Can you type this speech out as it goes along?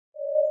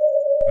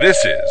This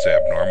is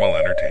Abnormal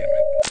Entertainment.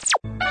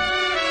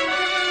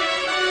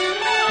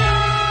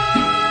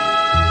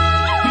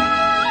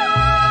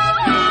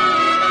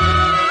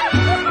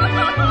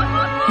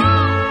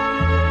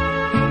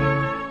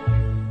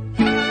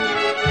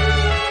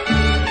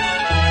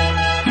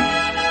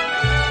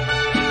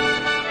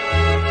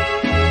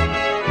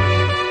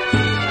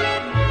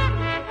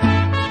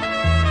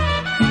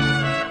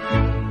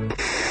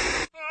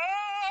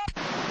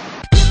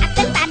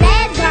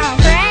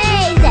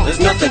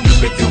 Nothing you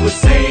could do to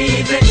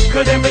save it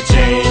could ever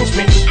change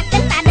me.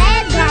 My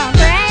dad's gone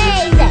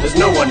crazy. There's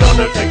no one on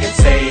earth that can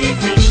save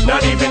me,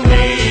 not even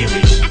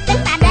Haley.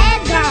 My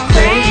dad's gone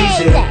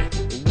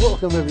crazy.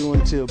 Welcome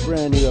everyone to a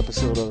brand new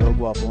episode of El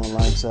Guapo and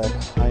Limesack.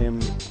 I am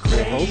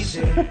your host,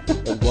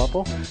 El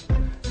Guapo.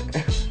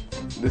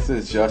 This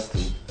is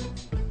Justin.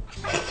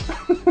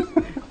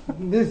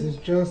 This is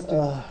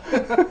Justin.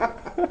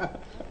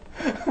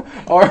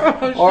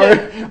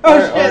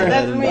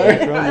 That's me.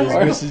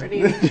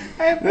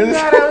 I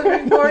forgot I was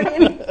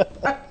recording.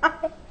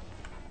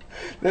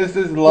 This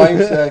is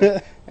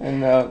Limesack,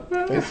 and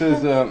this is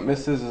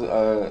Mrs.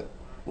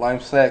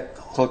 Limesack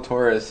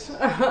Clitoris.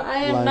 I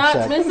am Limesack. not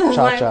Mrs.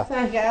 Cha-cha.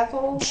 Limesack,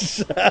 asshole.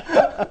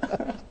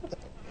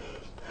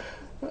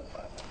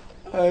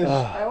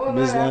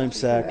 Ms.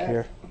 Limesack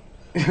here.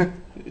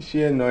 She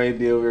had no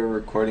idea we were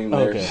recording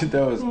there. Okay.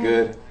 That was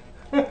good.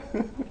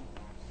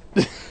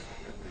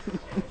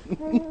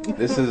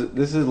 This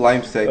is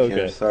Limesack Okay.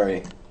 here.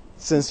 Sorry.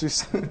 Since we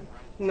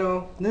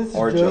No, this is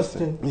Or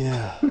Justin.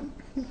 yeah.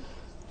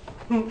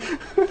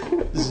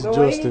 This is The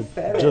way Justin. you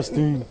said it.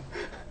 Justine.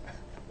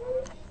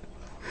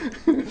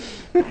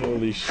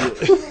 Holy shit.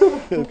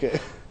 Okay.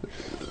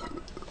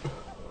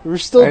 We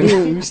still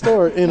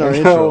are in our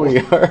intro. We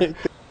are.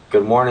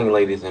 Good morning,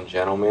 ladies and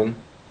gentlemen.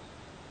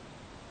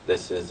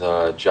 This is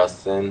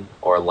Justin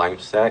or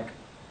Limesack.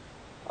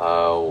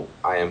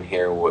 I am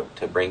here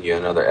to bring you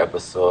another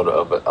episode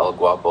of El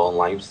Guapo and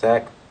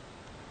Limesack.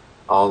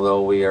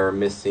 Although we are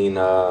missing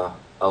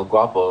El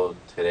Guapo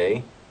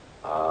today,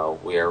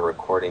 we are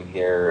recording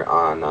here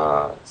on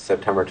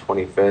September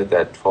 25th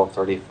at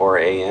 12:34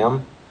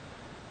 a.m.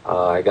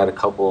 I got a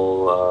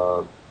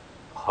couple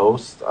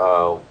hosts.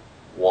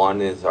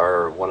 One is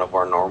one of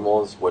our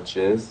normals, which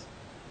is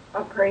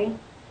Aapri.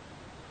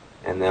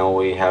 and then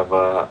we have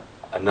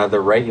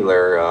another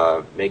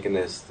regular making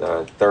his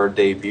third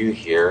debut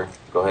here.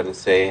 Go ahead and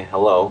say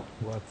hello.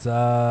 What's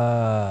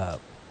up?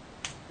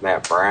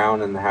 Matt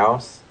Brown in the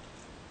house.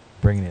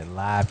 Bringing it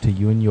live to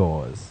you and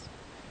yours.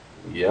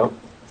 Yep.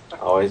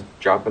 Always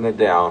dropping it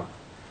down.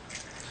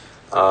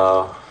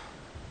 I'm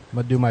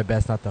gonna do my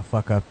best not to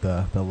fuck up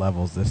the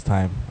levels this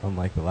time,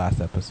 unlike the last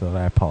episode.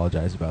 I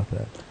apologize about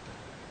that.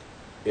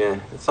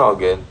 Yeah, it's all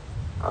good.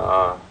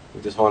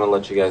 We just want to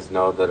let you guys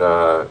know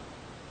that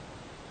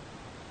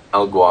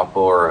El Guapo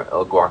or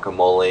El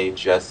Guacamole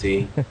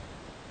Jesse,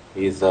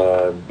 he's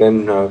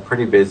been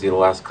pretty busy the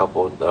last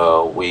couple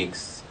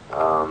weeks.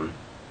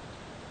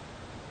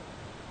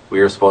 We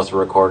were supposed to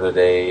record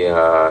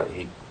today.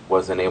 He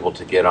wasn't able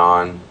to get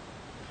on.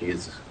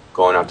 He's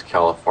going out to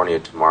California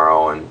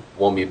tomorrow and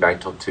won't be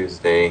back till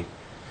Tuesday.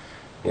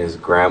 His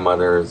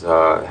grandmother's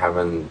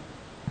having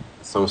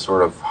some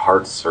sort of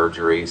heart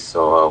surgery,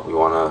 so we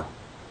want to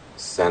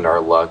send our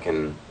luck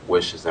and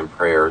wishes and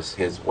prayers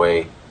his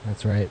way.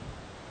 That's right.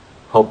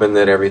 Hoping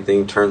that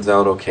everything turns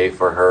out okay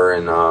for her,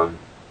 and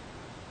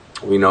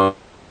we know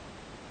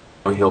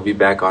he'll be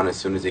back on as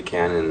soon as he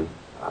can, and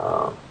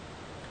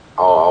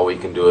all we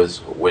can do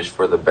is wish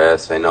for the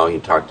best. I know he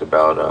talked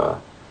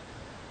about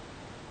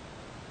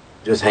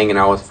just hanging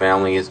out with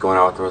family. He's going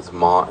out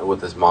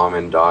with his mom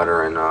and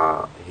daughter, and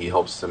he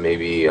hopes to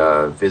maybe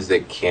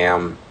visit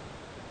Cam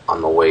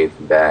on the way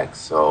back.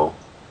 So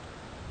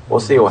we'll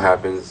see what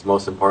happens.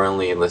 Most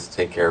importantly, let's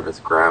take care of his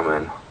grandma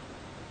and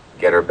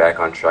get her back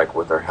on track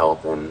with her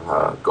health, and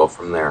go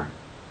from there.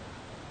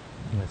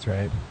 That's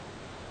right.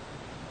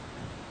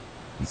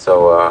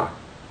 So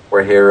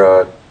we're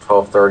here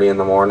 12:30 in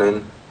the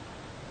morning,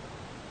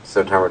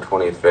 September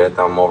 25th.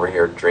 I'm over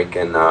here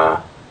drinking.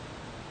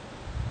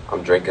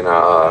 I'm drinking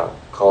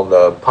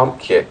called Pump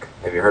Kick.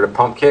 Have you heard of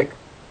Pump Kick?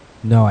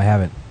 No, I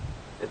haven't.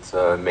 It's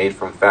made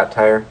from Fat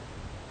Tire.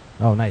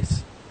 Oh,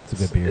 nice. It's a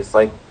good beer. It's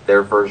like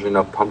their version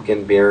of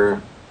pumpkin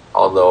beer,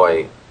 although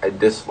I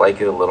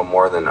dislike it a little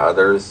more than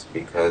others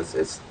because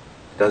it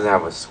doesn't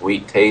have a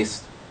sweet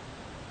taste.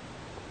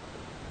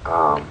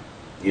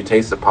 You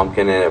taste the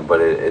pumpkin in it,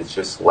 but it's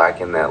just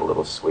lacking that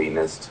little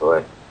sweetness to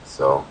it.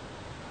 So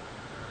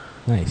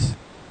Nice.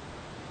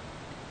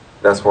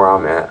 that's where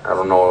I'm at. I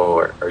don't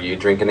know. Are you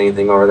drinking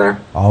anything over there?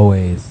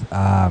 Always.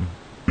 I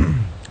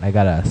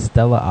got a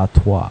Stella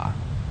Artois.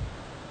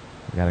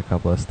 I got a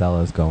couple of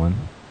Stellas going.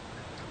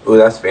 Ooh,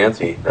 that's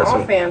fancy. That's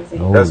All fancy.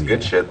 Oh, that's yeah.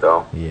 good shit,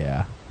 though.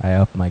 Yeah, I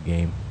upped my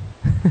game.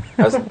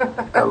 That's,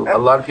 a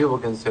lot of people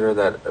consider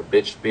that a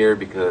bitch beer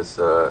because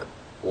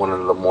one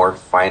of the more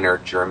finer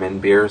German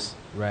beers.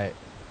 Right.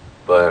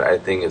 But I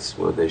think it's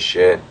smooth as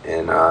shit,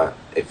 and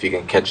if you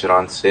can catch it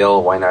on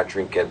sale, why not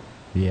drink it?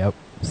 Yep.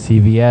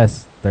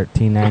 CVS,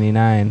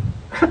 $13.99.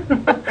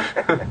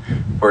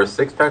 For a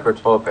 6-pack or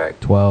 12-pack?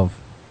 12.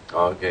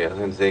 Oh, okay, I was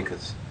gonna say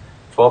because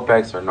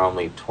 12-packs are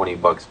normally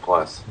 $20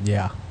 plus.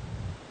 Yeah.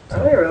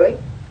 Are they really?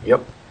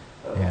 Yep.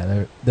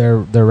 Yeah, their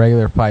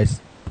regular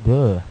price.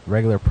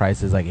 Regular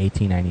price is like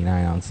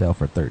 $18.99 on sale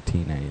for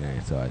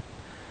 $13.99. So I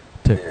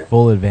took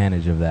full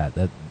advantage of that.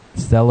 That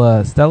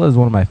Stella is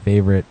one of my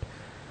favorite.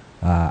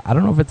 I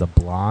don't know if it's a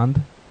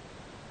blonde,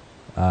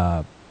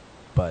 but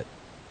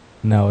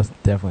no, it's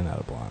definitely not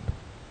a blonde.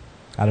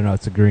 I don't know.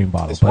 It's a green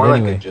bottle. It's but more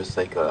anyway, like just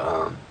like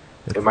a.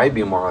 It might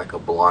be more like a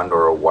blonde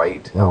or a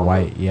white. Or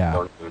white, yeah. I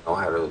don't even know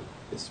how to.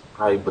 It's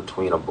probably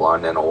between a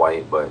blonde and a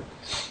white, but.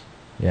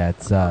 Yeah,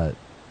 it's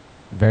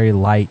very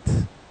light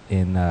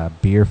in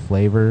beer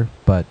flavor,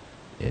 but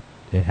it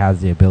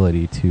has the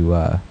ability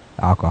to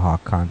alcohol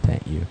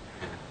content you.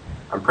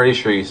 I'm pretty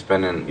sure you're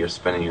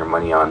spending your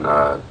money on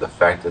the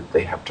fact that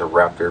they have to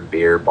wrap their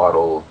beer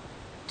bottle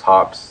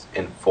tops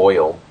in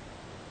foil.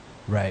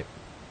 Right.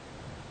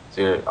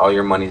 So all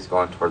your money's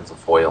going towards the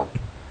foil.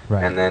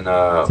 Right. And then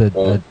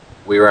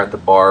we were at the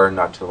bar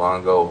not too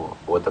long ago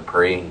with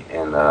Aapri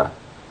and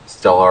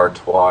Stella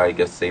Artois. I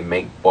guess they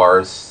make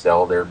bars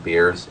sell their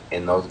beers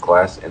in those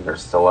in their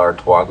Stella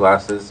Artois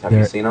glasses. Have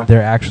you seen them?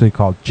 They're actually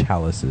called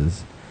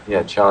chalices.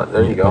 Yeah,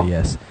 there you go.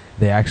 Yes,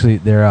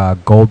 they're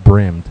gold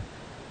brimmed.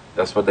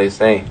 That's what they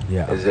say.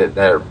 Yeah. Is it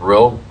that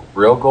real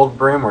gold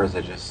brim or is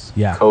it just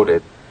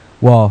coated?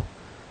 Well,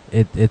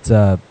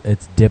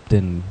 it's dipped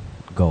in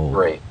gold.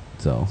 Right.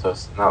 So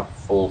it's not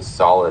full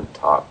solid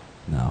top.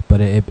 No,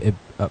 but it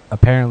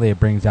apparently it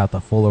brings out the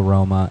full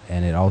aroma,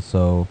 and it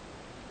also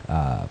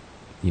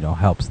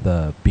helps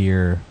the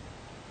beer,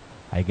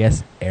 I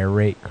guess,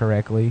 aerate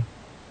correctly,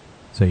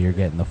 so you're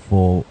getting the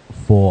full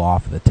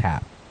off the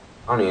tap.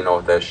 I don't even know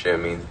what that shit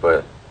means,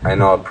 but I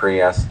know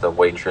Aapri asked the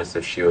waitress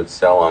if she would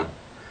sell them,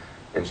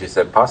 and she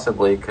said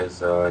possibly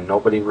because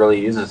nobody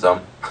really uses them.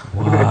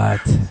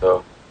 What?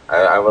 So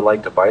I would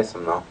like to buy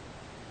some though.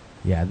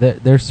 Yeah,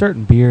 there's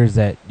certain beers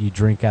that you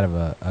drink out of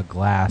a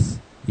glass,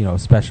 a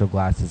special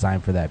glass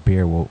designed for that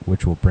beer,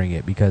 which will bring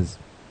it, because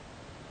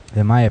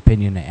in my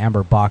opinion, an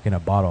Amber Bock in a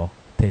bottle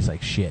tastes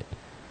like shit.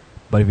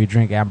 But if you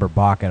drink Amber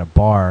Bock at a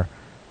bar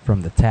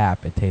from the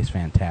tap, it tastes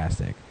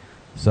fantastic.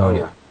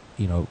 So,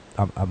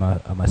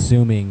 I'm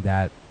assuming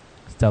that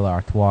Stella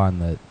Artois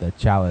and the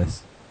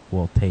chalice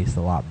will taste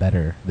a lot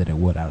better than it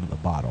would out of the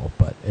bottle,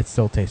 but it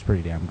still tastes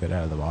pretty damn good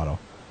out of the bottle.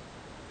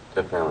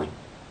 Definitely.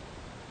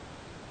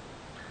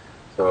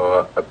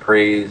 So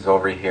Apri's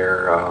over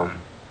here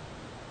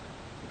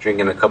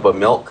drinking a cup of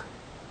milk.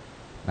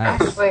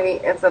 Nice. Actually,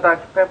 it's a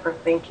Dr. Pepper.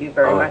 Thank you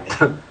very much.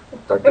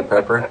 Dr.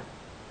 Pepper.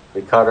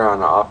 We caught her on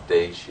an off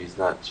day. She's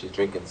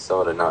drinking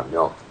soda, not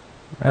milk.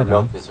 Her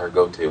milk is her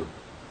go-to.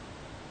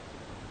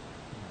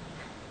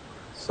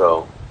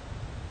 So,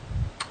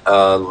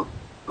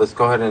 let's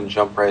go ahead and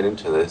jump right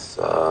into this.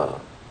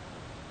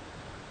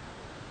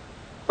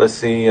 Let's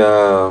see.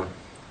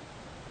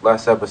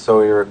 Last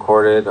episode we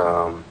recorded,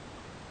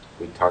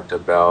 we talked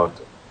about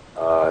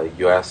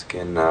you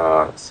asking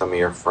some of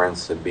your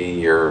friends to be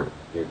your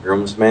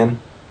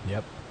groomsmen.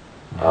 Yep.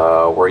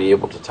 Were you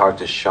able to talk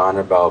to Sean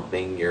about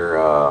being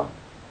your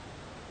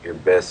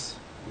best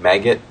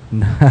maggot?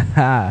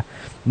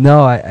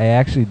 No, I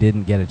actually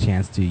didn't get a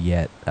chance to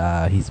yet.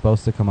 He's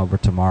supposed to come over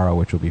tomorrow,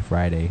 which will be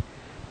Friday,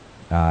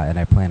 and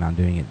I plan on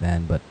doing it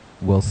then. But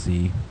we'll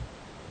see.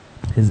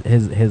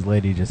 His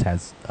lady just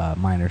has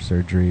minor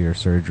surgery,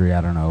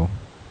 I don't know.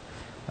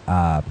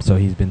 So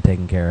he's been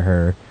taking care of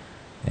her,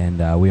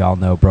 and we all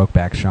know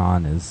Brokeback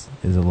Sean is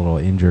a little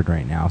injured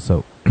right now,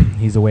 so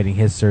he's awaiting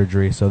his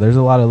surgery. So there's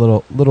a lot of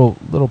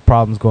little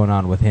problems going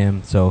on with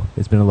him. So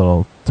it's been a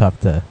little tough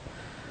to.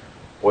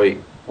 Wait,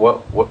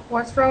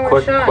 what's wrong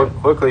with Sean?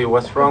 Quickly,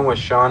 what's wrong with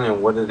Sean,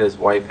 and what did his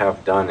wife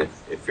have done?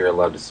 If you're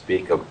allowed to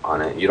speak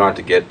on it, you don't have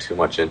to get too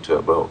much into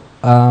it, but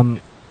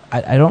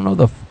I don't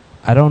know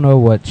I don't know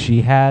what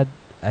she had.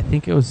 I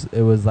think it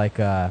was like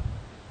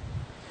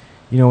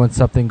when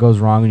something goes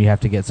wrong and you have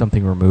to get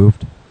something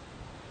removed.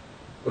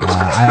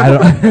 I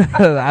don't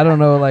I don't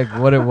know like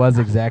what it was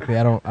exactly.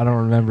 I don't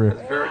remember.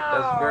 That's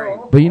very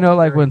But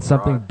like when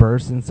something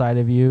bursts inside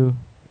of you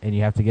and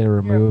you have to get it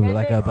removed,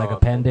 like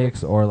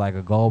appendix or like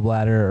a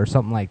gallbladder or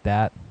something like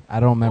that. I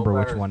don't remember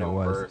which one it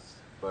was. Burst,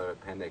 but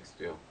appendix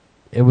do.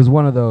 It was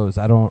one of those.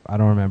 I don't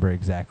remember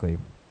exactly.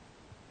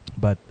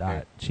 But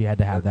she had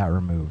to have that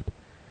removed.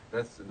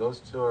 Those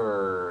two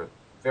are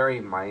very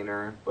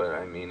minor, but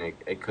I mean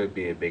it could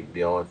be a big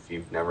deal if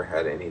you've never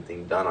had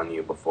anything done on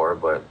you before.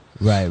 But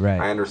right.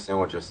 I understand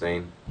what you're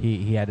saying.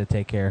 He had to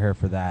take care of her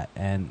for that.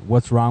 And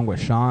what's wrong with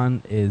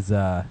Sean is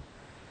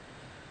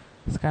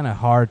it's kind of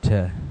hard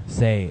to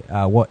say.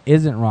 What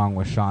isn't wrong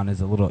with Sean is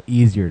a little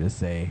easier to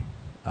say.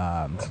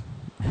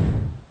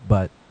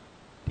 But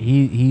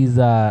he's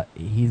got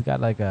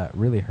like a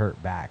really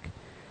hurt back.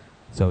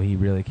 So he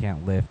really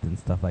can't lift and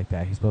stuff like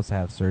that. He's supposed to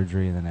have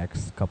surgery in the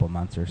next couple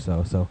months or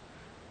so. So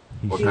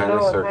what kind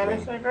of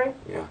surgery?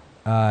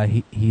 Yeah.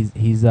 He's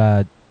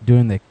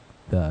doing the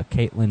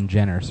Caitlyn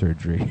Jenner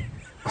surgery.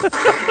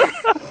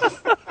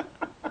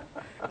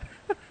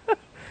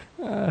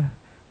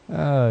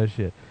 Oh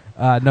shit.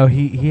 No,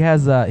 he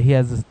has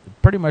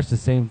pretty much the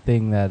same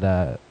thing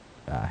that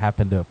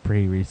happened to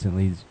Aapri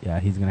recently.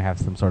 He's gonna have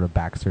some sort of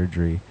back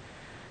surgery.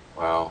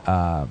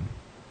 Wow.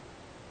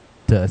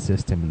 To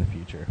assist him in the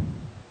future.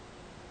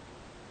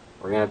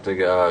 We're gonna have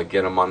to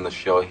get him on the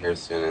show here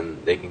soon,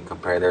 and they can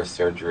compare their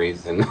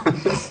surgeries and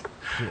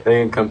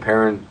they can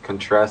compare and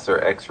contrast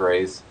their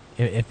X-rays.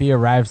 If he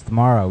arrives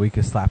tomorrow, we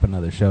could slap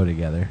another show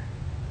together.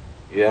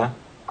 Yeah,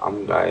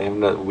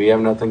 we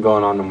have nothing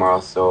going on tomorrow,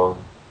 so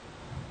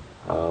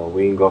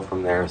we can go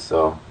from there.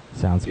 So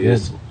sounds good.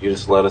 You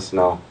just let us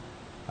know.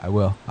 I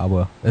will.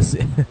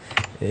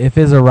 If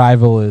his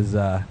arrival is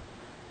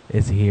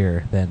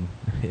here, then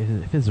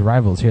if his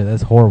arrival is here,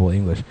 that's horrible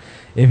English.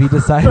 If he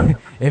decides,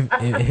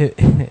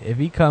 if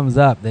he comes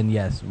up, then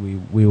yes,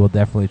 we will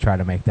definitely try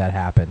to make that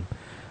happen.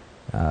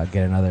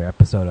 Get another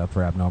episode up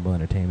for Abnormal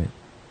Entertainment.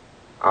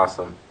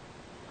 Awesome.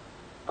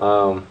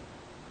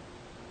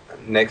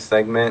 Next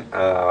segment,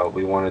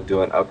 we want to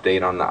do an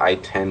update on the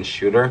I-10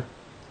 shooter.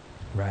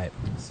 Right.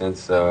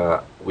 Since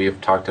we've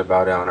talked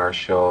about it on our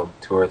show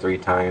 2 or 3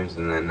 times,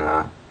 and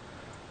then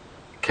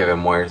Kevin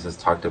Moyers has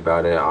talked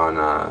about it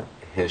on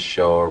his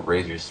show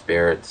Raise Your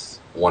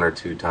Spirits 1 or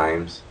 2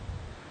 times.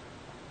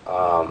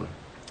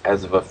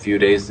 As of a few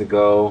days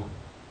ago,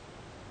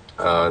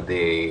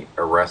 they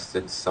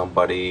arrested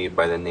somebody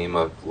by the name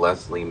of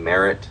Leslie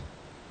Merritt,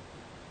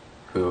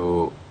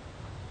 who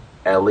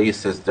at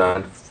least has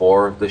done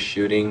 4 of the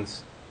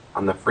shootings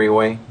on the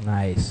freeway.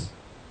 Nice.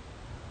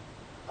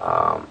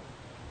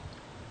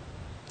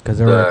 Because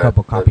there were a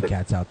couple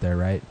copycats out there,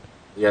 right?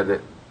 Yeah,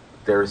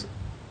 there's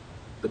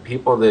the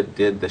people that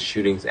did the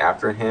shootings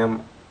after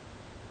him.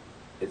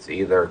 It's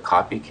either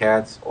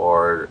copycats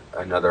or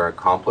another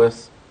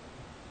accomplice.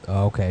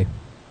 Oh, okay.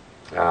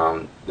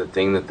 The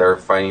thing that they're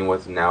fighting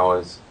with now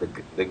is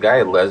the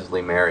guy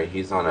Leslie Merritt.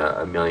 He's on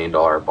a $1 million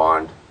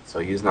bond, so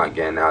he's not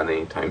getting out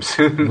anytime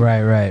soon.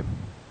 Right.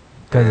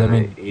 Because I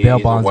mean, bail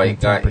bonds.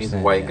 He's a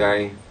white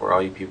guy. For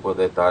all you people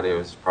that thought it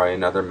was probably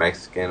another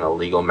Mexican, a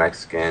legal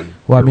Mexican.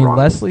 Well, I mean,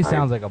 Leslie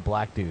sounds like a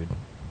black dude.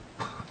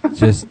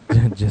 just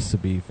to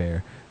be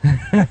fair.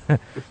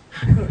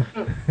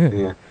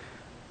 Yeah.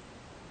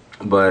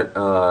 But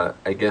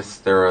I guess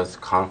there was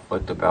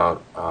conflict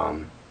about.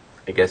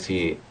 I guess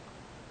he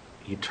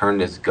turned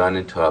his gun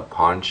into a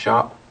pawn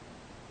shop.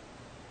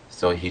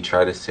 So he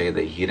tried to say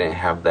that he didn't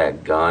have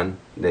that gun.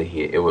 That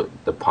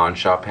the pawn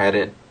shop had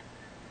it.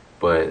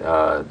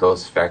 But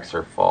those facts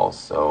are false.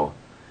 So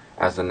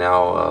as of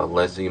now,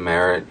 Leslie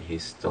Merritt,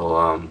 he's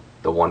still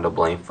the one to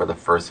blame for the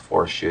first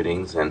 4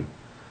 shootings, and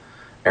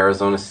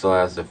Arizona still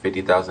has a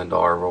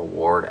 $50,000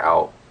 reward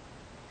out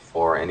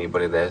for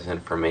anybody that has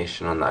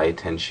information on the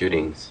I-10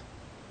 shootings.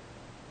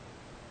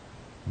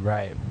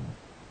 Right.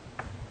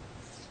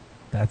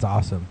 That's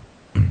awesome.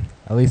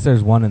 At least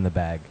there's one in the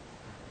bag.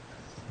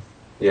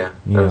 Yeah,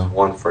 there's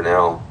one for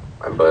now,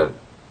 but.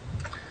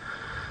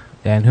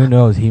 And who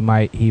knows? He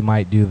might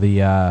do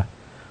the.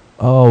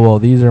 Oh well,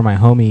 these are my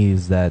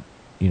homies that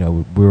we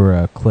were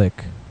a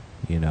clique,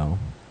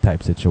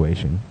 type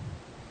situation.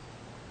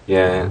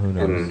 Yeah, who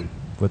knows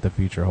what the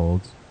future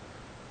holds.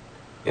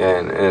 Yeah,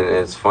 and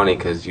it's funny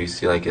because you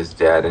see like his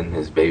dad and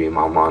his baby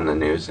mama on the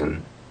news,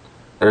 and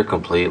they're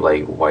complete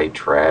like white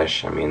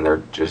trash. I mean,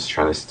 they're just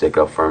trying to stick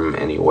up for him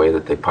any way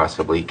that they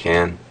possibly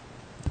can.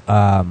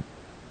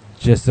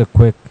 Just a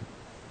quick.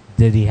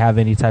 Did he have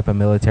any type of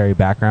military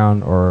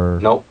background or?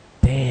 Nope.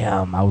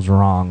 Damn, I was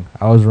wrong.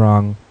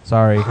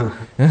 Sorry.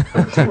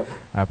 I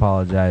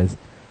apologize.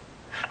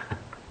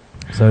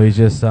 So he's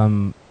just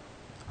some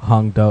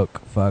hung doke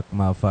fuck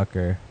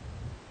motherfucker.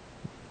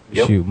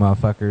 Yep. Shoot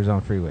motherfuckers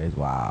on freeways.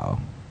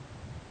 Wow.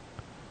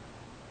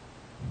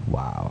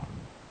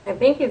 I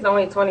think he's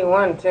only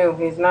 21 too.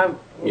 He's not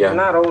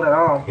old at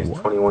all. He's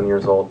 21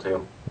 years old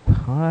too.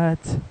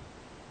 What?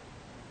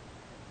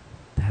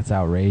 That's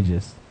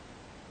outrageous.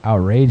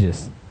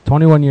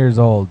 21 years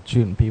old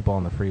shooting people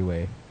on the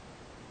freeway.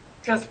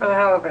 Just for the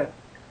hell of it.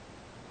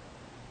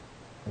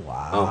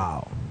 Wow.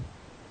 Oh.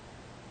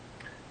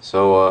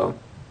 So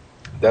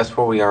that's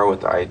where we are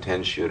with the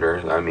I-10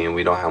 shooter. I mean,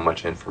 we don't have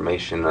much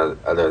information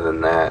other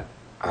than that.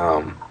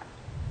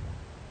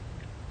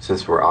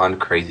 Since we're on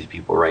crazy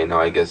people right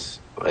now, I guess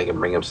I can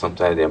bring up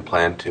something I didn't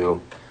plan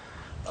to.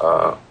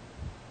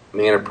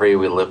 Me and Aapri,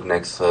 we live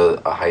next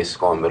to a high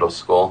school and middle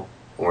school.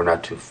 We're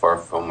not too far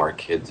from our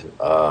kids'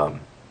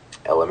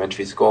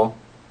 elementary school.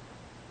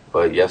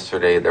 But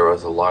yesterday there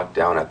was a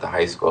lockdown at the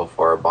high school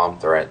for a bomb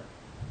threat.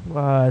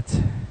 What?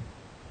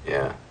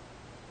 Yeah.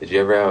 Did you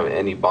ever have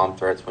any bomb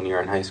threats when you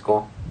were in high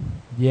school?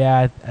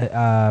 Yeah,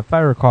 if I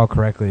recall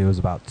correctly, it was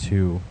about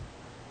 2.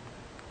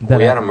 We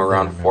had them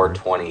around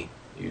 420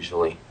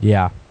 usually.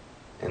 Yeah.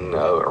 And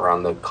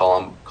around the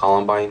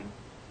Columbine,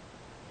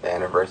 the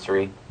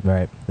anniversary.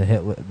 Right. The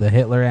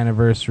Hitler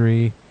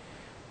anniversary,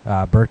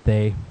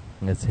 birthday.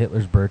 It's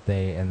Hitler's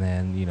birthday, and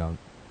then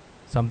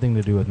something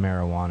to do with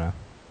marijuana.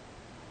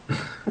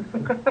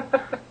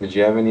 Did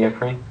you have any,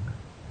 Aapri?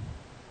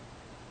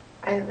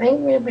 I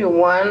think maybe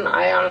one.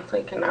 I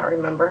honestly cannot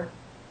remember.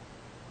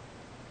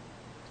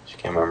 She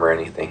Can't remember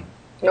anything.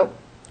 Nope.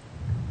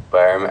 But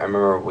I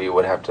remember we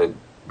would have to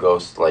go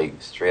like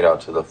straight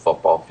out to the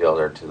football field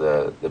or to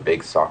the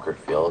big soccer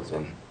fields,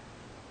 and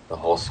the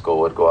whole school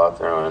would go out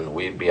there, and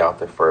we'd be out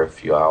there for a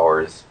few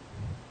hours.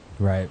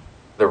 Right.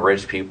 The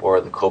rich people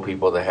or the cool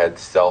people that had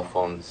cell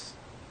phones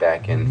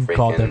back in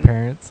Called their freaking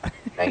parents.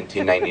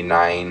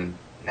 1999,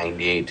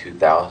 98,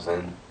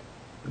 2000,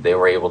 they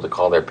were able to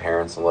call their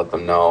parents and let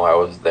them know I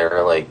was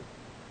there. Like,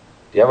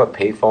 do you have a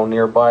payphone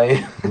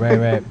nearby?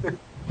 Right.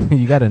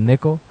 You got a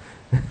nickel?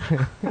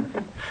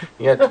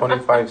 You got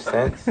 25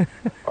 cents?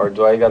 Or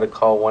do I got to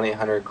call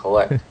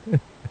 1-800-COLLECT?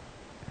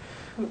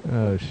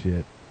 Oh,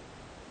 shit.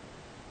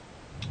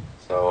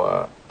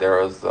 So there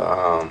was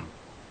the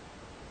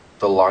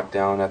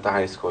lockdown at the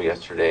high school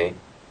yesterday,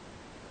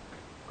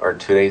 or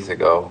 2 days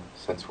ago,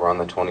 since we're on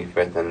the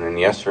 25th. And then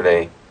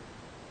yesterday,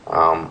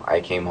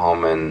 I came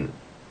home and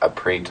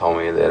Aapri told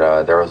me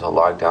that there was a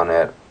lockdown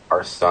at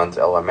our son's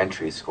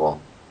elementary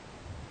school.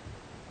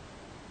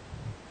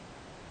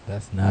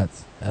 That's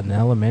nuts. At an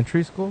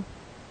elementary school?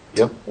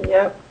 Yep.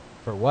 Yep.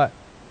 For what?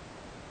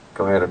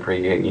 Go ahead,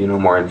 Aapri. You know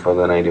more info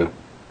than I do.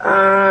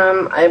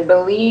 I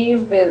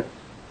believe it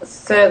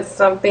said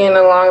something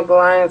along the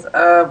lines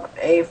of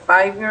a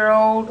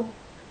 5-year-old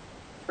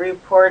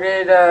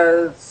reported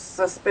a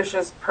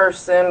suspicious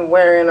person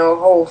wearing a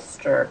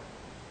holster.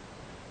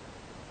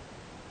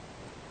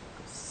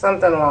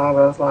 Something along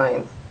those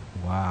lines.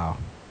 Wow.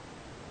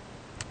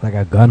 Like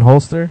a gun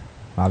holster?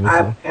 Obviously.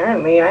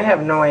 Apparently, I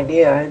have no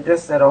idea. It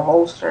just said a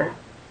holster.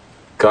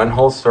 Gun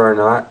holster or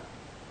not,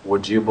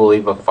 would you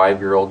believe a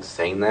 5-year-old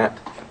saying that?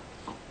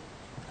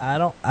 I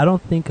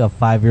don't think a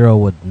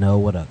 5-year-old would know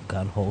what a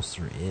gun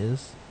holster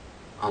is.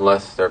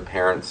 Unless their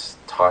parents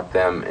taught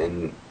them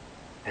and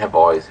have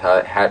always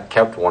had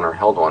kept one or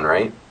held one,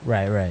 right?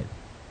 Right.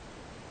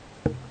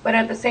 But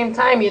at the same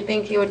time, you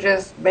think he would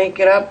just make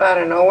it up out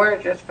of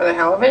nowhere just for the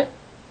hell of it?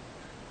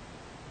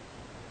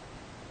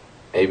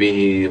 Maybe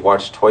he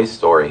watched Toy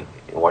Story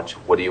and watched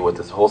Woody with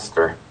his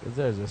holster. 'Cause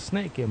there's a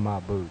snake in my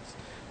boots.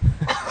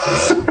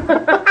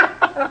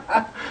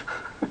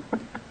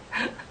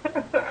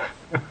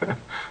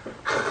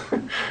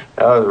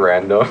 That was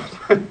random.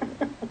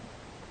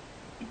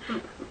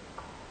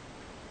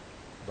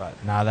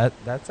 But nah,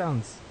 that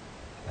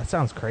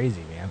sounds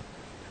crazy, man.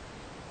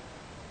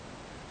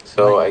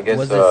 So Like, I guess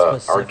was it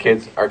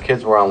our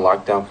kids were on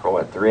lockdown for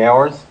what, 3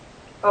 hours?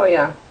 Oh,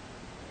 yeah.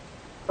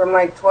 From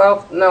like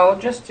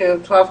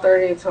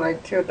 12:30 to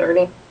like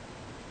 2:30.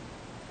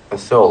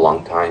 That's still a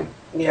long time.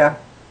 Yeah.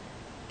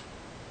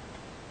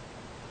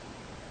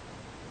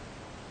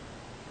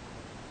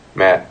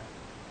 Matt,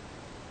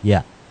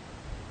 Yeah.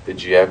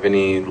 did you have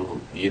any?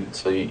 You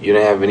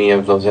didn't have any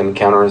of those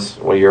encounters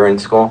while you were in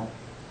school?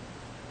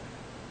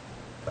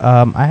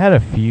 I had a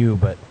few,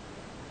 but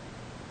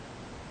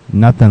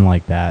nothing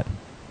like that.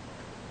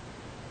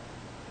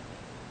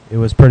 It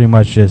was pretty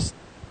much just,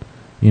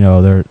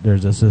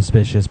 there's a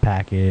suspicious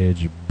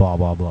package, blah,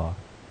 blah, blah.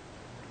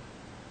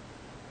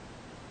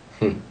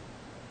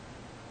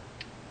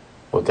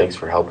 Well, thanks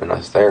for helping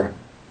us there.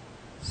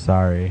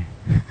 Sorry.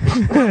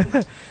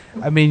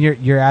 I mean,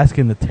 you're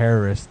asking the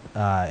terrorist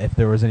if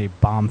there was any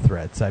bomb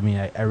threats. I mean,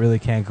 I really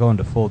can't go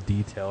into full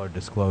detail or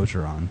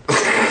disclosure on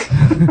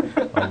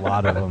a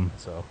lot of them,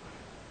 so...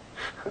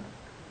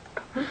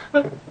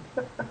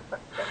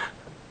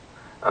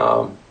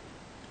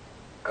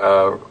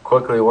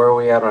 Quickly, where are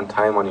we at on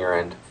time on your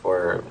end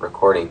for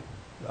recording?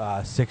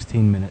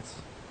 16 minutes.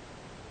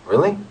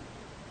 Really?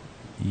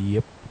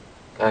 Yep.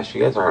 Gosh,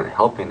 you guys aren't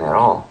helping at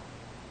all.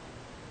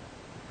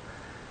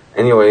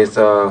 Anyways,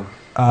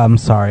 I'm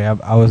sorry.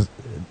 I was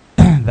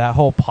that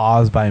whole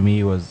pause by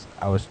me was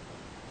I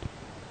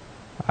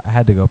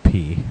had to go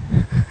pee.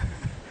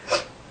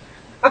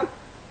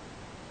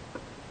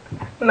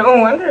 No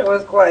wonder it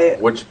was quiet.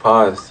 which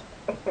pause?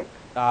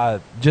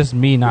 Just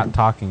me not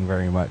talking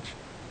very much.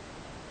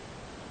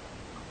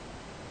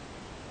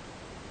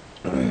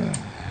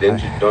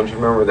 Don't you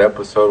remember the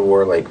episode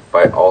where like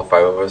all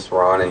five of us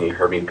were on and you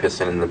heard me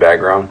pissing in the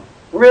background?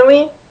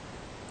 Really?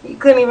 You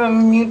couldn't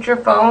even mute your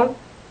phone?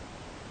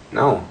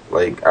 No,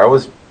 like I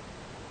was.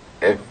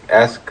 If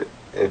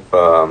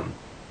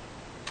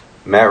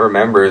Matt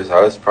remembers,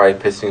 I was probably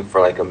pissing for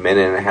like a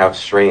minute and a half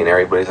straight, and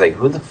everybody's like,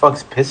 "Who the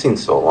fuck's pissing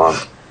so long?"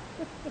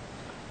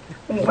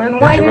 Why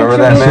didn't you remember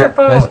that, mute your Matt?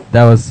 phone?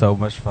 That was so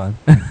much fun.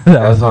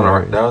 That was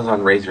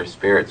on Raise Your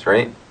Spirits,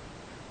 right?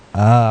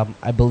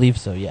 I believe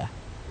so. Yeah.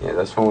 Yeah,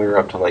 that's when we were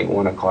up to like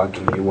 1 o'clock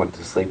and you went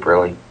to sleep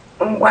early.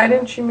 Why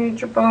didn't you mute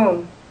your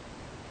phone?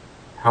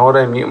 How would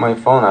I mute my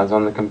phone? I was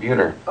on the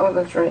computer. Oh,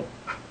 that's right.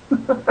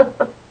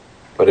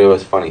 But it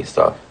was funny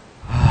stuff.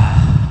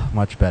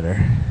 Much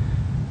better.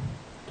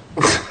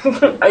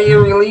 Are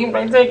you relieved,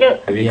 I take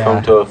it? Have you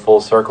come to a full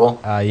circle?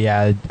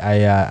 Yeah,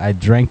 I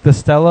drank the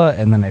Stella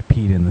and then I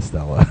peed in the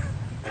Stella.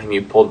 And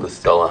you pulled the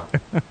Stella.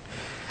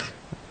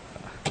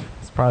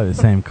 It's probably the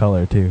same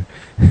color too.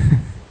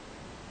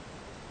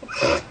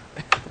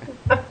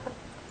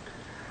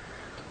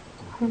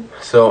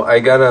 So I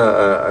got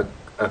a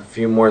a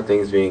few more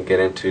things we can get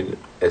into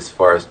as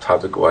far as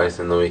topic wise,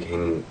 and then we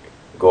can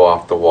go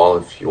off the wall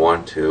if you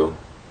want to.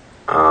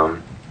 I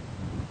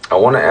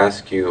want to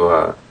ask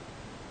you,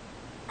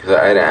 because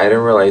I didn't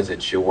realize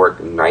that you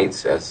work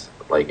nights as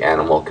like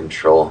animal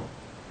control,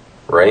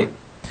 right?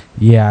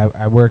 Yeah,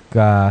 I work.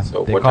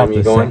 So they what call time it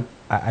you the go in?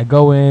 I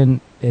go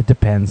in. It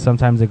depends.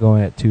 Sometimes I go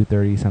in at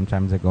 2:30.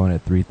 Sometimes I go in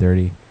at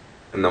 3:30.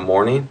 In the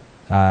morning?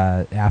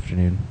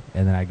 Afternoon,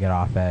 and then I get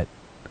off at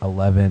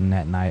 11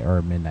 at night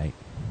or midnight.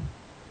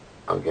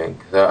 Okay,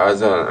 because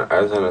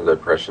I was under the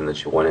impression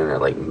that you went in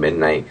at like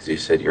midnight because you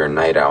said you're a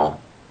night owl.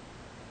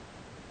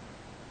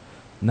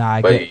 Nah,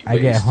 I But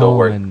get you still home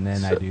work, and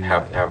then I do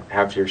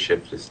half your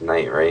shift is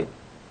night, right?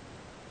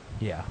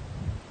 Yeah.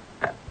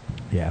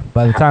 Yeah.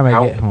 By the time I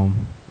How- get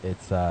home,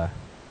 it's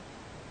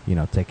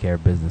take care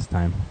of business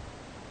time.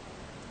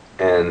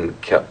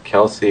 And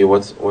Kelsey,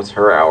 what's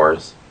her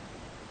hours?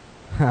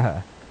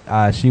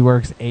 She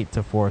works 8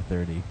 to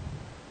 4:30.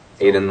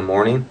 8 in the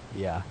morning?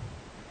 Yeah.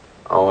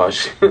 Oh,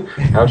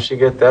 how'd she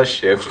get that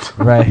shift?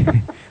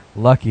 Right.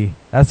 Lucky.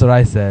 That's what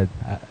I said.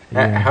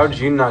 Yeah. How'd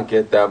you not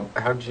get that?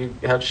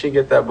 How'd she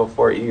get that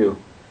before you?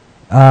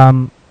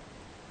 I've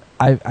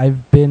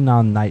been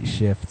on night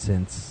shift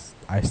since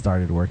I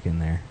started working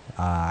there.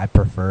 I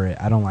prefer it.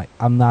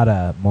 I'm not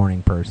a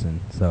morning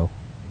person, so.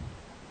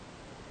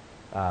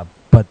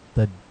 But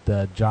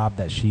the job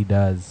that she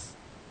does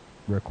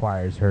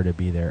requires her to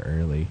be there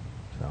early,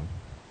 so.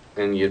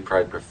 And you'd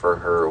probably prefer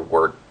her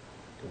work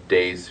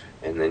days,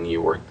 and then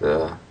you work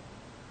the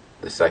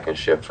second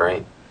shift,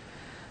 right?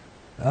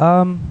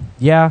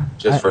 Yeah.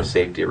 Just for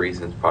safety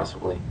reasons,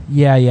 possibly.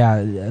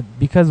 Yeah.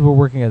 Because we're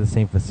working at the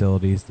same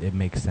facilities, it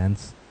makes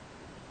sense.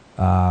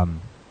 But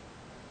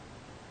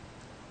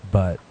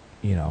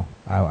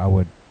I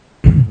would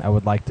I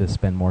would like to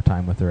spend more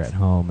time with her at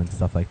home and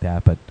stuff like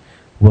that. But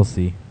we'll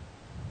see.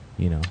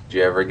 Did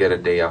you ever get a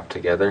day off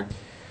together?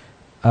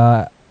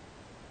 Without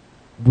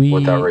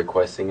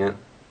requesting it?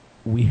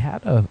 We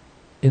had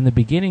in the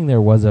beginning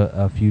there was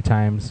a few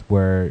times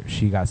where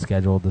she got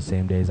scheduled the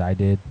same days I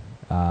did.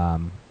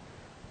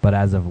 But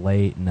as of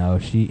late, no.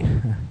 She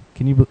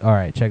all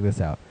right, check this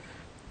out.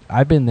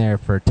 I've been there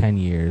for 10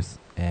 years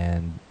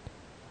and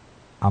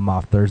I'm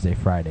off Thursday,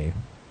 Friday.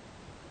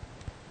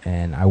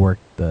 And I work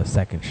the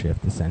second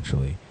shift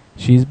essentially.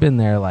 She's been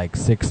there like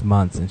 6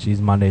 months, and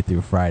she's Monday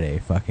through Friday,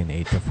 fucking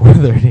 8 to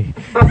 4:30.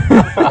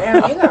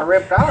 Damn, you got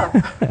ripped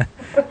off.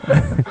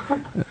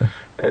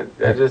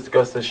 It just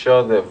goes to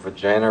show that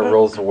vagina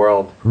rules the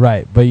world.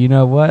 Right, but you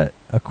know what?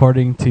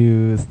 According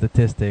to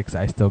statistics,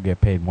 I still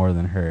get paid more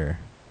than her.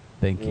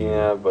 Thank you.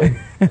 Yeah, but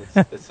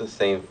it's the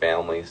same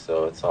family,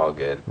 so it's all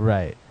good.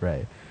 Right.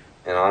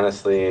 And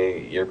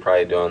honestly, you're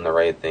probably doing the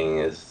right thing.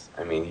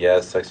 Yeah,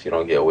 it sucks you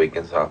don't get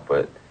weekends off,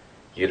 but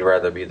you'd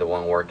rather be the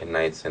one working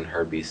nights than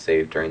her be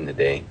safe during the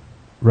day.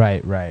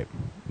 Right.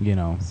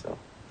 So.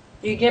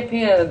 You get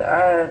paid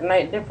a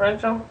night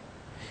differential?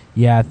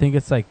 Yeah, I think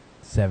it's like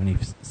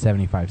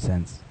 75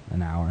 cents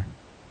an hour.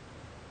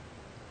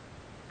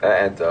 That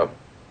adds up.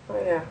 Oh,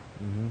 yeah.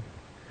 Mm-hmm.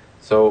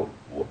 So,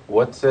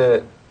 what's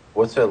it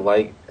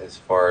like as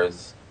far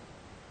as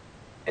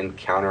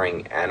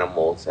encountering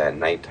animals at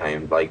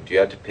nighttime? Like, do you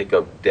have to pick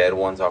up dead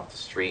ones off the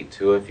street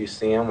too if you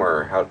see them,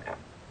 or how?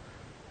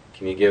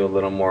 Can you give a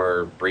little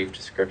more brief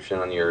description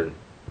on your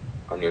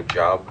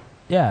job?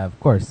 Yeah, of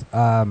course.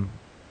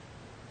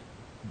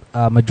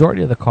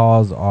 Majority of the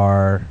calls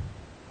are,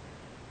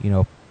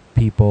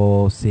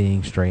 people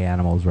seeing stray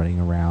animals running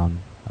around.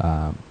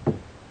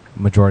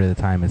 Majority of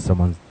the time is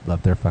someone's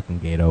left their fucking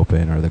gate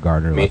open or the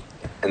gardener left.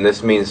 And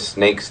this means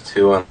snakes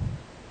too, and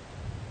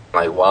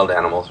like wild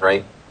animals,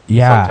 right?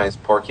 Yeah. Sometimes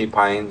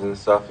porcupines and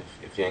stuff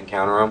if you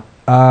encounter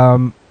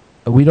them.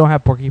 We don't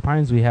have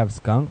porcupines. We have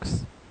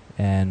skunks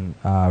and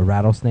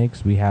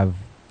rattlesnakes. We have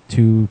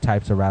two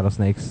types of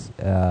rattlesnakes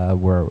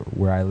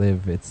where I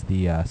live. It's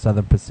the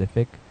Southern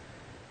Pacific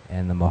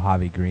and the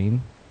Mojave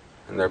Green.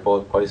 And they're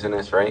both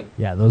poisonous, right?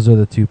 Yeah, those are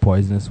the two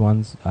poisonous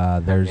ones.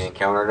 Have you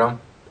encountered them?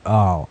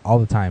 Oh, all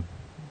the time.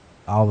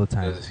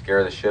 Does it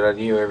scare the shit out of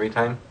you every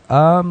time?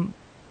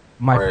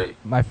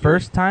 My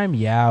first time,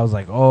 yeah, I was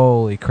like,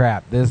 holy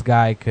crap, this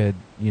guy could,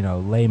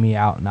 lay me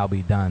out and I'll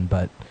be done.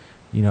 But,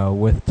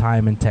 with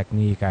time and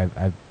technique,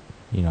 I've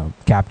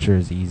capture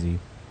is easy.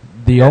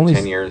 The only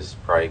 10 years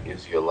probably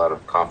gives you a lot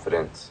of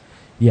confidence.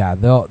 Yeah,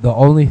 the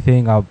only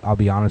thing I'll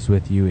be honest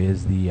with you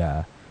is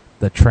the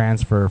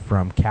transfer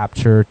from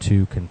capture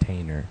to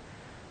container.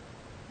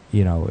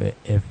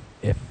 If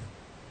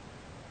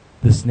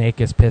the snake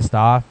is pissed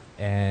off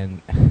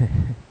and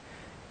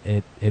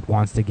it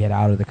wants to get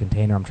out of the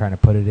container I'm trying to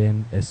put it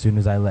in, as soon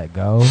as I let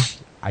go,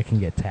 I can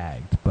get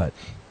tagged. But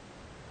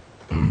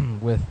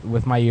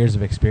with my years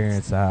of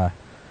experience,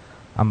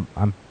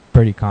 I'm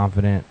pretty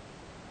confident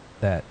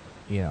that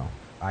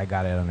I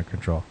got it under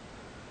control.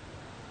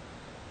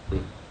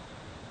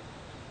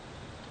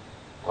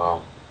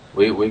 Wow,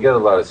 we get a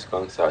lot of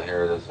skunks out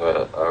here. There's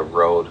a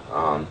road.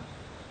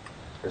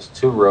 There's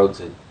two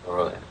roads,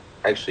 or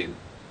actually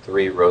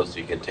 3 roads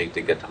you can take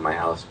to get to my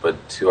house, but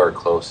 2 are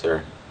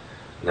closer.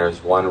 And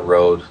there's one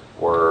road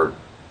where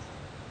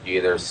you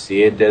either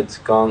see a dead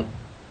skunk,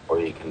 or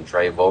you can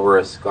drive over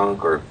a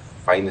skunk, or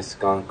find a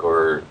skunk,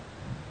 or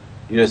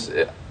you just.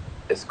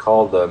 It's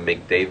called the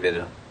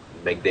McDavid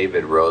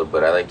Road,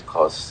 but I like to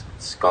call it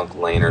Skunk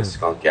Lane or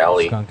Skunk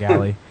Alley. Skunk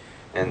Alley.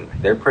 And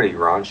they're pretty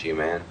raunchy,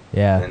 man.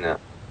 Yeah. And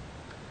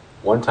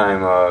one time,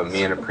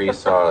 me and Aapri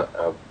saw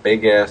a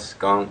big ass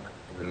skunk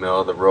in the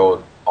middle of the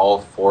road, all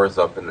fours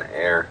up in the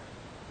air,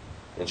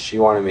 and she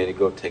wanted me to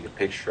go take a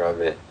picture of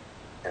it.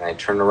 And I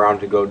turned around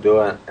to go do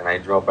it, and I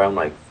drove by. I'm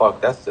like,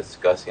 "Fuck, that's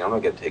disgusting. I'm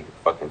not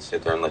gonna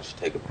sit there and let you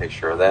take a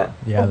picture of that."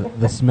 Yeah,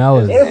 the smell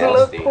is. It doesn't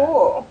look nasty.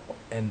 cool.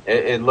 And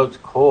it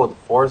looked cool, the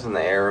fours in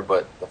the air,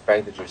 but the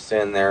fact that you're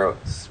sitting there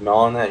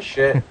smelling that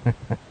shit.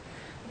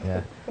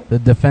 yeah, the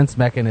defense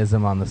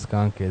mechanism on the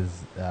skunk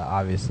is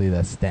obviously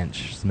the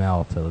stench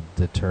smell to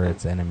deter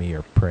its enemy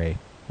or prey.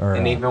 Or,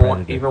 And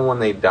even when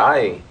they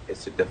die,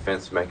 it's a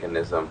defense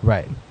mechanism.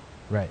 Right.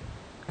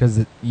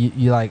 Because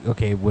you like,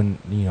 okay, when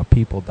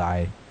people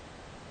die,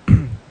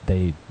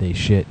 they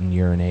shit and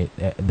urinate,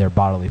 their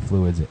bodily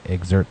fluids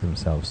exert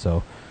themselves.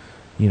 So,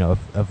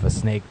 if a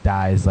snake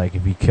dies, like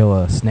if you kill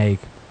a snake,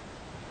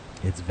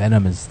 its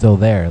venom is still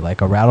there. Like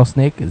a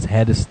rattlesnake, its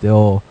head is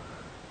still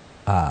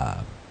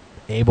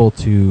able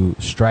to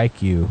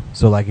strike you.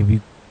 So like if you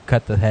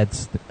cut the head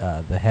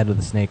of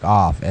the snake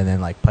off and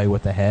then like play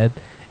with the head,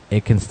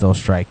 it can still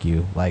strike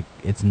you. Like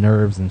its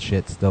nerves and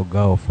shit still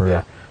go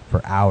for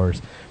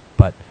hours.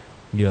 But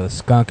the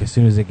skunk, as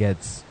soon as it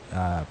gets,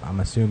 I'm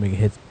assuming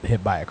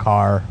hit by a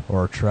car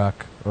or a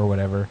truck or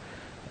whatever,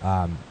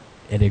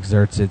 it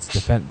exerts its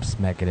defense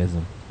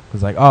mechanism.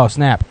 It's like, oh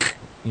snap,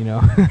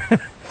 Yeah,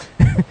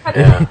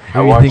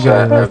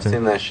 I've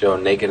seen that show,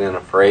 Naked and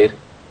Afraid.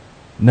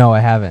 No,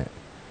 I haven't.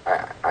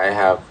 I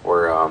have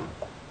where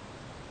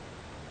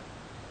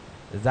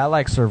Is that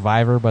like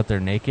Survivor, but they're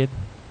naked?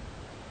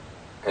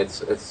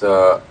 it's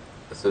a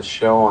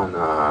show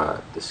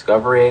on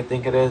Discovery, I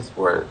think it is,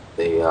 where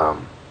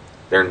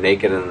they're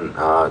naked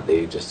and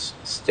they just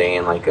stay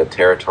in like a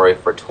territory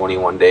for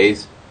 21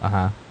 days.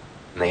 Uh-huh.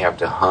 And they have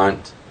to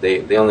hunt.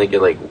 They only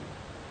get like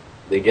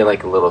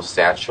a little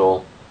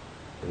satchel,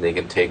 and they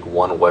can take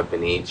one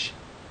weapon each.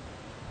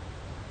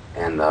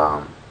 And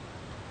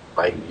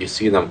like you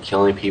see them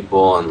killing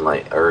people and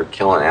or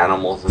killing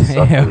animals and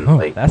stuff. Damn, and,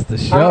 like, that's the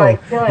show. I'm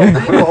like, killing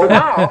people,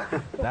 wow.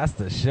 That's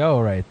the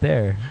show right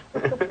there.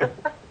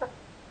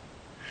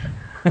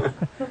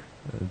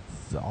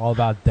 It's all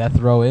about death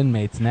row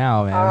inmates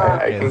now, man.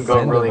 I can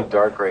go really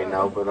dark right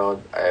now, but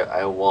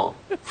I won't.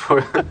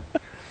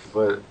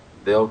 But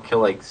they'll kill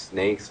like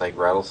snakes, like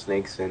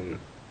rattlesnakes, and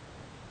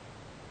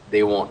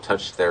they won't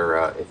touch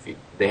their.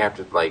 They have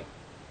to like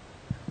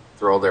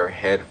throw their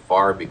head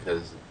far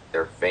because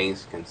their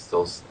fangs can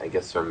still, I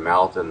guess, their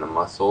mouth and the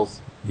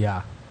muscles.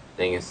 Yeah.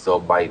 They can still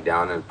bite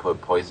down and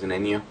put poison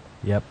in you.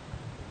 Yep.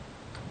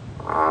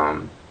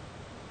 I'm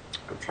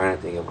trying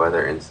to think of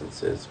other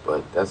instances,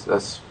 but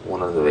that's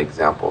one of the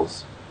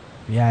examples.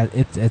 Yeah,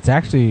 it's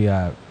actually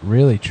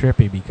really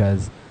trippy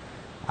because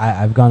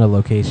I've gone to a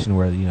location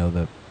where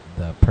the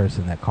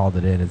person that called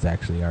it in has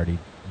actually already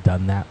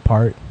done that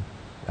part,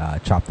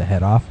 chopped the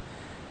head off,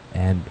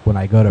 and when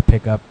I go to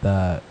pick up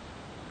the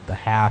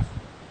half,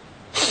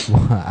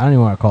 well, I don't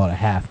even want to call it a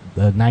half,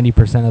 the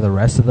 90% of the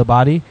rest of the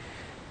body,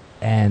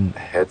 and The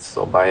head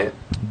still bite.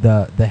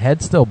 the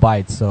head still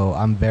bites, so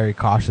I'm very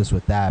cautious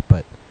with that,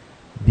 but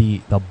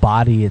the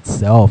body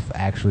itself,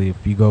 actually,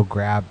 if you go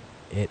grab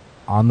it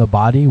on the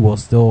body, will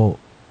still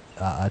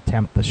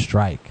attempt the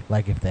strike,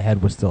 like if the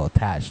head was still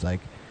attached. Like,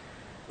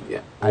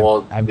 Yeah, I've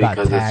well, got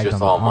because tagged it's on just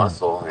the all arm.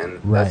 muscle,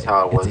 and Right, that's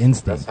how it it's was.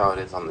 instinct. That's how it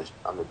is on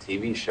the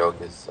TV show.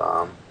 Because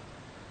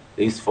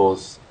these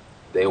fools,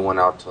 they went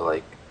out to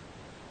like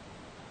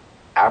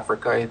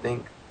Africa, I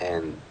think,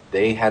 and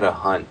they had to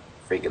hunt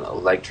freaking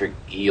electric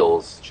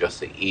eels just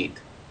to eat.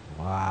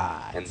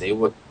 what? And they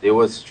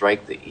would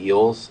strike the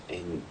eels,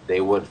 and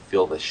they would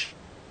feel the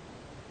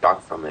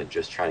shock from it,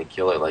 just trying to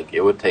kill it. Like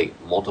it would take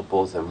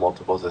multiples and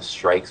multiples of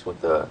strikes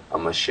with a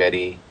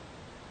machete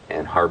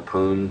and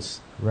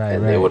harpoons. Right,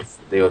 And right.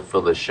 they would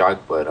feel the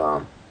shock, but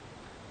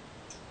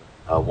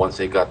once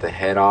they got the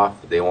head off,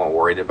 they weren't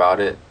worried about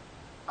it.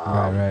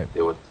 Right.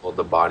 They would pull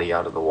the body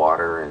out of the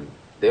water, and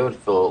they would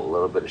feel a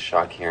little bit of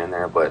shock here and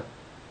there. But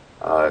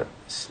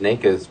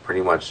snake is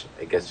pretty much,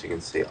 I guess you can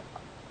say,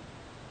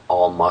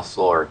 all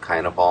muscle or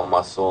kind of all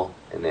muscle,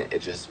 and it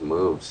just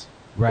moves.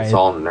 Right. It's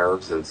all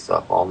nerves and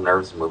stuff, all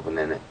nerves moving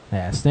in it.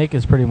 Yeah, snake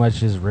is pretty much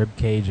just rib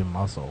cage and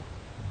muscle.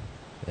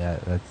 Yeah,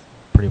 that's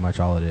pretty much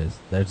all it is.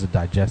 There's a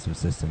digestive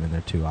system in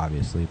there too,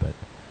 obviously, but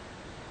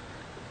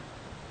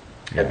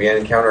Have you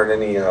encountered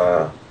any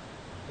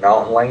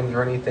mountain lions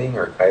or anything,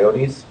 or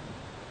coyotes?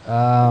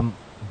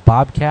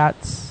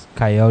 bobcats,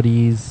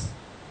 coyotes.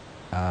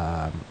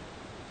 I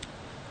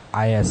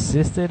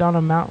assisted on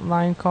a mountain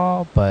lion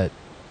call, but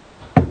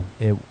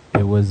it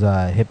was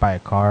hit by a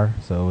car,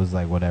 so it was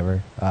like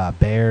whatever.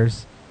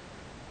 Bears.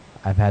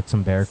 I've had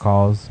some bear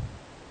calls.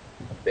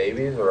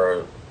 Babies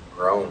or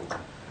grown?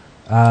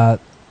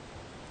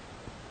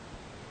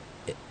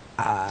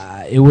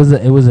 It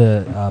was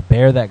a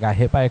bear that got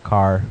hit by a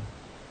car,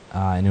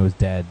 and it was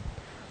dead.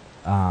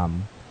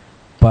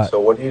 But so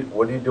what do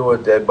you do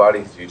with dead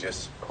bodies? Do you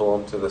just pull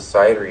them to the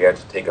side, or you have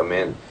to take them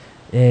in?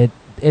 It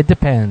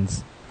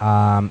depends.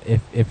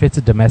 If it's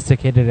a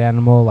domesticated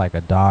animal like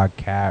a dog,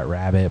 cat,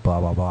 rabbit, blah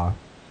blah blah,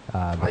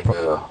 like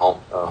a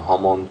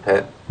home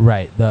pet.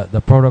 Right.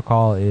 The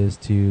protocol is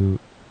to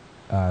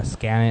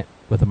scan it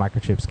with a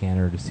microchip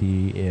scanner to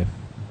see if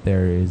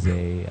there is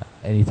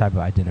any type of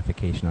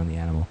identification on the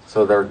animal.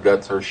 So their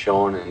guts are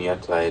shown, and you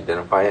have to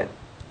identify it.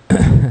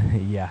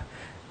 Yeah.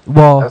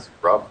 Well, that's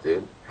rough,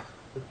 dude.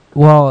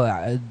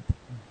 Well,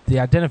 the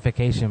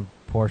identification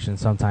portion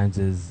sometimes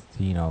is,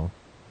 you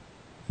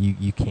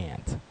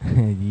can't.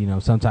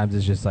 Sometimes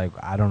it's just like,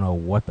 I don't know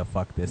what the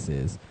fuck this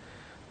is.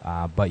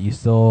 But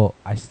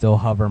I still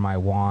hover my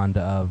wand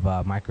of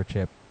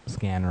microchip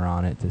scanner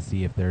on it to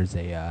see if there's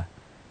any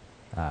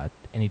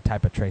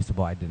type of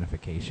traceable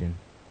identification.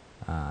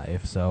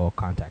 If so,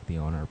 contact the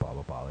owner, blah,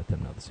 blah, blah, let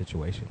them know the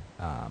situation.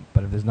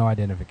 But if there's no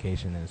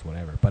identification, then it's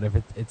whatever. But if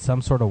it's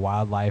some sort of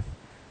wildlife,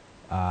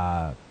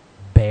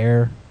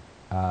 bear,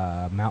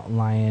 mountain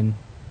lion,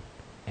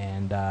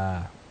 and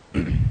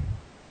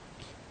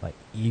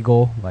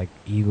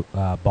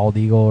bald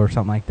eagle or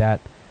something like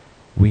that,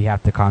 we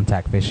have to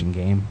contact Fish and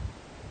Game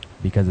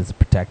because it's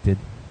protected,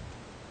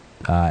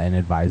 and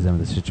advise them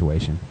of the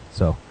situation.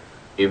 So,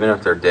 even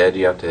if they're dead,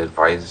 you have to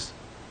advise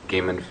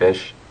Game and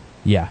Fish.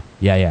 Yeah.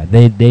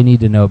 They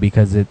need to know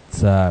because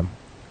it's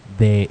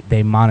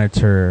they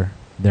monitor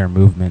their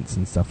movements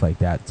and stuff like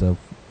that. So,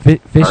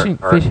 Fish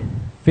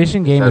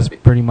and Game is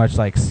pretty much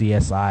like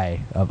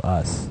CSI of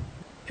us,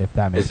 if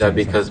that makes sense. Is that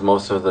because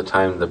most of the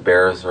time the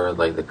bears or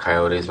like the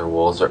coyotes or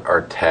wolves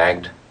are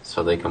tagged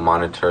so they can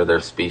monitor their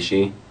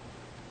species?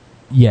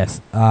 Yes.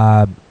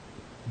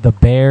 The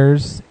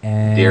bears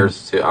and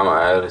deers too.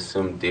 I would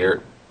assume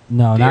deer.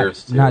 No,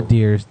 not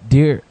deers.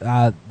 Deer.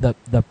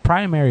 The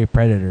primary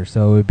predator.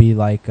 So it would be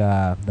like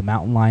the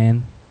mountain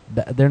lion.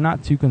 They're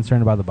not too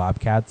concerned about the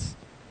bobcats.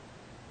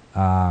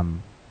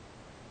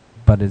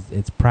 But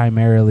it's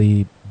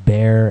primarily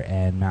bear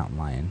and mountain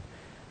lion.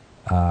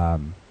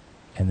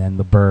 And then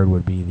the bird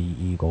would be the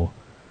eagle.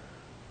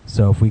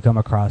 So if we come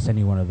across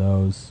any one of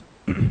those,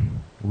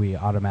 we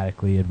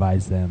automatically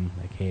advise them,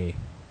 like, hey,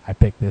 I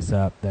picked this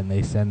up. Then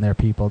they send their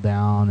people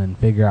down and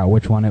figure out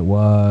which one it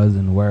was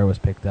and where it was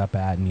picked up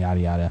at and yada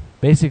yada.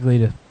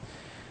 Basically,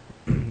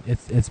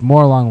 it's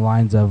more along the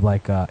lines of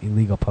like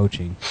illegal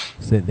poaching.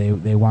 So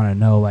they want to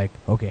know, like,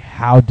 okay,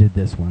 how did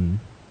this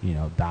one,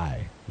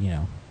 die?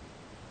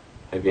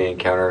 Have you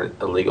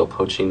encountered illegal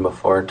poaching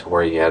before, to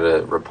where you had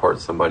to report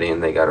somebody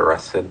and they got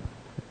arrested?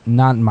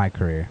 Not in my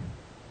career.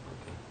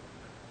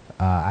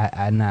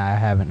 I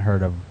haven't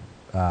heard of.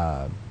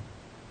 I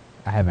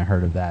haven't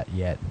heard of that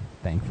yet,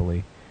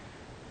 thankfully.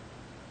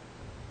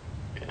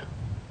 Yeah,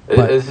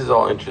 this is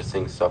all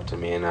interesting stuff to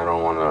me, and I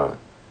don't want to.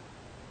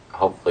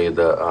 Hopefully,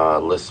 the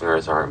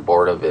listeners aren't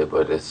bored of it,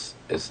 but it's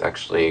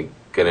actually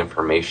good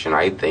information,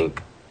 I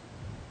think.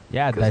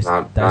 Yeah,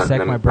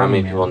 dissect my brain. Not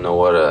many people know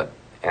what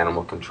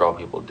animal control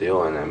people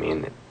do, and I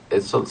mean,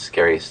 it's some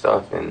scary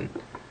stuff, and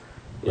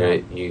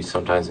you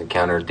sometimes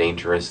encounter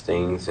dangerous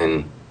things,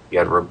 and you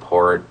got to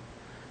report.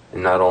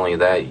 And not only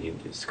that, you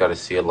just got to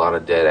see a lot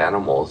of dead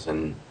animals,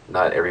 and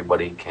not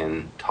everybody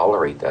can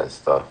tolerate that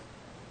stuff.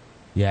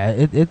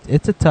 Yeah,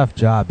 it's a tough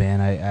job,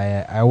 man.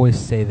 I always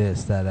say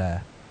this,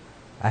 that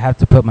I have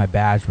to put my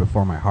badge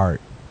before my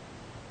heart.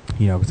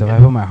 Because if I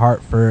put my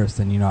heart first,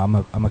 then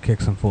I'm gonna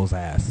kick some fool's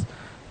ass.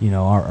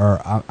 Or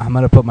I'm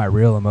gonna put my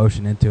real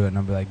emotion into it, and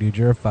I'm be like, dude,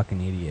 you're a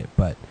fucking idiot.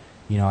 But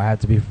I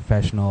have to be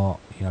professional.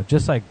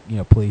 Just like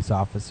police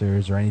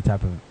officers or any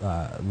type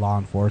of law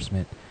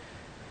enforcement.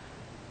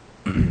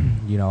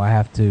 I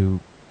have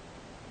to,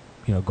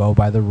 go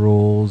by the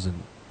rules,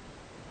 and,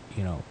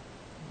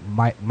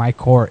 my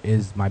court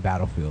is my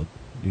battlefield.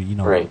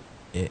 Right.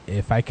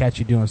 If I catch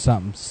you doing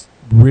something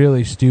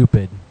really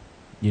stupid,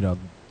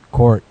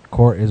 court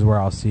is where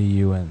I'll see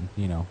you, and,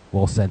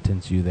 we'll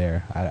sentence you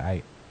there.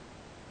 I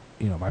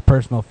my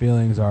personal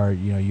feelings are,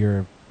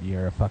 you're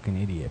a fucking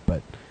idiot,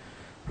 but.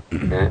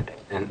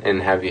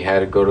 and have you had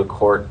to go to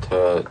court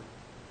to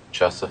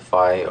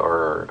justify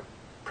or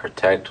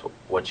protect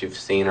what you've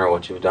seen or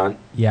what you've done?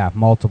 Yeah,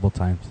 multiple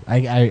times.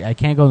 I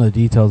can't go into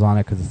details on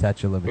it because of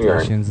statute of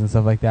limitations and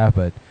stuff like that,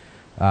 but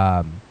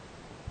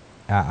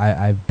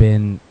I've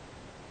been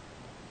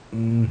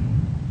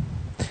an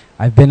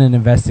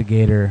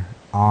investigator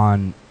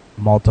on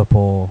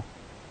multiple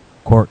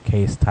court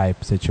case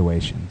type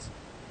situations.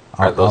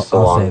 Are those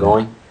still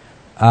ongoing?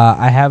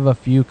 I have a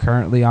few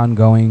currently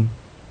ongoing.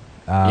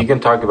 You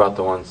can talk about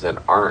the ones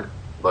that aren't,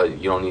 but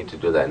you don't need to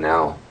do that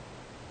now.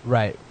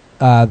 Right.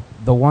 The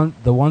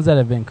ones that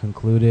have been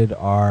concluded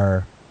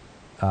are,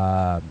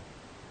 I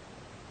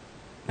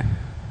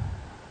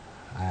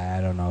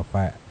don't know if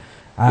I'm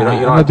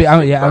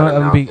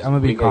gonna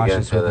be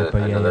cautious with it,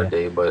 but another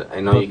day. But I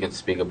know you can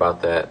speak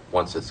about that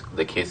once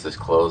the case is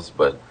closed.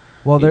 But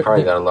you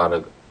probably got a lot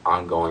of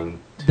ongoing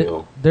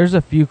too. There's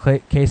a few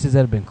cases that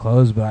have been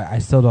closed, but I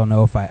still don't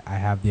know if I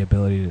have the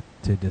ability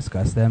to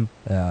discuss them,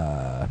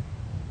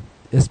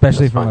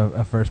 especially That's from fine.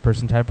 a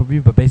first-person type of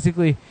view. But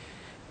basically,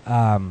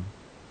 a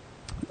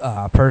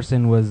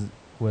person was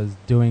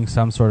doing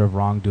some sort of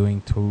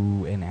wrongdoing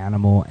to an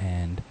animal,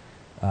 and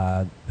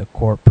the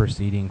court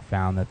proceeding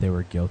found that they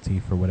were guilty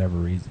for whatever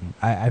reason.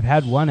 I've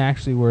had one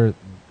actually where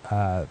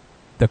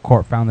the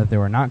court found that they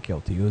were not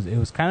guilty. It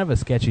was kind of a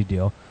sketchy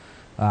deal.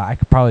 I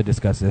could probably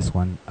discuss this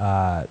one.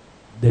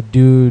 The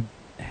dude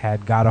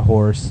had got a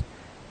horse,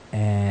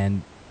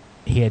 and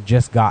he had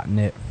just gotten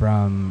it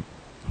from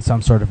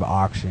some sort of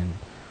auction.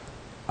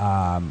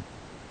 And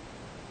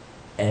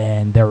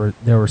there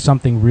was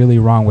something really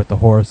wrong with the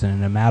horse, and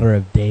in a matter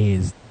of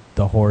days,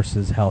 the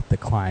horse's health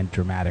declined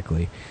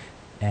dramatically.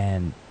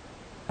 And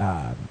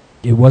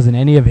it wasn't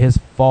any of his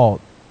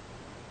fault,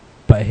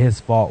 but his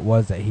fault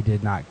was that he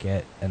did not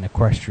get an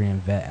equestrian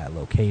vet at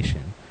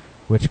location,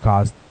 which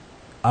caused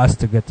us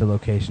to get to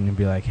location and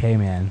be like, hey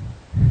man,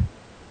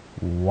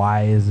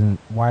 why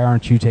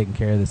aren't you taking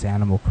care of this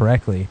animal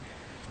correctly?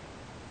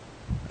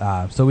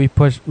 So we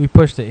pushed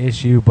the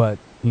issue, but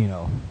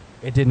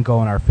it didn't go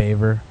in our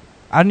favor.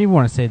 I don't even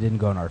want to say it didn't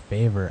go in our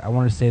favor. I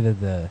want to say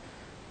that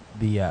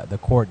the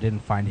court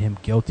didn't find him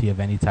guilty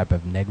of any type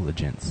of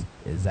negligence,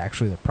 is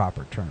actually the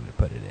proper term to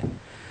put it in.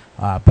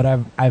 But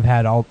I've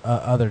had all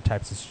other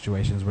types of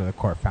situations where the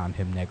court found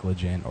him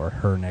negligent or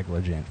her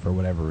negligent for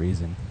whatever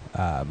reason.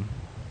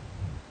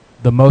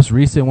 The most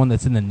recent one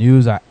that's in the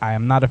news, I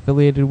am not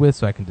affiliated with,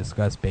 so I can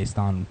discuss based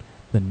on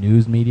the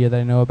news media that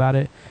I know about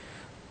it,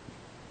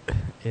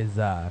 is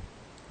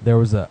there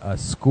was a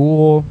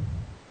school,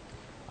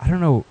 I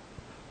don't know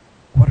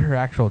what her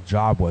actual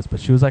job was, but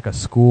she was like a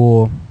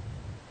school,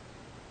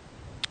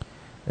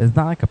 it's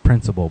not like a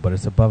principal, but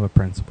it's above a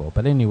principal.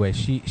 But anyway,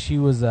 she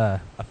was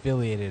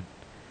affiliated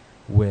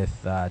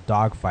with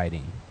dog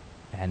fighting,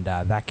 and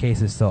that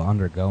case is still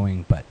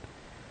undergoing. But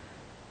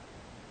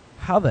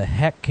how the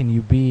heck can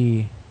you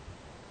be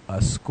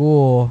a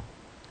school?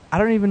 I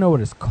don't even know what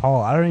it's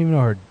called. I don't even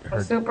know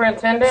her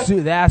superintendent?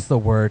 That's the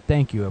word.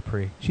 Thank you,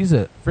 Aapri. She's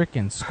a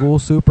freaking school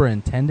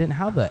superintendent.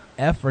 How the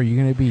F are you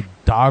going to be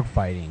dog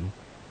fighting?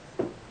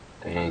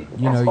 Dang.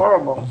 That's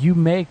horrible. You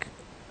make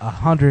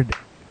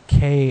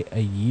 $100K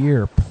a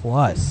year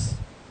plus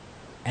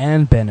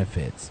and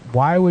benefits.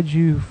 Why would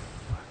you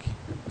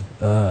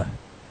The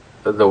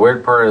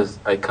weird part is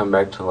I come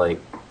back to, like,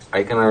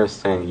 I can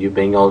understand you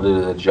being able to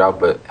do the job,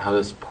 but how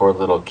does poor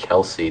little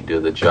Kelsey do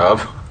the job?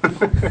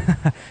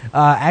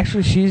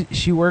 actually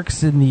she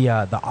works in the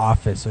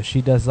office, so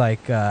she does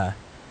like Okay.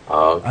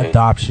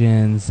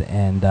 adoptions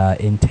and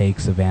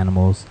intakes of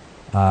animals.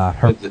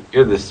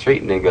 You're the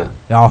street nigga.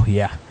 Oh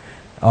yeah.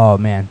 Oh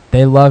man,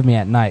 they love me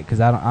at night because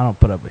I don't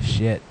put up with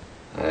shit.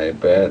 I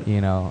bet.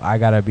 I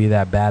gotta be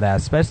that badass,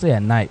 especially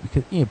at night,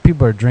 because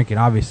people are drinking.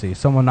 Obviously, if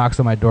someone knocks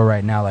on my door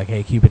right now, like,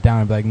 "Hey, keep it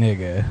down," I'd be like,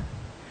 "Nigga."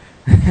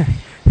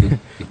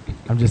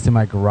 I'm just in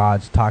my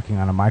garage talking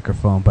on a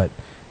microphone, but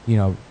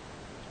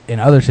in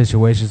other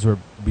situations where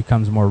it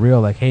becomes more real,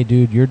 like, "Hey,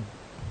 dude,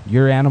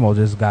 your animal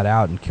just got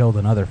out and killed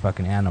another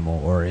fucking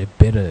animal, or it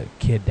bit a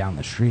kid down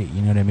the street."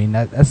 You know what I mean?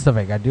 That's stuff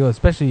I gotta do,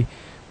 especially.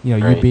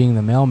 Right. You being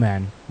the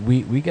mailman,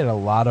 we get a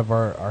lot of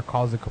our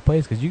calls and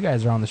complaints because you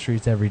guys are on the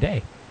streets every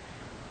day.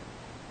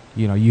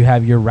 You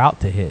have your route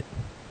to hit.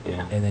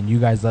 Yeah. And then you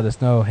guys let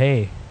us know,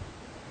 hey.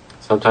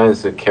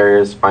 Sometimes the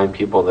carriers find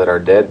people that are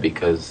dead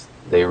because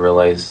they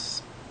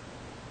realize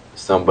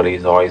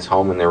somebody's always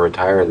home and they're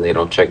retired and they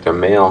don't check their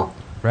mail.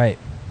 Right.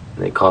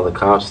 And they call the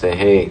cops, say,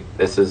 hey,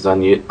 this is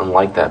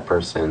unlike that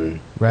person.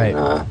 Right.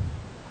 And,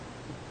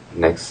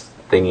 next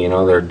thing you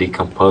know, they're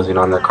decomposing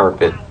on their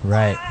carpet.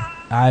 Right.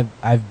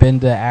 I've been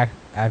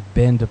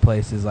to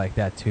places like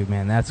that too,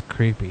 man. That's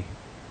creepy,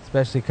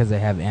 especially because they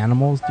have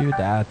animals, dude.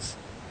 That's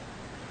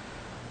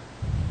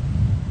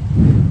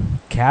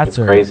cats It's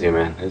are crazy,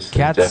 man. It's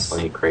cats,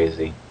 definitely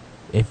crazy.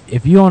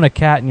 If you own a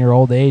cat in your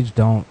old age,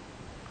 don't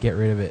get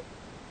rid of it.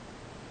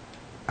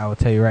 I will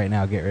tell you right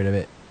now, get rid of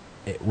it.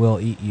 It will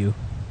eat you.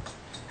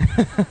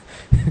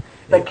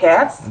 The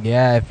cats?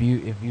 Yeah, if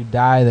you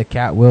die, the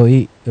cat will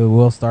eat. It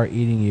will start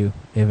eating you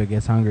if it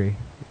gets hungry.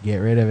 Get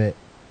rid of it.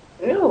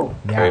 Ew.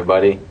 Yeah.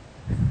 Everybody,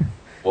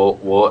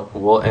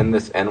 we'll end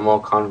this animal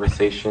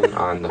conversation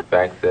on the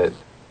fact that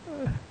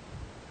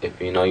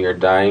if you're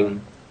dying,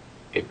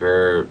 if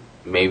you're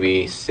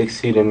maybe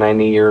 60 to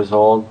 90 years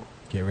old,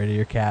 Get rid of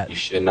your cat. you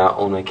should not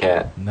own a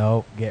cat.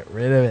 Nope, get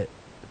rid of it.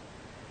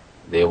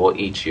 They will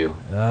eat you.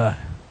 Ugh.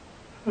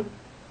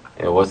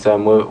 And what's that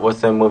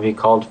movie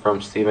called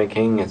from Stephen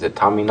King? Is it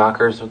Tommy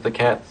Knockers with the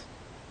cats?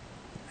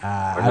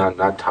 Or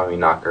not Tommy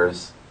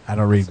Knockers. I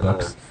don't read It's another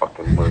books.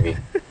 fucking movie.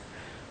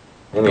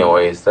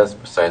 Anyways, that's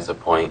besides the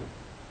point.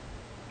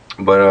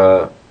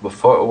 But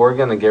before we're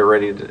gonna get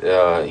ready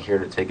to, here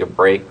to take a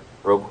break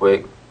real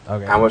quick.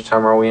 Okay. How much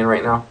time are we in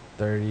right now?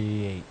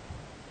 38.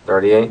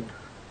 38.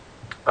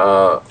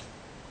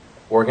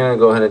 We're gonna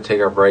go ahead and take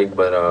our break,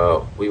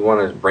 but we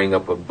want to bring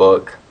up a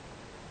book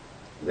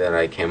that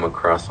I came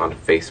across on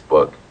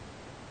Facebook.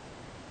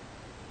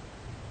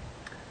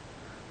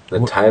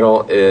 The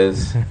title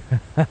is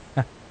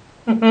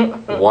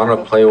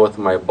Wanna Play With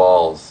My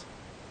Balls.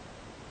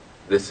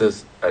 This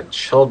is a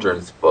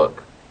children's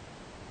book.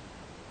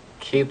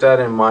 Keep that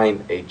in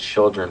mind, a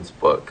children's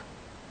book.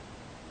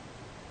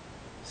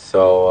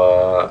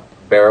 So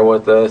bear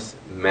with us.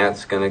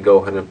 Matt's going to go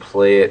ahead and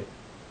play it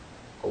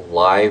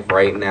live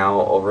right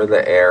now over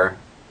the air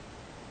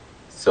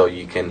so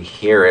you can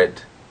hear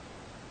it.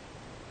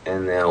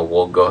 And then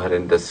we'll go ahead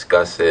and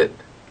discuss it.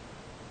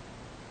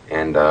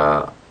 And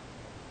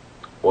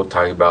we'll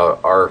talk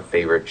about our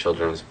favorite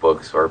children's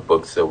books or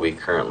books that we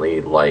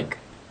currently like.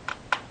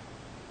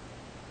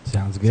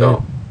 Sounds good.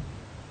 So,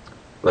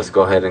 let's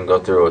go ahead and go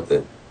through with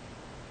it.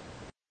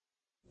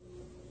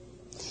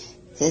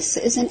 This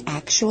is an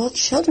actual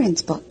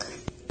children's book.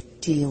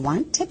 Do you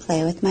want to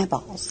play with my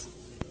balls?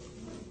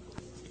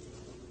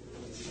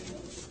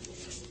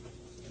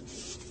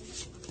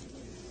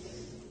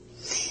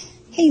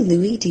 Hey,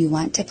 Louie, do you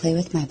want to play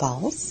with my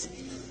balls?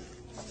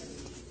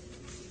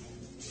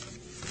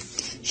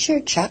 Sure,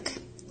 Chuck.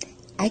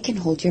 I can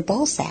hold your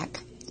ball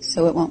sack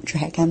so it won't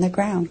drag on the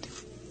ground.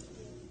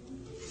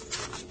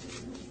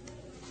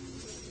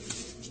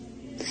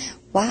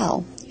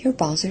 Wow, your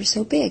balls are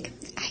so big,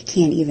 I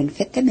can't even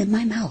fit them in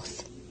my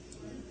mouth.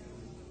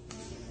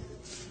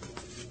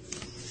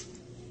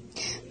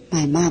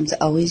 My mom's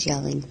always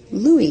yelling,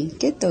 Louie,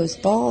 get those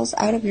balls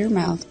out of your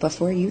mouth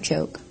before you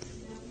choke.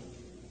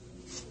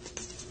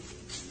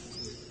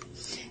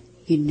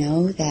 You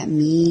know that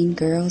mean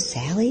girl,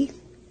 Sally?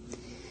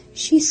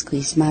 She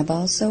squeezed my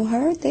balls so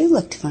hard they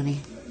looked funny.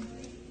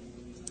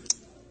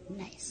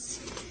 Nice.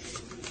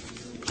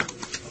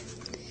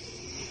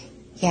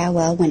 Yeah,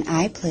 well, when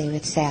I play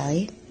with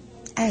Sally,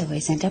 I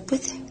always end up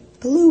with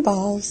blue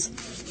balls.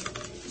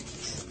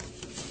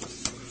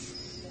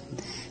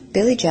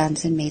 Billy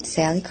Johnson made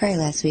Sally cry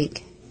last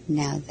week.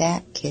 Now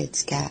that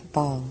kid's got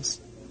balls.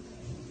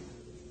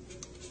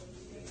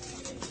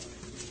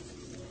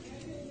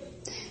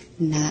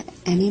 Not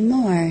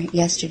anymore.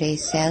 Yesterday,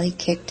 Sally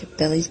kicked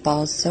Billy's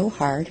balls so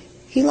hard,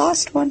 he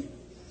lost one.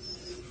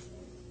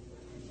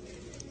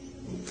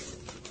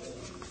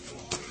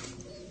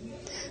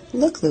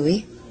 Look,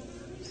 Louie.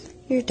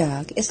 Your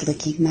dog is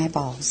licking my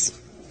balls.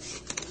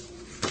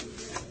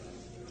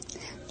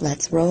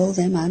 Let's roll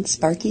them on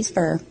Sparky's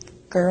fur.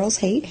 Girls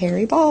hate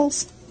hairy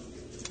balls.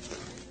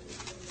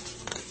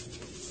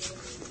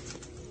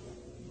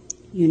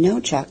 You know,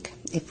 Chuck,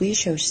 if we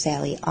show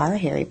Sally our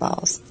hairy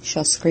balls,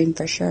 she'll scream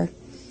for sure.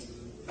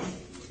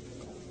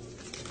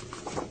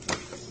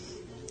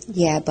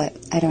 Yeah, but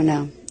I don't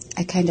know.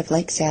 I kind of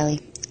like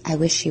Sally. I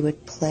wish she would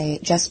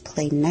just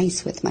play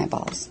nice with my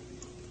balls.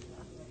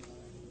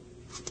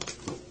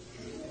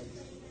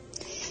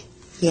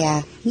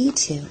 Yeah, me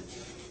too.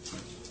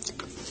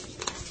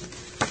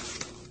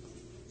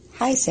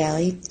 Hi,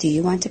 Sally. Do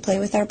you want to play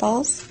with our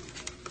balls?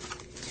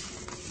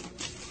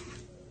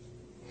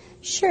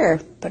 Sure,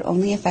 but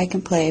only if I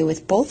can play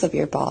with both of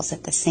your balls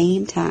at the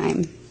same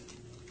time.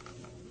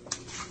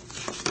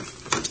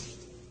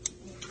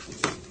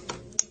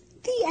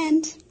 The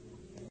end.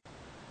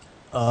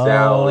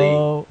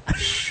 Sally.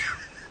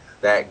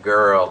 That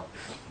girl.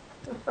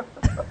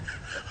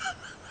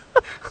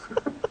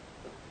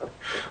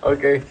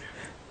 Okay,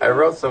 I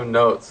wrote some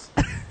notes.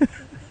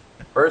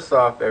 First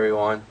off,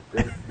 everyone,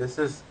 this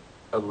is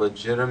a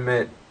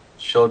legitimate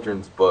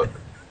children's book.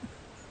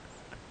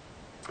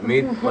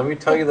 Let me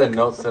tell you the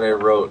notes that I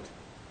wrote.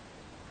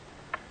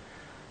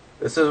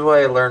 This is what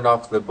I learned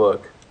off the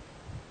book.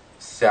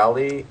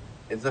 Sally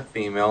is a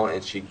female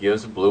and she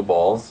gives blue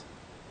balls.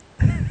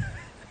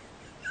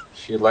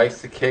 She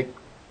likes to kick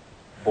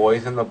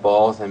boys in the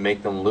balls and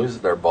make them lose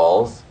their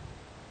balls.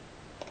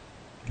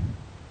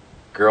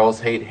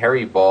 Girls hate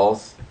hairy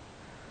balls.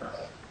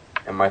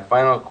 And my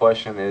final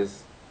question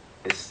is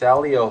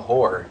Sally a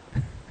whore?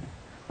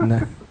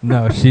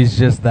 No, she's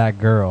just that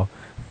girl.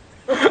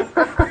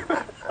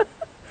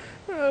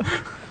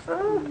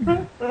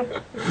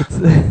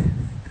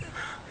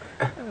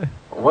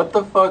 What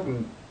the fuck?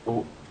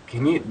 Do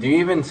you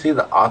even see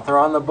the author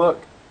on the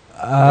book?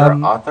 Or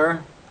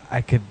author?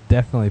 I could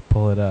definitely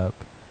pull it up.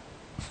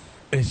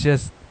 It's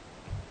just,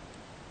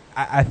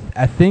 I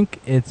think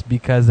it's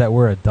because that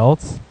we're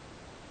adults.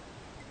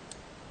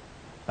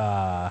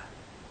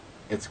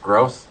 It's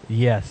gross.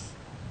 Yes,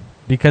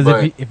 because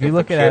if you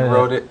look at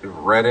it,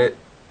 read it,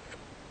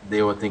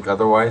 they would think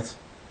otherwise.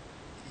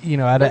 You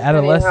know, at an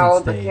adolescent how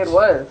old stage. the kid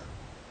was.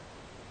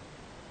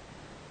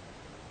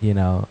 You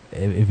know,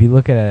 if you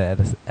look at it at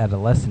an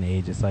adolescent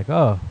age, it's like,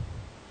 oh,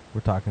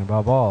 we're talking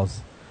about balls.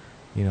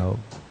 You know,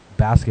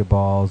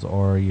 basketballs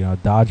or, you know,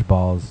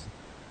 dodgeballs.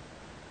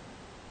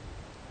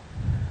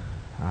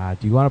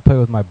 Do you want to play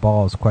with my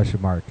balls? ?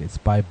 It's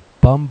by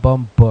Bum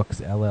Bum Books,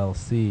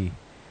 LLC.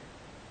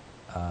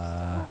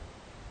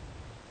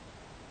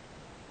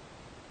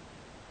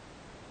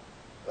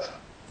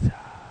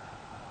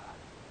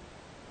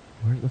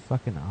 Where's the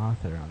fucking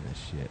author on this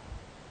shit?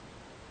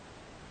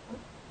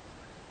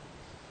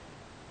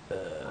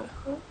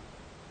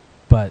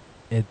 But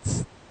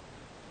it's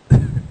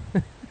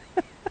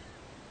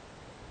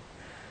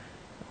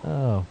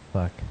Oh,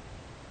 fuck.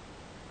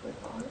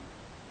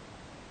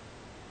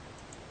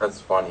 That's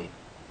funny.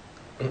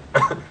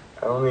 I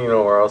don't even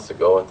know where else to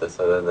go with this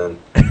other than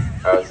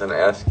I was going to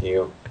ask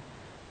you,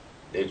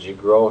 did you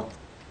grow up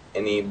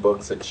any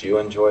books that you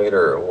enjoyed,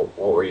 or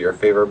what were your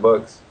favorite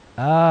books?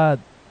 To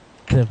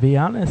be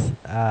honest,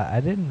 I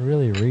didn't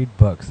really read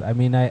books. I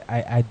mean,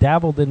 I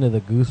dabbled into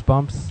the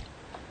Goosebumps,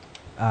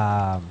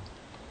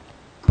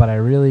 but I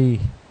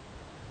really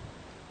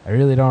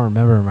don't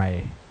remember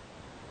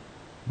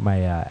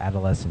my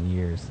adolescent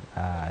years.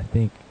 I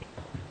think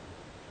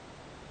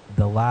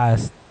the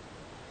last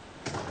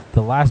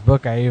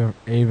book I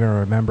even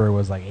remember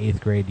was like 8th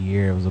grade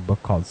year. It was a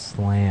book called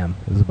Slam.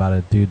 It was about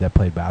a dude that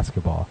played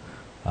basketball.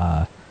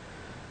 But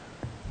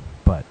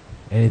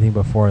anything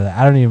before that,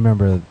 I don't even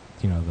remember,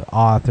 the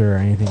author or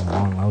anything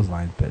along those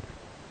lines. But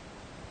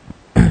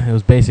it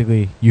was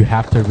basically, you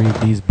have to read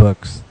these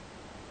books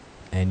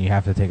and you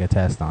have to take a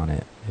test on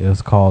it. It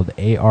was called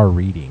AR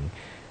Reading,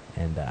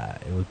 and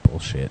it was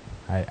bullshit.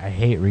 I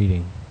hate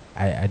reading.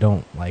 I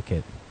don't like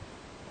it.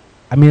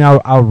 I mean,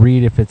 I'll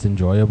read if it's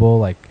enjoyable,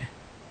 like,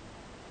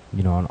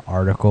 an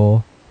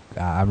article.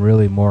 I'm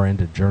really more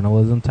into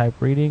journalism type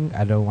reading.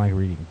 I don't like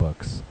reading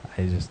books.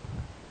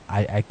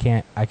 I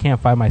can't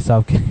find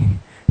myself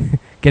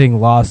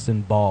getting lost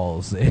in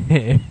balls.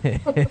 You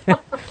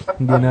know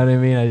what I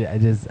mean?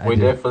 We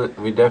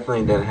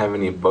definitely didn't have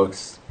any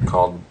books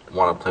called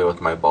 "Want to Play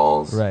with My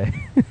Balls." Right.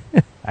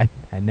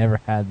 I never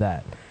had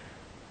that.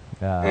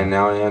 And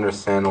now I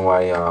understand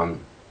why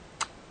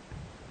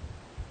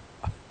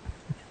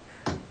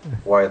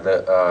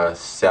the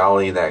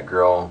Sally, that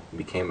girl,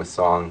 became a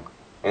song.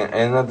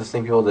 And not the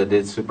same people that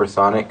did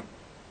Supersonic.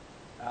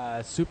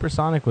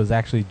 Supersonic was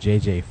actually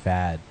JJ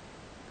Fad.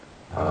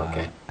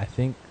 Okay. I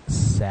think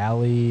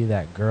Sally,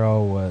 that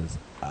girl, was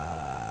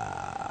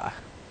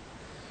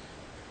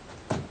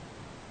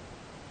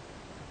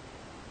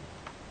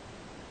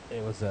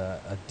it was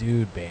a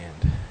dude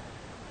band.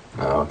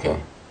 Oh, okay.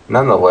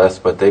 Nonetheless,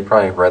 but they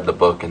probably read the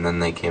book and then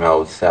they came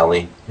out with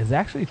Sally. It's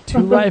actually Two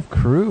Live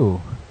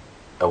Crew.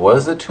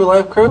 Was it Two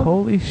Live Crew?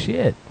 Holy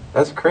shit.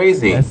 That's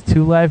crazy. That's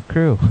Two Live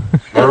Crew.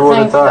 Never would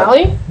have thought.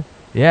 Sally?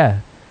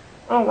 Yeah.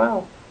 Oh,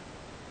 wow.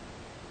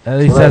 At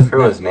least Two Live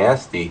Crew is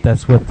nasty.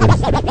 That's what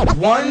this...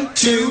 1,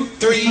 2,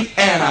 3,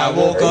 and I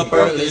woke up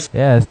early.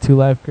 Yeah, it's Two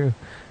Live Crew.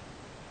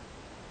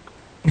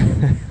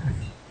 You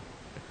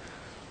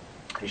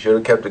should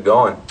have kept it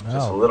going.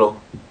 Just a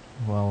little.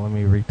 Well, let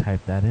me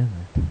retype that in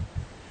there.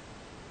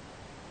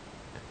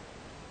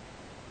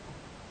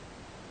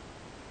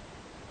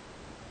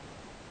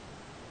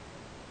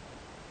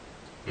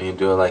 You can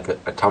do it like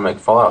Atomic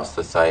Fallout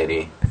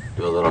Society.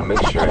 Do a little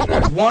mixture in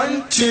there.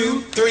 1,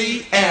 2,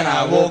 3, and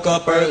I woke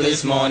up early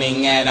this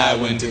morning and I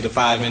went to the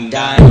Five and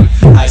Dime.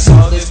 I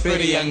saw this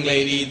pretty young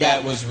lady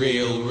that was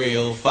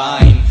real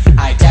fine.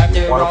 I tapped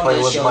her on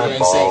the shoulder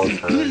and said,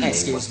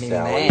 "Excuse me,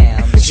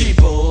 ma'am." She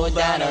pulled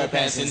down her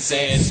pants and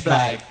said,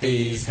 "Black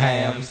beef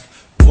hams."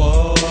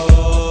 Whoa,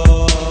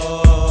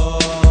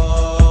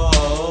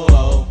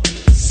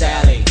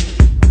 Sally,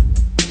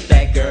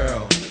 that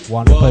girl.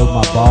 Want to play with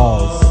my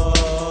balls.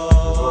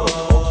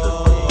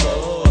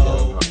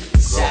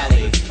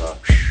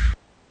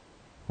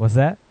 What's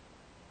that?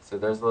 So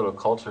there's a little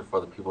culture for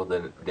the people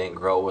that didn't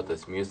grow up with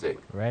this music.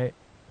 Right?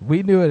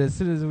 We knew it as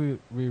soon as we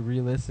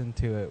re-listened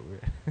to it.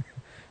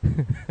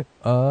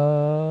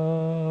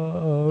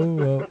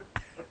 Oh,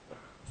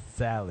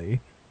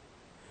 Sally.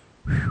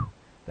 Whew,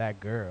 that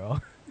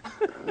girl.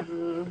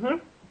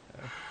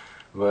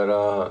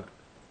 But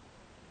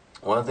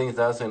one of the things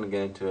I was going to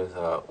get into is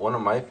one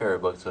of my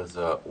favorite books was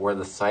Where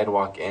the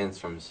Sidewalk Ends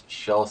from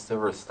Shel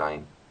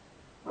Silverstein.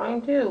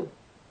 Mine too.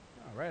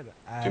 All right. Do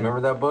you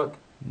remember that book?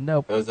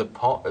 Nope. It was a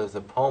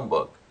poem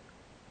book.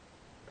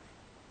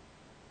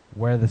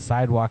 Where the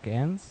Sidewalk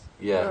Ends?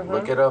 Yeah,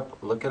 look it up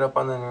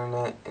on the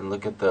internet and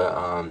look at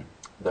the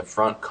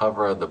front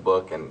cover of the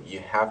book, and you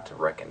have to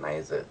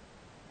recognize it.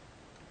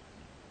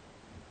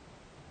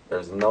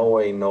 There's no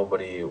way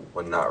nobody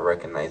would not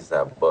recognize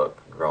that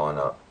book growing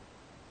up,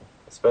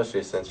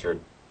 especially since you're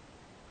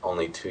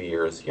only 2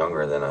 years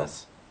younger than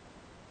us.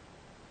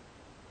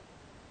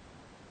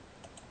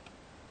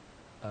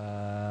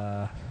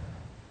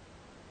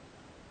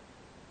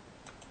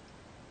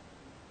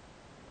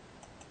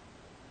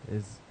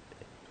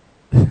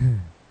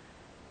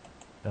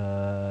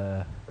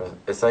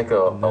 It's like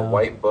a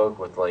white book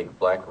with like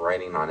black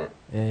writing on it.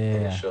 Yeah.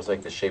 And it shows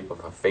like the shape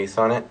of a face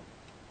on it.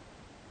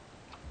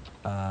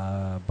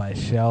 By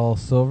Shel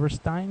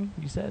Silverstein,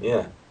 you said?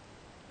 Yeah.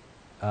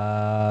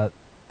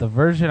 The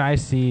version I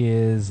see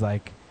is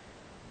like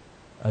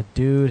a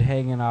dude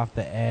hanging off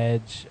the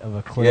edge of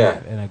a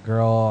cliff and a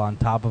girl on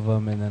top of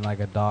him, and then like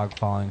a dog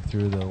falling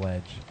through the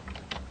ledge.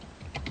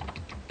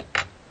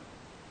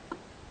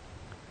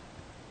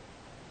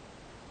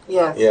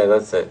 Yes. Yeah,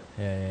 that's it.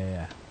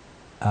 Yeah.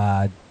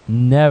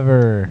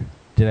 Never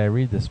did I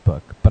read this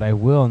book, but I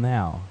will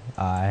now.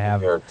 I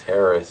have. You're a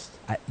terrorist.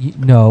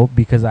 No,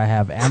 because I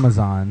have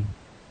Amazon,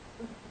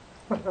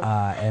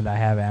 and I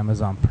have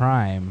Amazon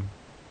Prime,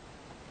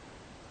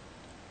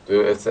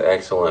 Dude, it's an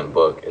excellent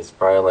book. It's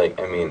probably like,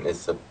 I mean,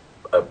 it's a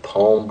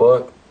poem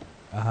book,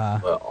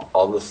 but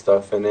all the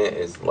stuff in it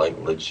is like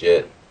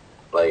legit.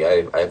 Like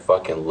I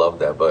fucking love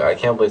that book. I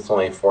can't believe it's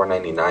only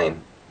 $4.99.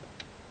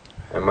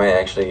 I might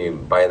actually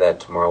buy that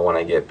tomorrow when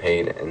I get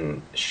paid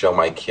and show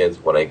my kids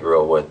what I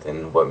grew up with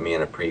and what me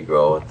and Aapri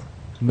grew up with.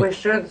 We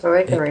should, so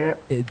they can read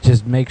it.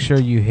 Just make sure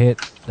you hit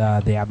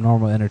the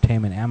Abnormal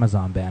Entertainment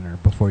Amazon banner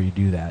before you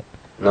do that.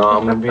 No,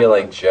 I'm gonna be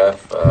like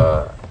Jeff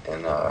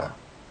and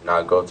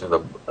not go to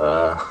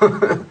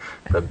the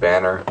the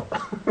banner.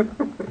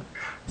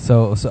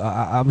 So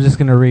I'm just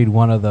gonna read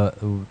one of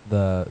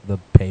the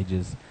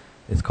pages.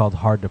 It's called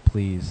 "Hard to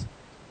Please,"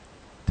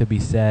 to be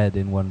said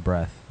in one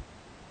breath.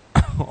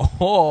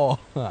 Oh,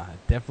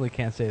 definitely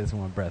can't say this in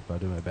one breath, but I'll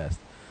do my best.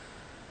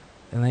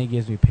 Elaine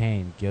gives me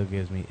pain. Gil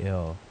gives me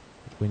ill.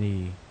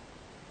 Winnie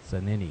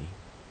Zanini.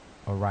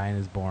 Orion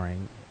is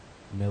boring.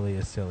 Millie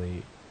is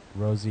silly.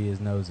 Rosie is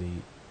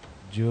nosy.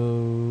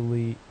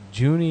 Junie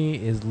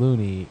is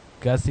loony.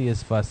 Gussie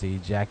is fussy.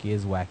 Jackie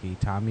is wacky.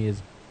 Tommy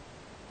is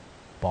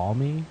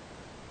balmy.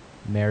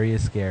 Mary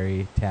is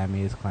scary.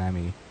 Tammy is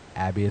clammy.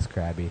 Abby is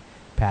crabby.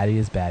 Patty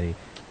is batty.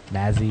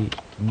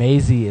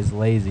 Maisie is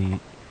lazy.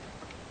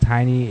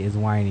 Tiny is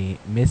whiny.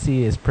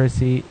 Missy is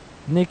prissy.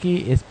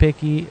 Nikki is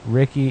picky.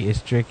 Ricky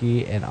is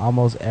tricky. And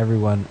almost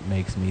everyone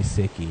makes me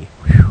sicky.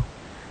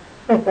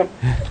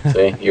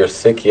 See, you're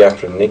sicky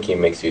after Nikki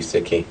makes you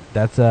sicky.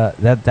 That's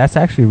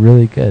actually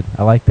really good.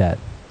 I like that.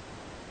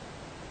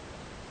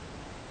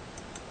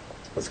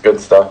 It's good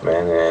stuff,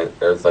 man. And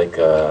there's like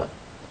a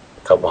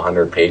couple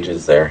hundred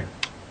pages there.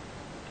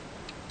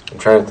 I'm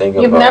trying to think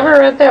of. You've never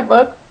read that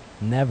book?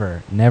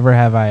 Never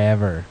have I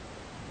ever.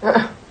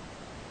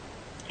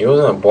 He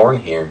wasn't born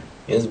here.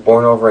 He was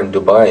born over in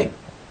Dubai.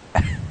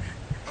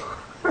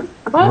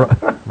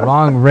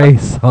 Wrong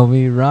race,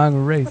 homie.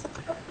 Wrong race.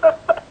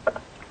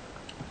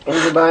 In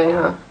Dubai,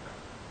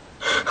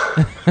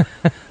 huh?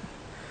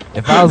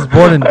 If I was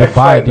born in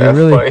Dubai, do you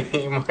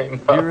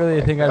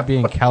really think I'd be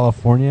in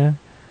California?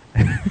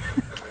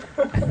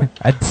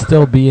 I'd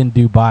still be in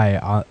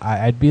Dubai.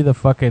 I'd be the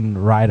fucking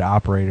ride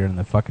operator in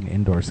the fucking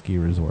indoor ski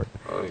resort.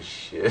 Oh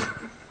shit.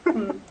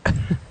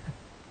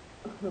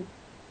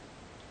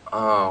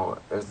 Oh,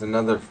 there's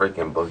another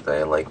freaking book that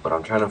I like, but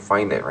I'm trying to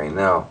find it right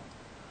now.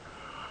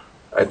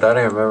 I thought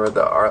I remembered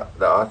the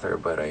author,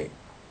 but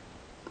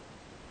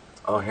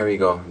oh, here we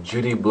go.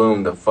 Judy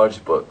Blume, The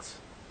Fudge Books.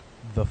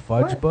 The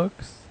Fudge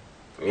Books?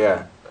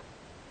 Yeah.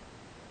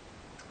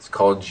 It's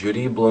called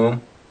Judy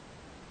Blume.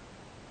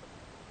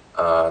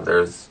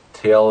 There's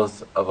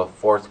Tales of a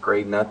Fourth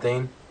Grade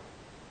Nothing.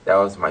 That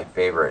was my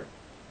favorite.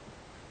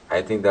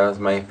 I think that was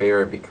my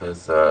favorite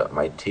because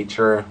my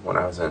teacher, when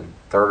I was in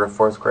 3rd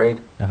or 4th grade,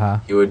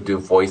 he would do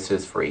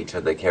voices for each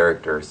of the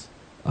characters.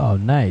 Oh,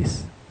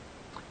 nice.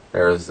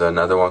 There's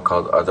another one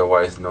called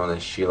Otherwise Known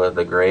as Sheila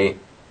the Great.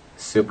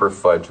 Super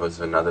Fudge was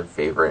another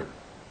favorite.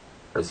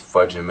 There's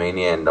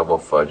Fudge-A-Mania and Double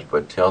Fudge,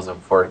 but Tales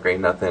of 4th Grade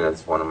Nothing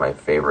is one of my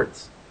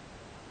favorites.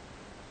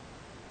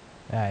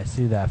 Yeah, I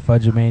see that.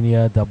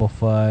 Fudge-A-Mania, Double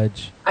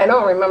Fudge. I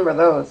don't remember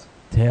those.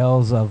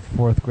 Tales of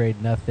 4th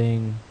Grade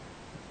Nothing,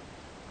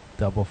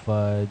 Double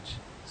Fudge,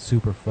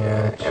 Super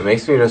Fudge. Yeah, it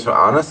makes me just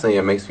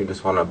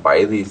want to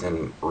buy these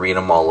and read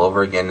them all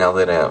over again now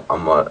that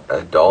I'm an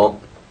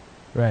adult.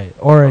 Right.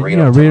 Or, read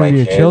them to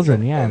your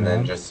children, and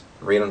then just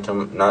read them to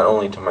not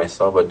only to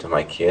myself but to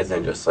my kids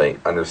and just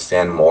like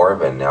understand more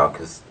of it now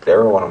because they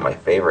were one of my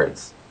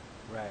favorites.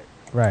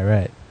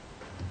 Right.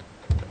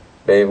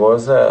 Babe, what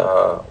was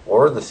that? What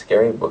were the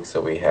scary books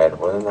that we had?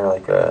 Wasn't there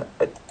like a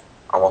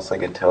almost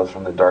like a Tales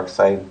from the Dark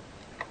Side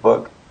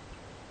book?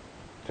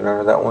 Do you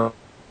remember that one?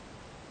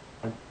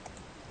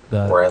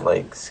 Where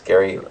like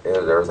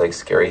there was like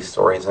scary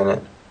stories in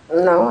it.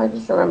 No, I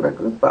just remember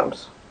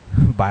Goosebumps.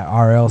 By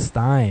R.L.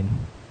 Stein.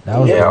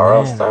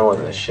 R.L. Stein was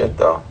the shit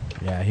though.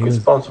 Yeah,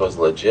 Goosebumps was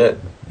legit.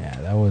 Yeah,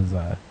 that was.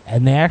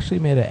 And they actually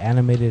made a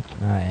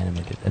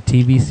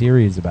TV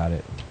series about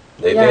it.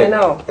 They I did.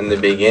 know. In the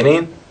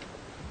beginning,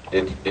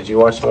 did you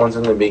watch the ones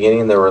in the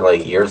beginning that were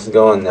like years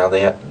ago, and now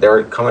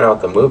they're coming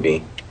out the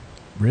movie?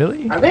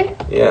 Really? Are they?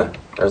 Yeah,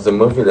 there's a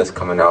movie that's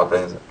coming out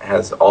that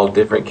has all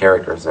different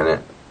characters in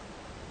it.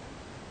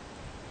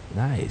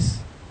 Nice.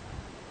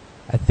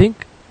 I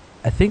think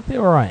they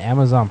were on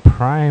Amazon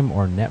Prime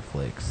or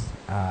Netflix.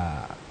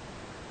 I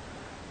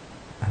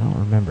don't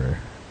remember.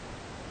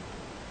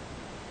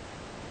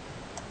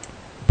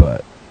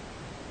 But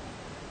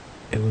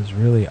it was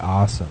really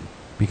awesome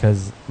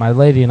because my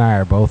lady and I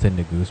are both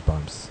into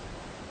Goosebumps.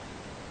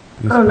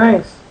 Oh,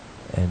 nice.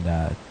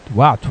 And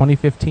wow,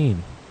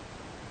 2015.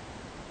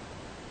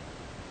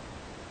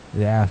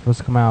 Yeah, it's supposed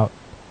to come out.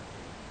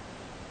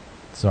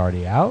 It's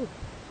already out.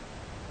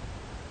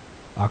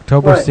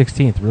 October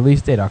 16th.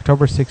 Release date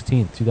October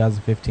 16th,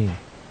 2015.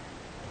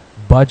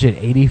 Budget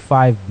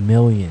 $85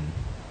 million.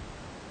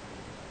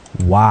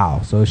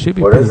 Wow. So it should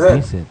be pretty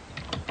decent.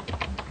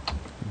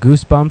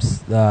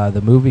 Goosebumps,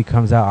 the movie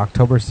comes out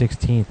October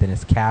 16th, and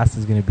its cast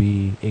is going to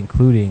be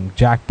including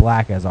Jack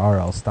Black as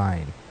R.L.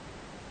 Stein.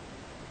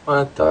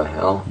 What the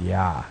hell?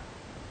 Yeah.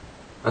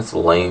 That's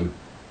lame.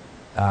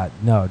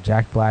 No,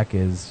 Jack Black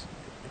is.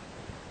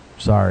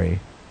 Sorry.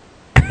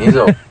 He's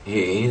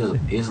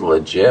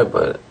legit,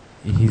 but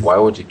He's why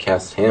would you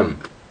cast him?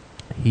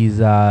 he's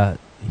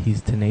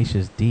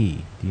Tenacious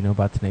D. Do you know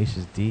about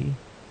Tenacious D?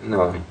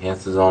 No, he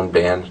has his own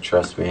band.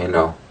 Trust me, I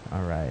know.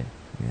 All right.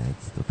 Yeah,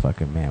 it's the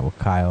fucking man with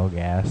Kyle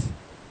Gass.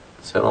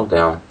 Settle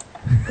down.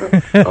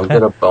 Don't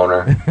get a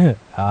boner.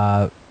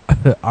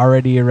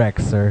 Already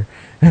erect, sir.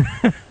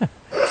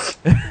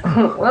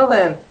 Well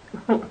then.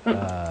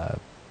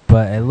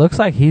 But it looks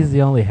like he's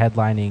the only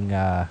headlining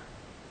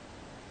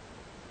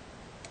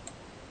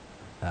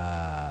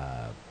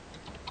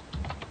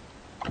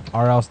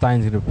R.L.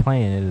 Stein's going to be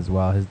playing it as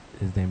well.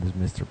 His name is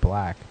Mr.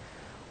 Black.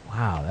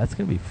 Wow, that's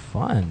going to be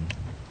fun.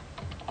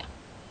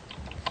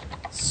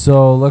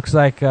 So, looks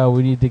like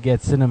we need to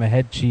get Cinema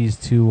Head Cheese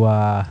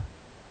to...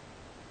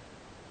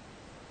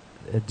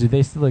 do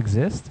they still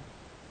exist?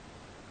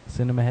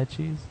 Cinema Head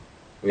Cheese?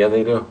 Yeah,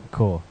 they do.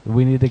 Cool.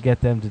 We need to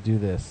get them to do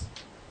this.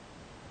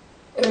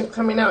 And it's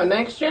coming out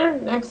next year?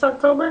 Next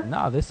October?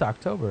 No, this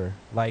October.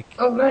 Like...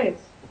 Oh, nice.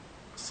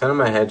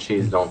 Cinema Head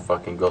Cheese don't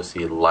fucking go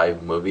see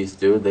live movies,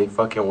 dude. They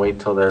fucking wait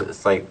till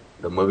it's like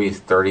the movie's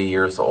 30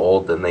 years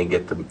old and they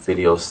get the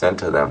video sent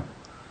to them.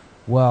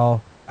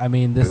 Well, I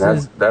mean,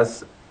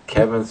 that's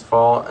Kevin's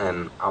fault,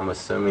 and I'm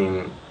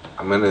assuming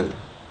I'm gonna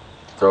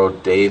throw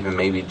Dave and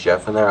maybe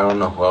Jeff in there. I don't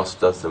know who else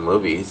does the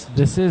movies.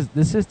 This is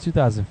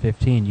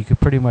 2015. You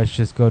could pretty much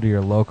just go to your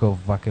local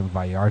fucking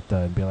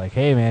Vallarta and be like,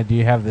 "Hey, man, do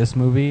you have this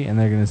movie?" And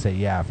they're gonna say,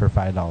 "Yeah," for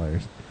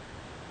 $5.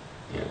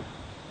 Yeah.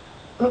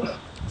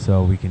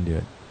 So we can do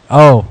it.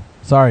 Oh,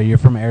 sorry, you're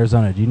from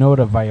Arizona. Do you know what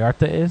a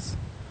Vallarta is?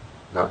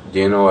 No. Do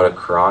you know what a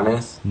Quran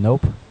is?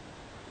 Nope.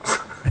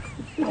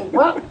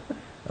 What?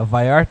 A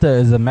Vallarta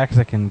is a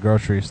Mexican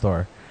grocery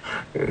store.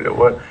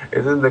 What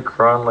isn't the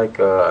Quran like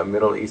a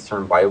Middle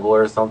Eastern Bible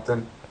or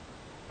something?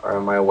 Or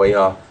am I way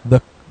off?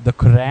 The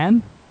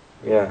Quran?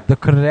 Yeah. The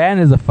Quran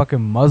is a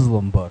fucking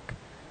Muslim book.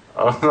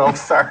 Oh no, I'm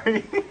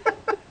sorry.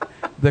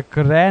 The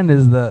Quran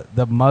is the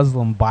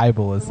Muslim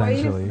Bible,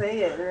 essentially. Why do you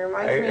say it? It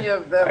reminds me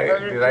of the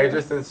version. Did I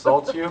just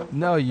insult you?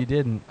 No, you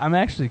didn't. I'm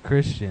actually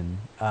Christian.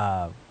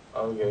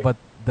 Okay. But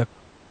the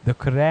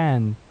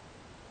Quran.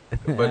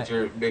 But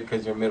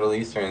because you're Middle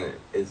Eastern,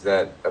 is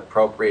that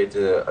appropriate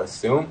to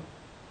assume?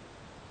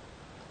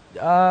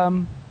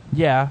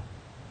 Yeah.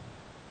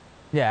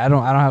 Yeah, I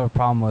don't have a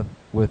problem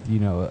with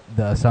the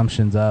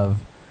assumptions of.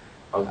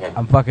 Okay.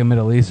 I'm fucking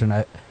Middle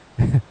Eastern.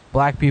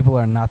 Black people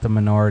are not the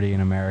minority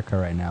in America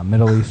right now.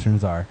 Middle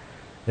Easterns are.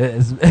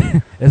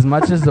 As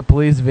much as the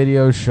police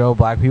videos show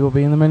black people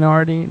being the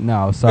minority,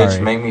 no, sorry.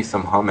 Bitch, make me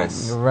some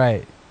hummus.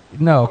 Right.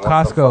 No,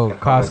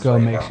 Costco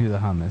right makes now. you the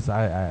hummus.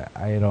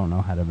 I don't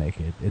know how to make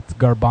it. It's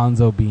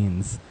garbanzo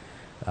beans.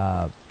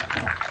 But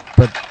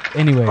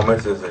anyway.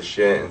 Hummus is a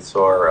shit, and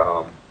so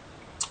are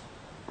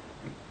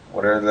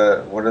what are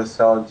the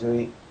salads you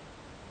eat?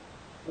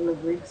 The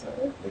Greek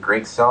salad. The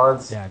Greek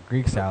salads? Yeah,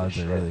 Greek salads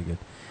are really good.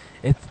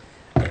 It's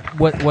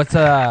what's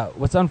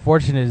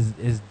unfortunate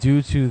is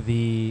due to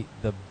the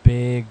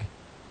big,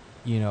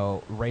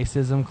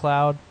 racism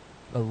cloud,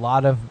 a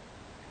lot of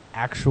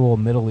actual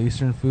Middle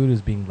Eastern food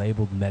is being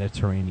labeled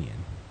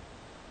Mediterranean.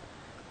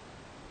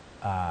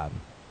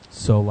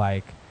 So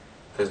like,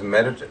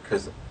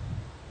 because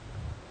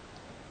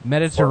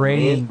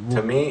Mediterranean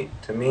to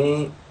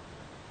me,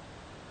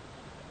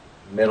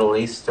 Middle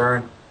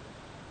Eastern,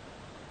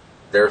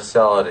 their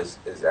salad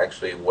is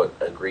actually what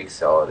a Greek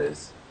salad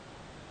is.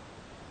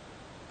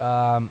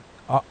 The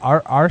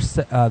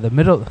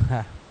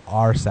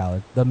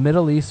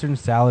Middle Eastern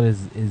salad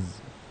is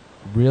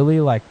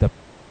really like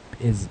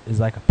is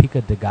like a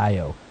pico de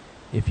gallo,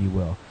 if you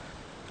will,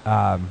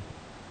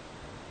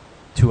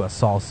 to a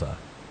salsa,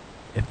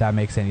 if that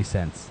makes any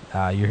sense.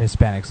 You're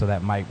Hispanic, so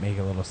that might make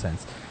a little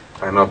sense.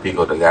 I know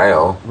pico de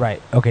gallo.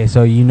 Right. Okay.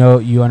 So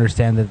you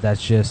understand that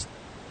that's just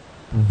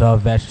the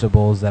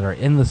vegetables that are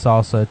in the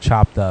salsa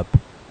chopped up,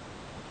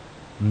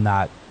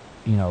 not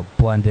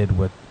blended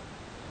with.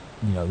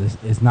 This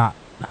is not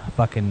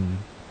fucking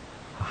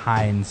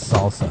Heinz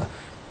salsa.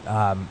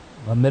 A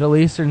Middle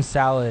Eastern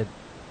salad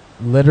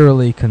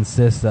literally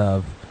consists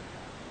of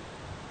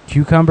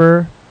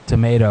cucumber,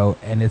 tomato,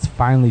 and it's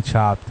finely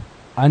chopped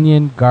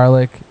onion,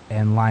 garlic,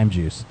 and lime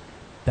juice.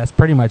 That's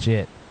pretty much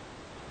it.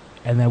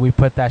 And then we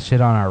put that shit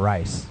on our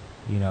rice.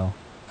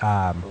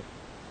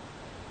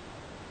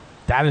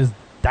 That is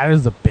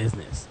the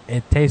business.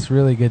 It tastes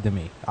really good to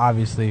me,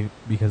 obviously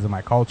because of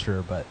my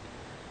culture, but.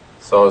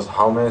 So is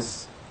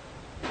hummus?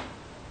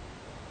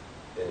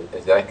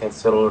 Is that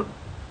considered?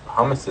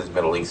 Hummus is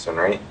Middle Eastern,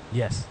 right?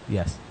 Yes.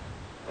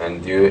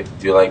 And do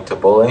you like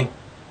tabbouleh?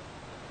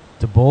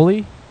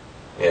 Tabbouleh?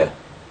 Yeah.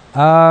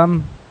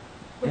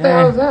 What the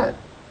hell is that?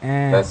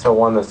 That's the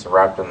one that's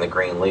wrapped in the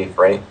green leaf,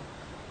 right?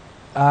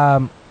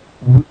 The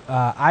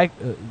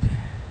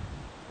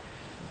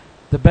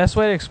best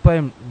way to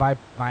explain my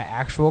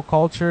actual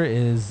culture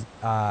is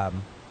the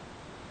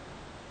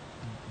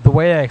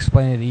way I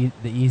explain it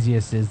the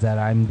easiest is that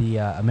I'm the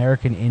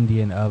American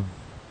Indian of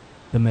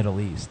the Middle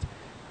East.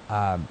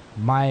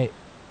 My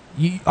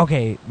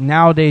Okay,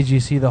 nowadays you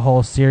see the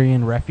whole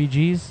Syrian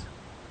refugees.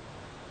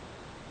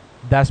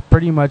 That's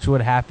pretty much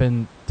what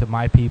happened to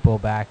my people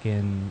back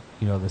in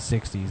the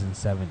 60s and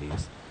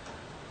 70s.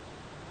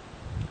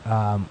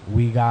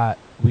 We got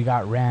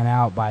ran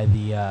out by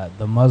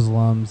the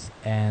Muslims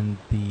and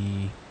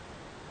the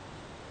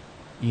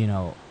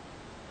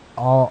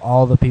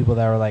all the people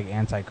that were like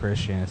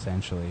anti-Christian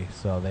essentially.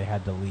 So they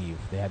had to leave.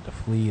 They had to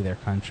flee their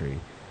country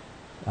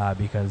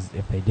because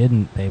if they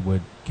didn't, they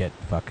would get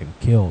fucking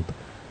killed.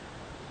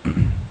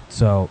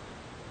 So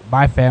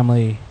my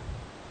family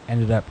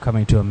ended up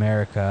coming to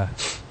America.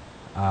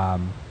 I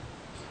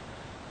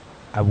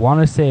want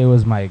to say it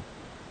was my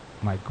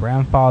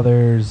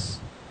grandfather's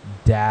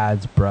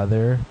dad's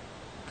brother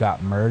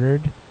got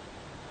murdered.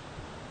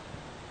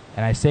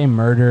 And I say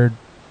murdered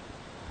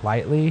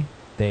lightly.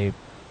 They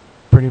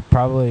pretty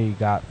probably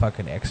got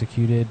fucking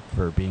executed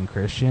for being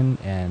Christian,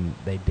 and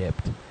they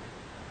dipped.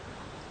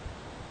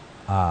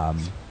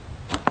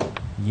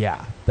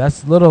 Yeah,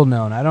 that's little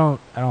known. I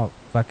don't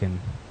fucking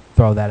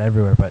throw that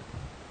everywhere, but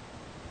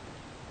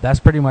that's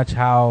pretty much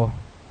how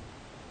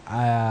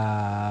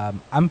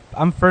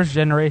I'm first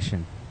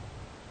generation.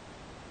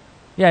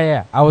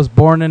 Yeah. I was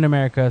born in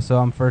America, so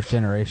I'm first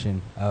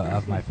generation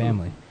of my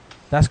family.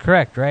 That's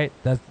correct, right?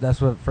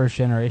 That's what first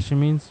generation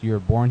means. You were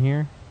born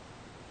here.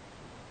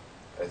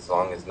 As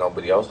long as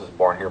nobody else was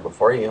born here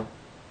before you.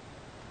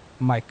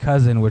 My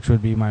cousin, which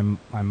would be my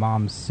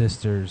mom's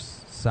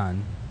sister's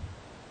son.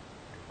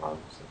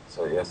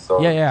 So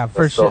yeah, I'm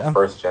first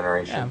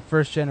generation. Yeah, I'm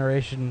first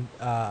generation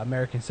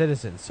American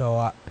citizen.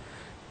 So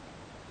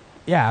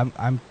yeah,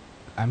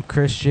 I'm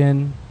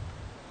Christian.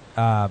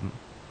 On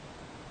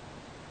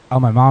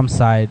my mom's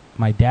side,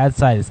 my dad's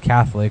side is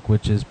Catholic,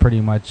 which is pretty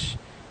much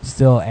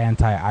still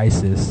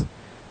anti-ISIS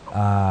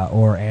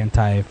or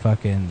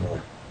anti-fucking.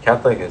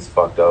 Catholic is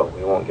fucked up.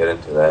 We won't get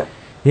into that.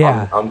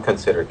 Yeah, I'm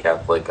considered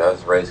Catholic. I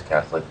was raised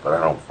Catholic, but I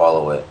don't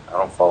follow it. I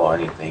don't follow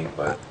anything.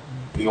 But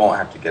we won't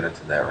have to get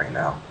into that right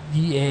now.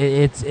 Yeah,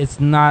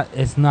 it's not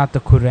the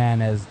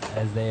Quran as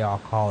they all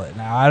call it.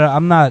 Now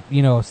I'm not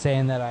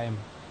saying that I'm.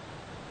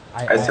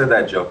 I said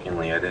that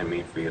jokingly. I didn't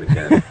mean for you to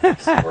get into the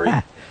story.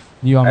 I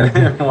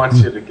didn't want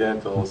you to get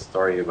into a whole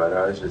story about it.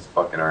 I was just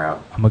fucking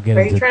around.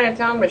 Are you trying to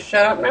tell him to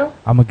shut up now?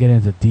 I'm gonna get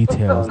into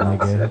details,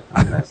 nigga.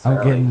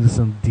 I'm getting into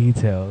some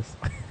details.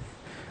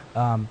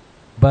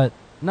 But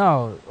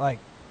no, like,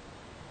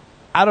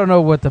 I don't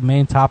know what the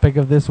main topic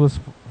of this was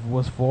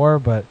for,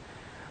 but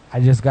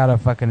I just got a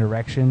fucking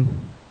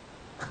erection.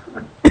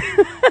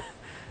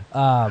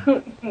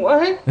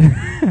 What?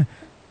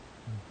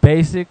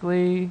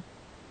 Basically,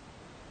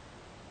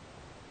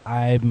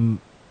 I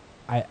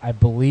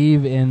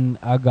believe in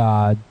a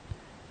God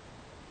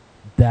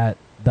that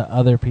the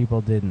other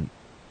people didn't,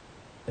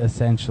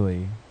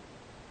 essentially.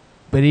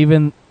 But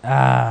even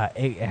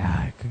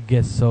it could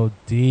get so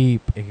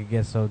deep. It could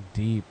get so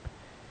deep.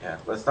 Yeah,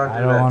 let's not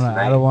do that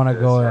tonight. I don't want to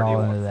go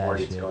all into that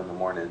shit. In the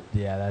morning.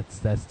 Yeah,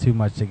 that's too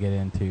much to get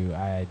into.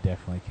 I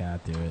definitely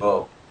cannot do it.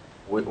 Well,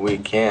 we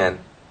can.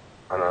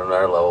 On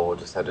another level, we'll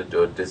just have to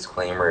do a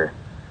disclaimer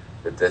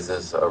that this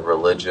is a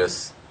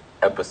religious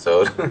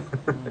episode.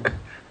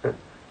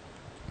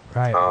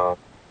 Right.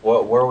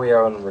 Where are we at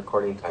on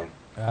recording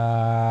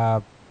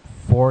time?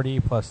 40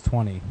 plus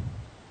 20.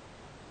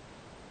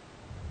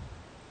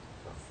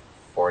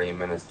 40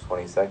 minutes,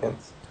 20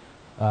 seconds?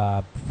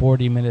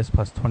 40 minutes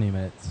plus 20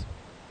 minutes.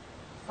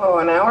 Oh,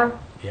 an hour?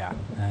 Yeah,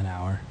 an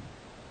hour.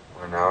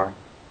 Or an hour?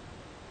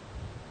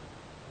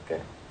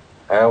 Okay.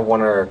 I have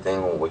one other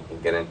thing we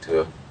can get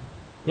into.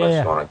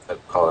 Unless you want to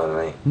call it a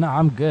night. No,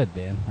 I'm good,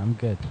 man. I'm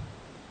good.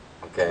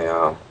 Okay,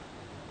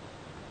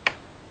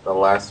 the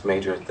last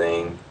major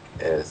thing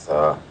is,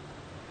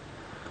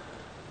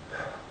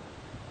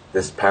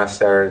 this past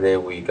Saturday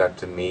we got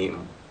to meet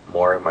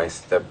more of my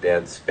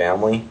stepdad's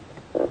family.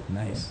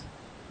 Nice.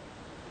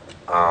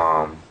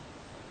 I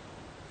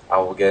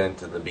will get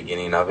into the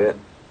beginning of it.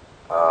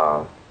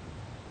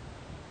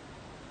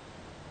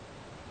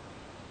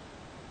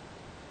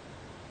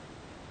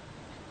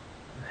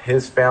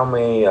 His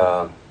family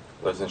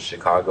lives in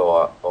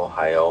Chicago,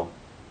 Ohio,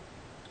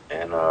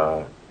 and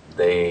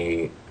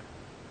they,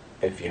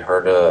 if you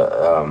heard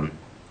of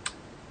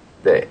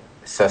the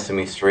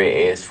Sesame Street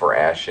A is for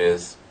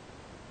Ashes.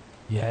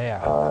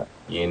 Yeah.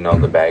 You know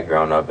the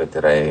background of it,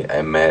 that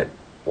I met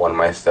one of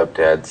my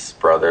stepdad's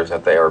brothers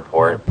at the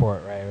airport.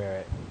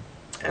 Right.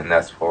 And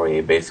that's where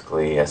we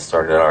basically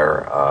started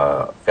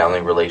our family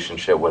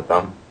relationship with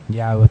them.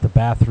 Yeah, with the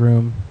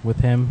bathroom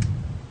with him.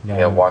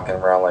 Yeah, walking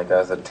around like I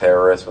was a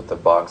terrorist with the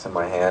box in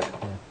my hand.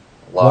 Yeah.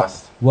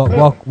 Lost.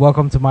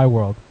 Welcome to my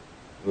world.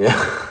 Yeah.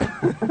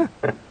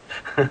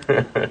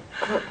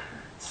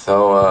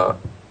 So,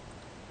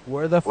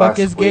 where the fuck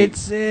is gate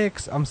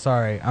 6? I'm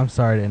sorry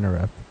to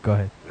interrupt. Go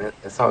ahead.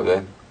 It's all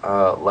good.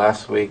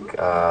 Last week,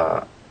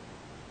 my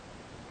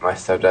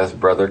stepdad's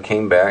brother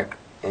came back,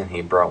 and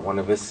he brought one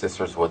of his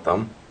sisters with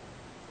him.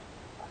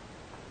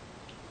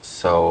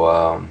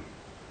 So,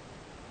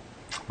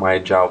 my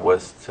job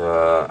was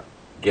to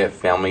get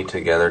family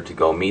together to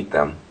go meet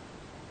them.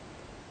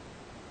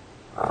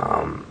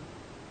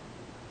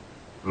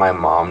 My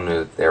mom knew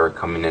that they were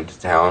coming into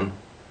town,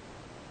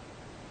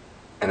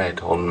 and I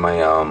told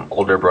my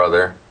older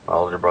brother. My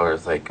older brother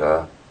is like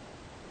a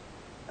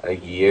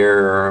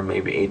year,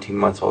 maybe 18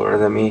 months older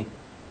than me,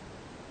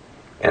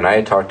 and I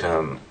had talked to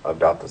him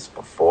about this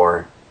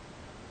before,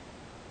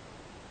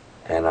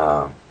 and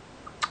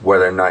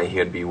whether or not he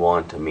would be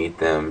willing to meet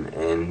them,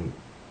 and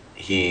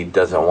he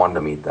doesn't want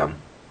to meet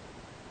them.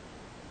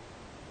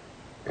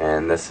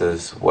 And this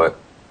is what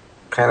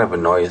kind of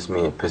annoys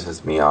me, it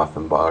pisses me off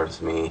and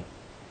bothers me,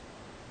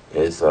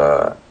 is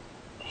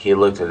he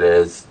looked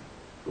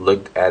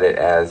at it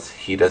as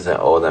he doesn't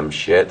owe them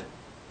shit,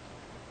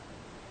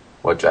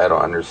 which I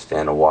don't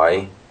understand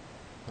why.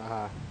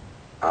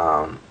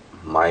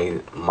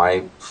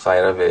 My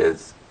side of it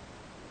is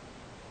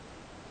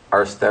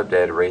our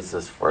stepdad raised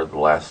us for the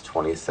last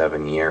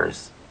 27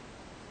 years.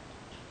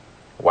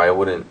 Why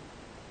wouldn't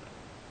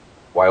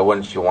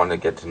you want to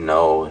get to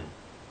know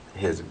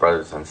his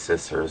brothers and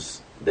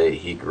sisters that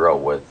he grew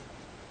up with?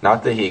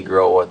 Not that he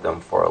grew up with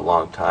them for a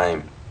long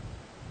time,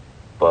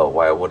 but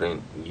why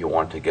wouldn't you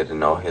want to get to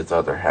know his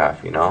other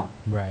half, you know?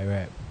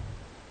 Right.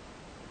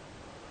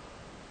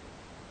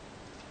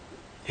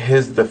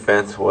 His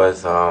defense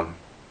was,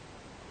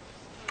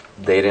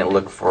 they didn't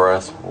look for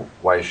us,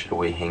 why should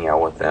we hang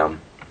out with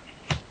them?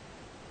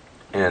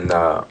 And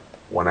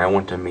when I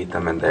went to meet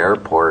them in the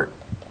airport,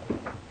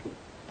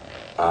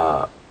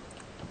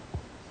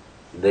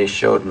 they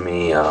showed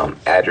me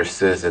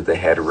addresses that they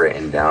had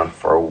written down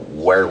for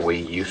where we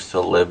used to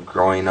live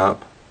growing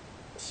up.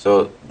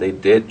 So they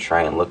did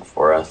try and look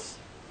for us.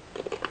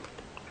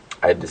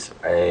 I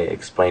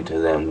explained to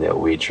them that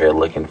we tried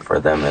looking for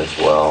them as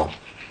well,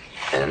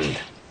 and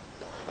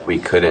we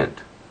couldn't.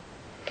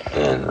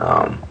 And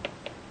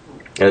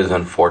it was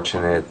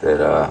unfortunate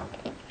that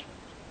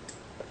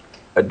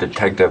a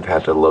detective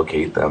had to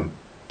locate them.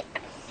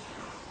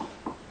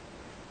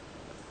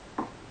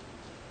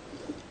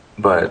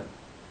 But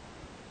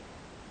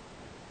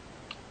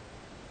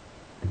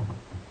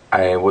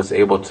I was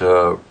able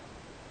to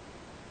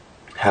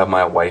have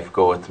my wife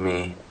go with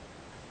me.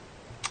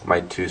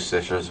 My two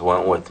sisters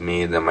went with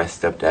me, then my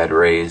stepdad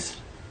raised.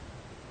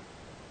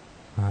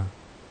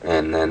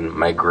 And then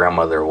my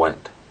grandmother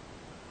went.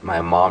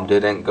 My mom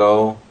didn't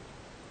go,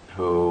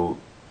 who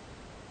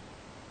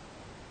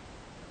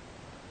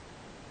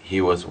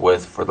he was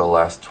with for the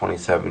last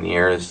 27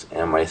 years,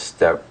 and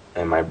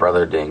my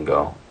brother didn't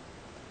go,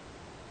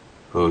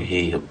 who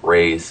he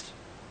raised.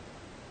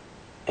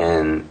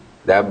 And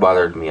that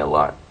bothered me a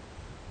lot.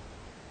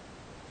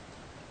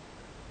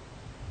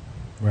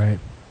 Right.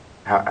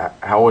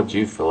 How would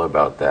you feel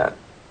about that?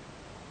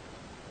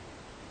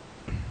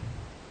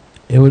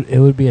 It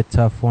would be a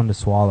tough one to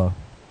swallow.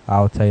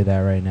 I'll tell you that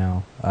right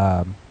now.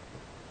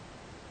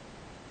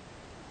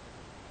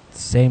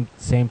 Same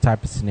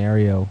type of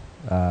scenario.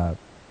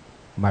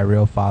 My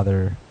real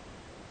father.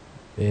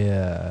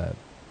 I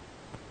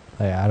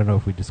don't know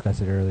if we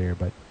discussed it earlier,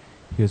 but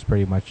he was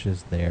pretty much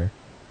just there.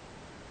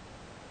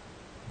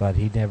 But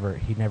he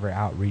never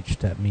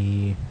outreached at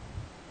me.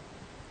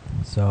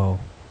 So,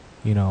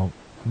 you know,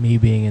 me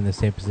being in the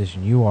same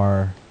position you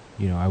are,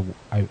 you know,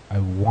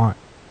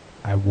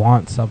 I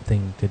want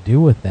something to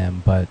do with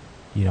them, but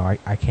you know,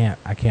 I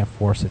can't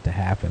force it to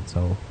happen.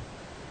 So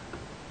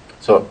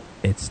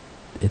it's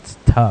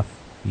tough,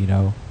 you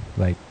know,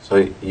 like.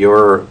 So you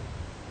were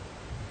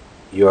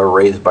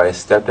raised by a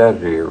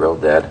stepdad or your real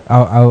dad?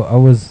 I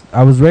was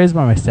raised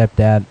by my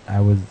stepdad.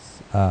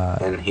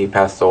 And he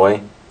passed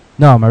away?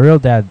 No, my real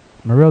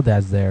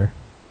dad's there,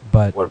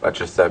 but. What about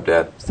your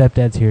stepdad?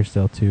 Stepdad's here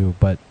still too,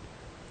 but.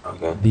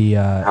 Okay.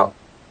 How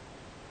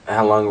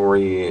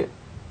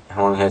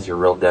long has your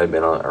real dad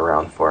been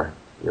around for?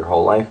 Your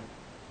whole life?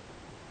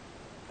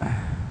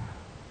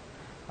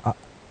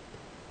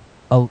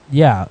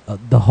 Yeah,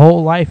 the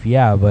whole life,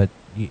 yeah, but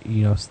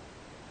you know,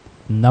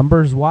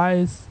 numbers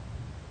wise,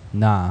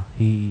 nah.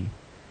 He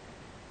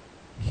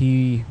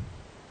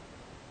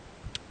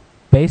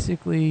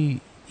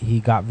basically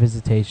he got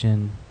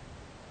visitation,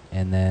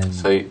 and then.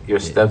 So your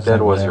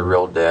stepdad was your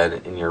real dad,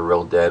 and your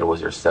real dad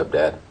was your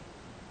stepdad.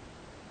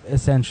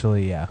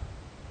 Essentially, yeah.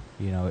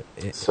 You know,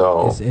 it's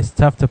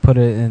tough to put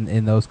it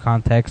in those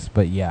contexts,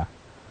 but yeah.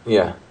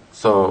 Yeah.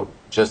 So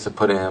just to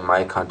put it in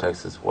my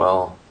context as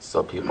well,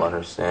 so people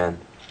understand,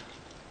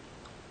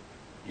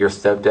 your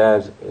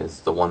stepdad is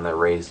the one that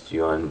raised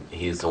you, and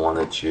he's the one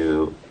that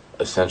you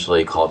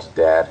essentially called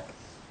dad.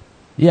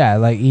 Yeah,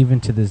 like even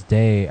to this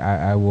day,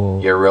 I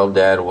will. Your real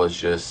dad was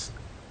just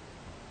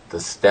the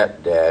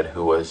stepdad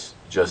who was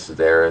just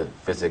there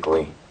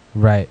physically.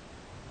 Right.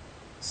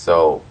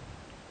 So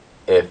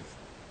if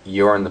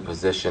you're in the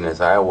position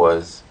as I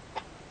was,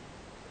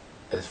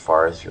 as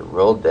far as your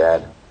real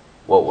dad,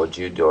 what would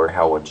you do or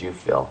how would you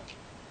feel?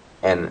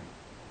 And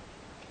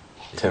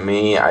to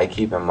me, I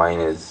keep in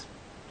mind is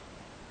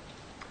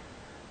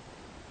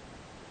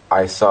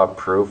I saw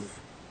proof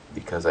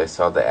because I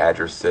saw the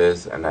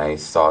addresses and I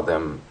saw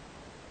them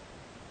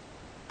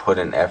put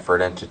an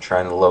effort into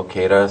trying to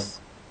locate us.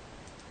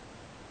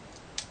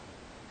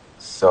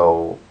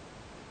 So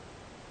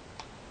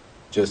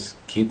just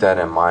keep that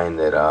in mind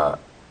that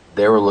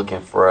they were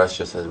looking for us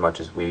just as much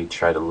as we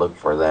try to look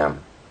for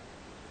them.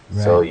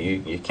 Right. So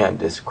you can't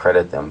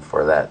discredit them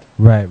for that.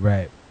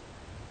 Right.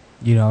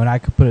 You know, and I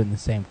could put it in the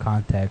same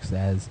context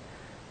as,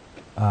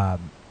 you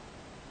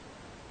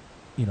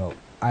know,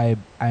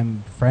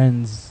 I'm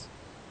friends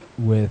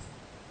with,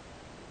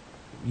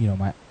 you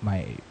know,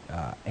 my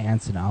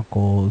aunts and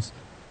uncles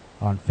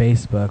on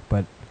Facebook,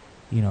 but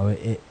you know,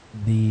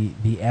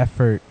 the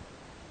effort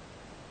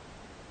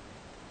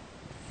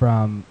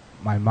from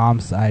my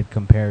mom's side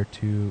compared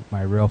to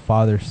my real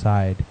father's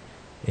side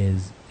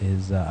is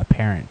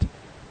apparent.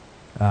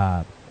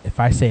 If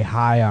I say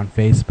hi on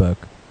Facebook,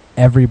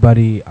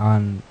 everybody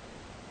on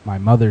my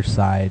mother's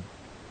side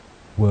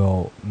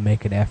will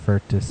make an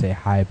effort to say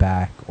hi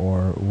back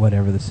or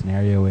whatever the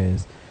scenario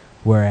is,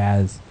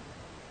 whereas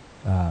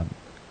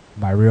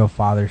my real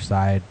father's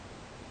side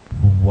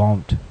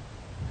won't.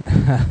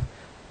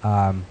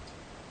 I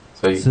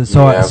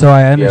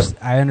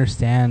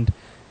understand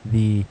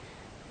the.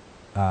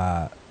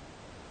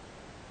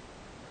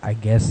 I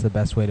guess the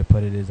best way to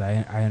put it is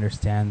I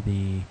understand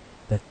the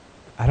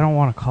I don't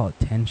want to call it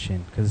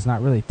tension because it's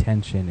not really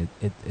tension.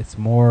 It's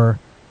more.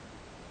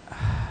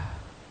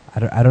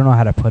 I don't know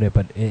how to put it,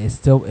 but it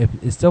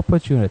still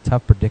puts you in a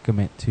tough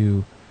predicament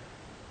to.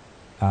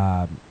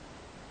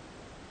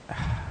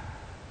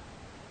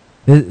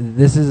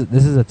 This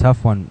is a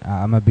tough one.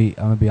 I'm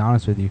gonna be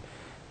honest with you.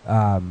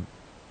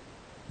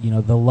 You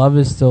know, the love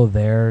is still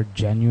there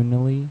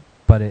genuinely,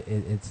 but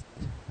it's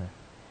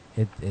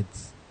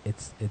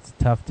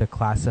tough to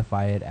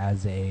classify it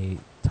as a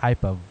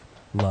type of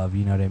love.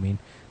 You know what I mean?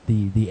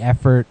 The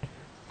effort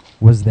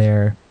was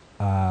there,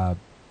 but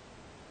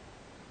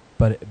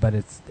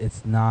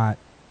it's not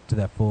to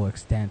the full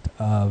extent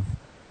of,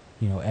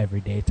 you know,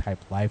 everyday type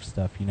life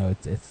stuff. You know,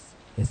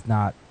 it's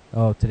not,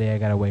 oh, today I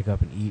gotta wake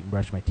up and eat and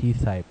brush my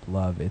teeth type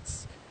love.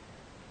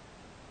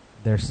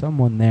 There's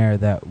someone there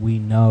that we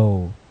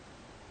know,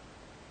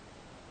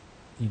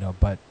 you know,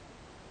 but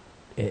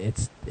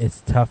it's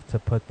tough to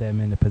put them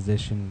in a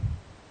position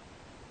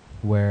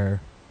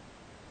where,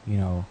 you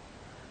know,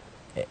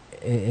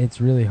 it's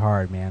really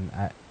hard, man.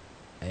 I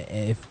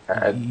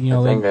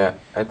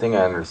think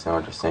I understand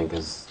what you're saying,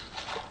 because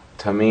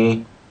to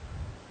me,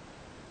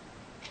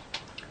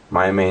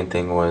 my main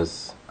thing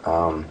was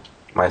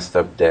my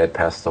stepdad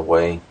passed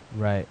away.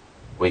 Right.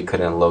 We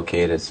couldn't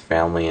locate his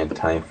family in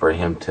time for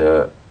him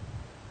to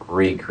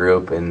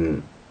regroup,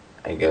 and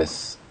I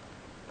guess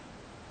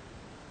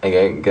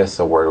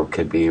the word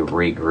could be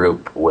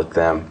regroup with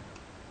them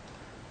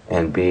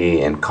and be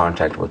in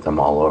contact with them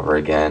all over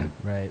again.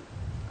 Right.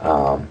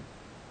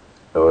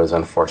 It was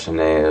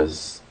unfortunate. It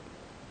was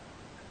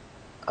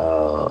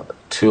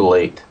too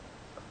late.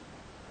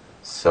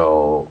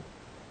 So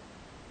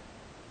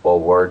what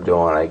we're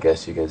doing, I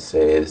guess you could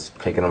say, is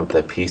picking up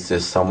the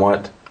pieces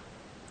somewhat.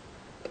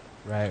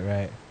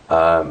 Right.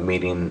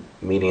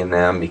 Meeting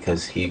them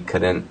because he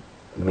couldn't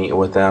meet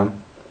with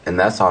them, and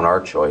that's on our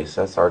choice.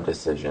 That's our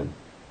decision,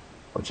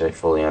 which I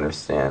fully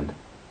understand.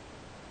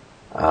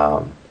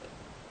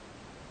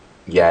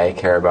 Yeah, I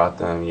care about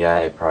them. Yeah,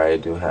 I probably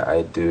do.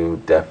 I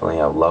do definitely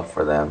have love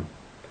for them.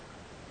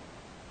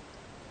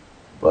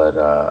 But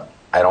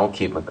I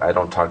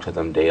don't talk to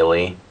them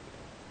daily.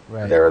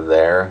 Right. They're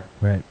there.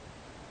 Right.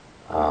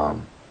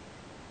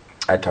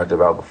 I talked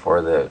about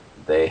before that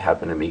they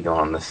happen to be going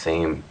on the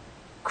same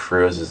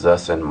cruise as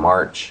us in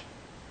March,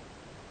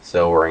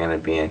 so we're going to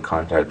be in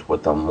contact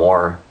with them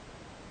more.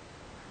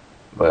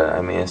 But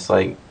I mean, it's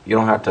like you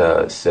don't have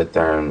to sit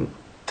there and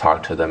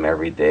talk to them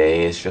every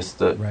day. It's just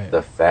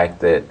the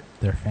fact that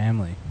they're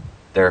family.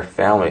 They're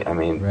family. I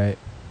mean, right.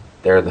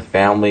 They're the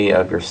family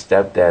of your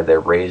stepdad that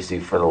raised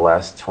you for the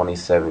last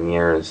 27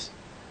 years.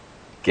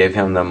 Give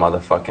him the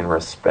motherfucking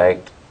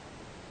respect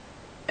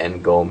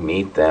and go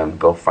meet them.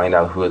 Go find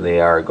out who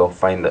they are. Go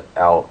find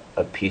out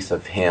a piece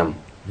of him.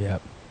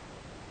 Yep.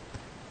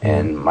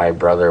 And my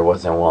brother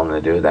wasn't willing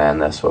to do that,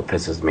 and that's what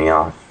pisses me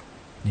off.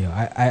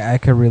 Yeah, I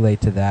could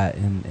relate to that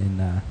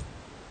in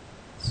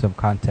some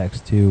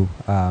context too.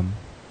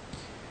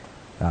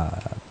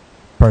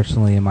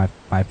 Personally, in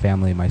my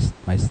family, my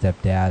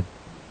stepdad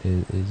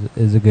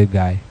is a good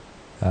guy,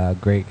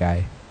 great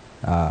guy.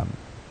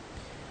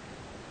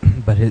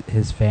 But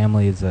his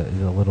family is a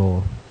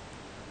little.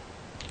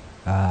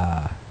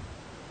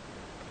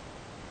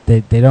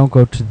 They don't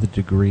go to the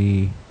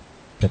degree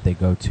that they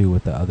go to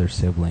with the other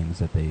siblings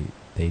that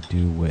they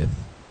do with,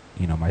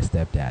 you know, my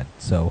stepdad.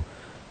 So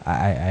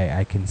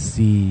I can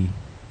see,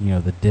 you know,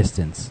 the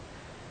distance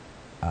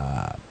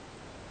that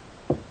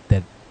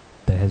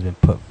has been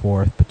put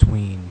forth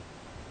between,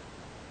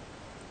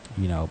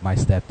 you know, my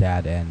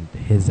stepdad and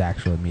his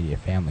actual immediate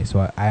family.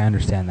 So I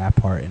understand that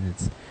part, and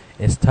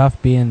it's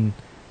tough being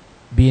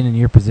in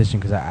your position,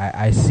 because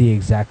I see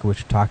exactly what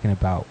you're talking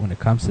about when it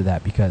comes to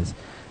that, because,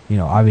 you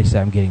know, obviously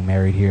I'm getting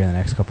married here in the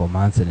next couple of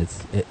months, and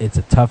it's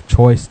a tough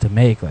choice to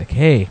make. Like,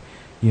 hey,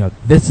 you know,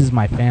 this is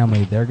my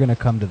family. They're going to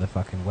come to the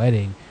fucking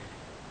wedding,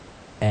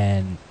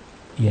 and,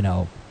 you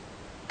know.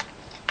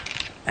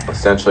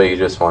 Essentially, you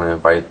just want to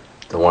invite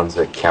the ones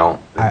that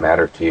count, that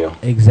matter to you.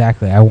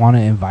 Exactly. I want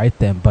to invite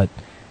them, but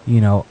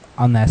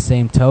on that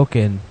same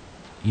token,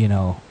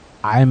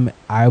 I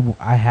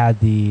had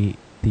the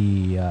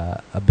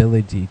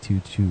ability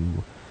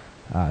to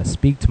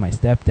speak to my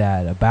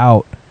stepdad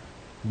about,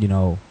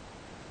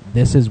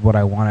 this is what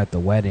I want at the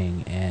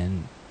wedding,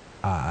 and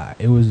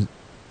it was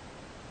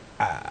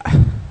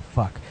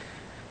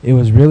it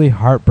was really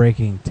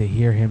heartbreaking to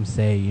hear him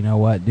say, you know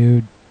what,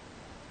 dude,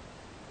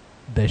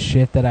 the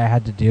shit that I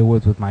had to deal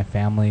with my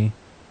family,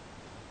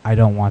 I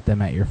don't want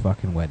them at your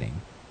fucking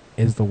wedding,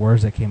 is the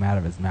words that came out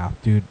of his mouth.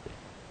 Dude,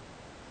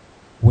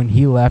 when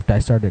he left, I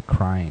started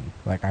crying.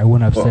 Like, I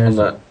went upstairs.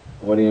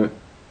 What do you...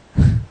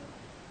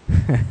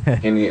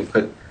 Can you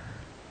put...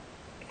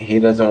 He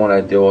doesn't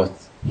want to deal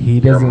with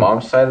your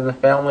mom's side of the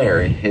family,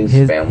 or his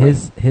family?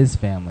 His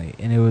family.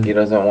 And it was... He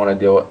doesn't want to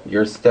deal with...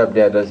 Your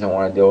stepdad doesn't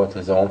want to deal with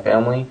his own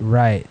family?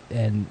 Right.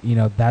 And,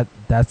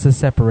 that's a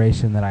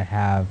separation that I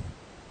have.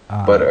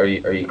 But are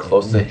you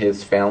close to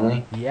his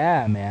family?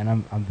 Yeah,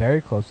 man. I'm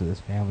very close to his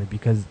family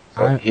because...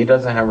 So he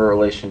doesn't have a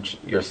relationship...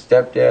 Your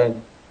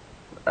stepdad...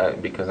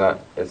 because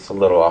it's a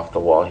little off the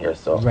wall here,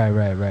 so...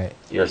 Right.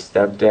 Your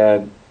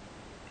stepdad,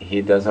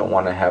 he doesn't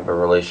want to have a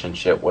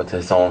relationship with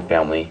his own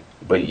family,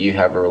 but you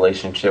have a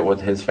relationship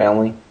with his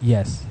family?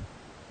 Yes.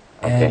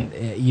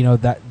 Okay.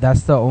 And,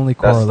 that's the only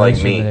correlation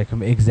like me. that I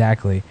can...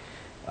 Exactly.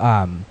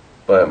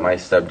 But my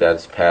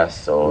stepdad's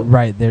passed, so...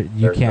 Right,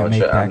 you can't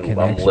make that connection.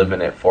 I'm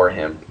living it for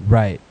him.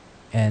 Right.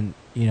 And,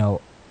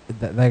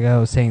 like I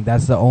was saying,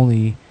 that's the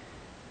only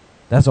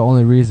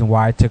reason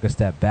why I took a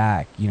step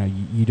back.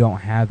 You don't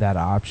have that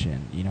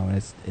option,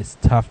 and it's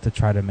tough to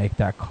try to make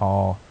that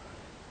call,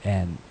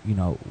 and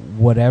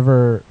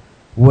whatever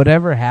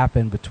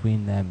happened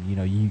between them,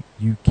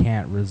 you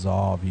can't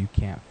resolve, you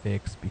can't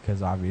fix,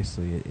 because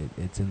obviously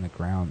it's in the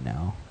ground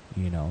now.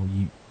 You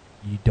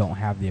don't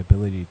have the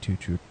ability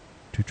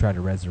to try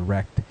to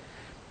resurrect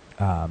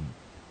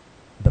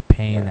the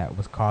pain that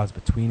was caused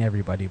between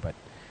everybody. But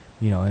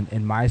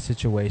in my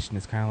situation,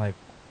 it's kind of like,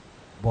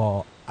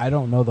 well, I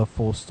don't know the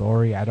full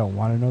story. I don't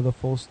want to know the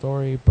full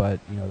story, but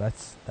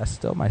that's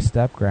still my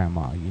step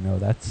grandma.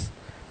 That's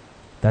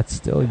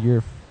still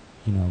your,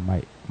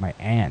 my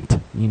aunt.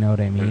 You know what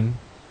I mean?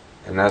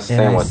 And that's the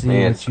same with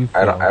me.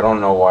 I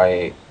don't know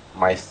why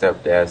my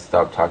stepdad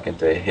stopped talking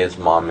to his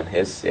mom and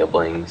his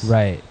siblings.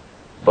 Right.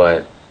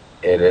 But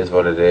it is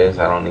what it is.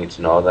 I don't need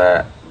to know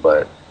that.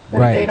 But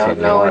they don't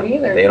know it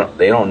either.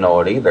 They don't know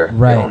it either.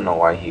 Right. They don't know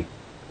why he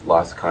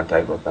lost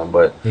contact with them.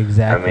 But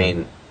exactly. I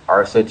mean,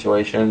 our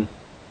situation.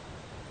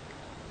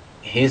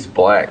 He's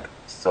black,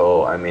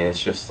 so I mean,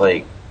 it's just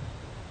like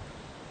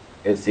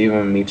it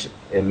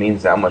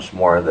means that much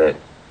more that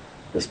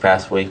this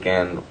past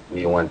weekend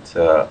we went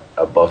to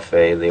a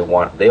buffet. They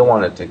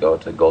wanted to go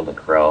to Golden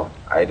Corral.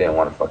 I didn't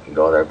want to fucking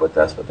go there, but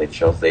that's what they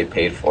chose. They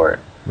paid for it.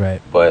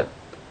 Right. But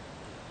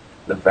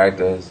the fact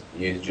is,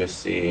 you just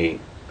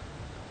see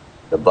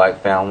the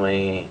black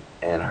family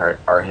and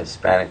our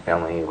Hispanic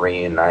family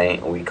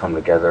reunite, and we come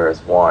together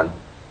as one.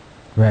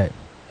 Right.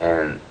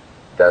 And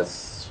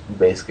that's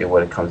basically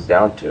what it comes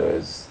down to,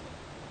 is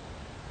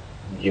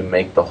you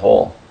make the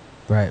whole.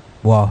 Right.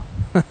 Well,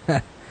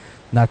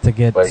 not to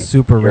get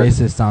super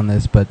racist on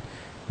this, but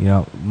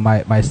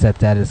my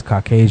stepdad is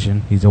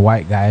Caucasian. He's a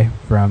white guy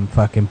from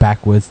fucking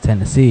backwoods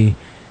Tennessee,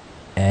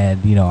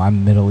 and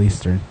I'm Middle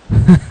Eastern.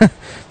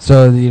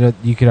 So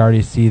you could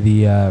already see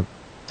the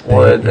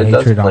it hatred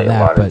does play on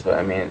that. A lot but into it.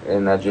 I mean,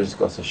 and that just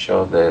goes to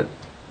show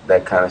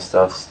that kind of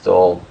stuff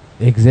still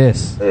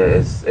exists.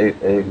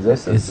 It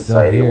exists in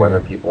society,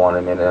 whether people want to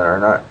admit it or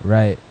not.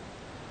 Right.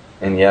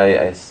 And yeah,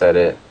 I said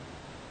it,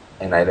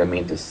 and I didn't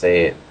mean to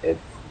say it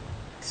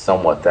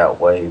somewhat that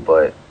way,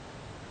 but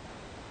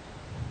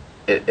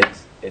it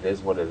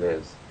is what it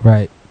is.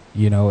 Right.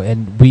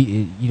 And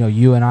we,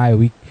 you and I,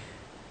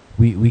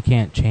 we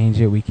can't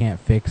change it. We can't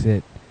fix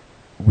it.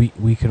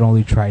 We could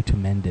only try to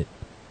mend it,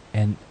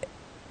 and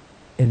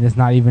it's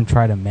not even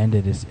try to mend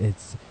it.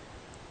 It's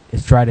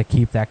try to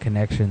keep that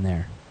connection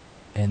there.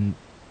 And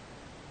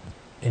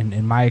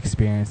in my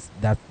experience,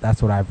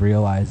 that's what I've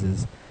realized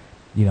is,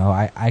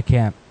 I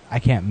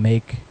can't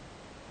make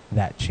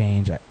that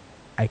change.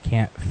 I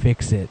can't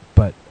fix it,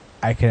 but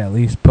I can at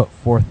least put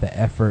forth the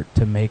effort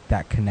to make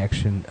that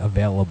connection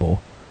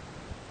available.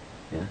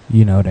 Yeah.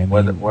 You know what I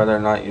mean? Whether or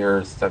not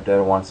your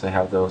stepdad wants to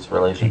have those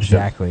relationships,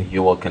 exactly,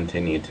 you will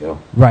continue to.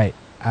 Right.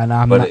 And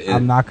I'm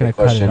not going to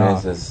cut it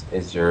off. The question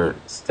is your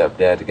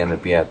stepdad going to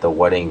be at the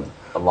wedding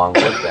along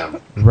with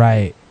them?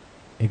 Right.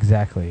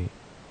 Exactly.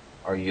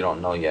 Or you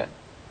don't know yet?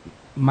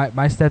 My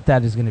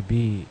stepdad is going to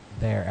be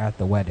there at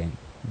the wedding,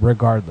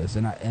 regardless.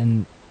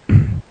 And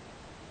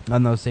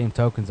on those same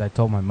tokens, I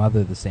told my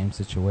mother the same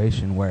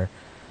situation where,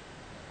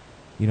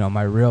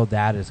 my real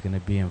dad is going to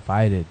be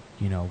invited.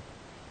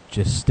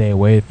 Just stay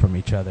away from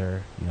each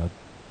other.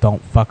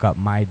 Don't fuck up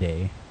my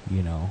day.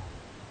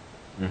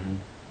 Mm-hmm.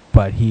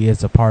 But he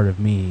is a part of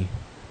me.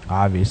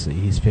 Obviously,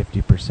 he's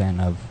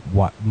 50% of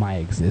my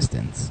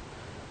existence.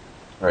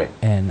 Right.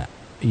 And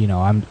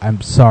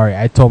I'm sorry.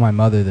 I told my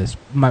mother this.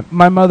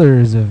 My mother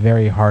is a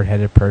very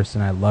hard-headed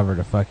person. I love her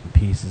to fucking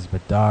pieces,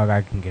 but dog,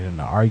 I can get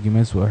into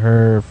arguments with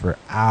her for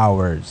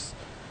hours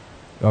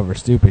over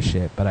stupid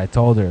shit. But I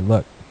told her,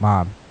 look,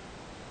 Mom,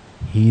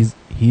 he's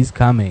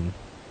coming.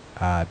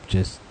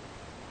 Just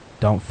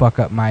don't fuck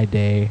up my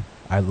day.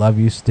 I love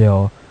you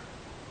still,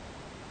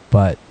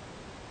 but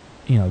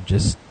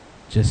just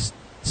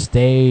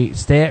stay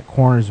at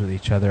corners with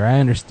each other. I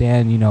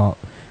understand,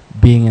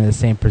 being in the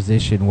same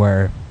position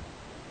where,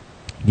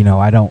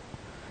 I don't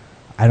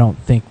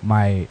think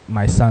my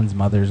son's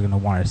mother is gonna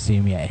want to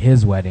see me at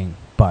his wedding,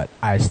 but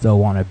I still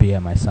want to be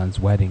at my son's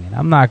wedding, and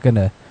I'm not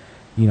gonna,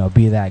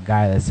 be that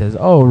guy that says,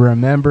 "Oh,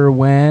 remember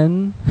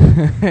when?"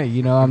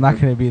 I'm not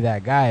gonna be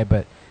that guy,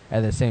 but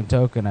at the same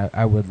token,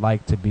 I would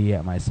like to be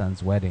at my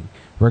son's wedding,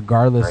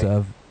 regardless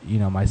of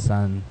my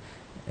son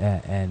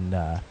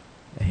and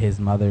his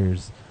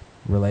mother's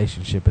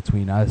relationship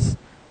between us.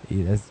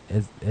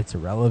 It's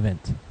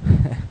irrelevant.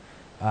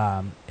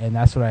 And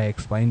that's what I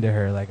explained to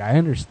her. Like, I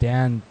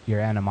understand your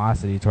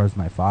animosity towards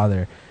my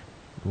father.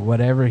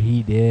 Whatever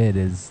he did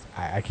is,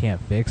 I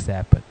can't fix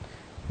that. But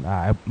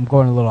I'm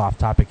going a little off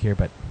topic here.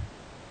 But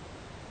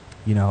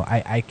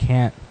I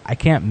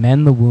can't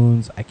mend the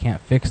wounds. I can't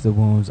fix the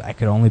wounds. I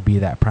could only be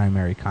that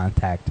primary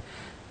contact.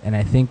 And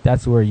I think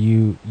that's where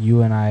you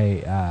and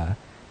I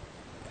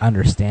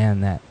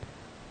understand that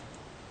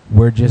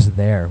we're just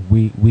there.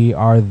 We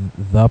are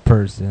the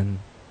person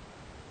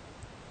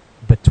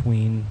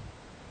between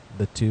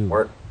the two.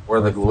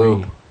 We're the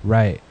glue.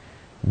 Right.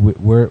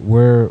 We're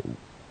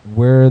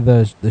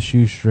the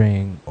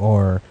shoestring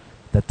or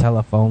the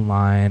telephone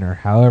line or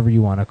however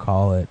you want to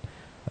call it.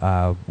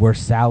 We're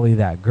Sally,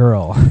 that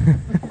girl.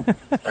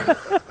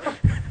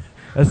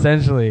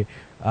 Essentially.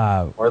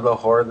 We're the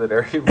whore that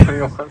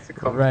everybody wants to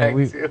come back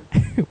to.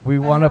 We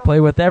want to play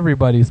with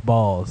everybody's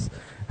balls.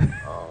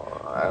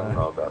 Oh, I don't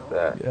know about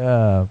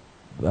that.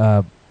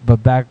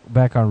 But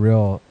back on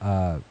real,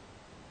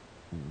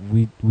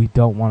 we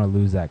don't want to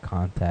lose that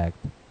contact.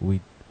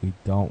 We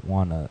don't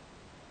want to.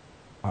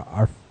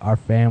 Our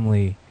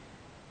family.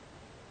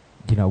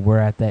 We're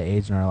at that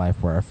age in our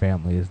life where our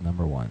family is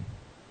number one.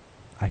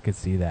 I could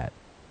see that.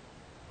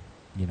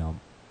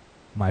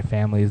 My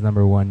family is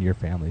number one. Your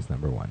family is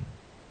number one,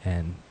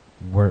 and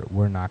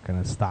we're not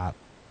gonna stop.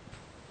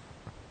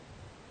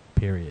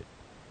 Period.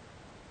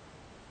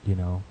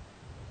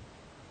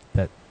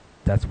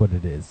 That's what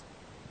it is,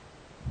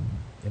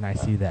 and I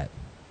see that.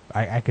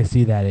 I can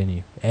see that in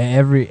you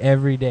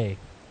every day,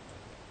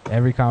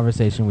 every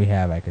conversation we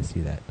have. I can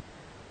see that.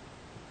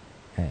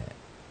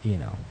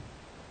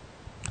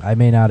 I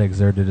may not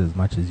exert it as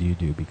much as you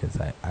do because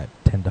I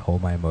tend to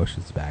hold my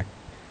emotions back,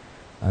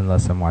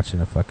 unless I'm watching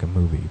a fucking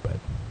movie. But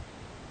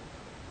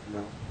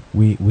no.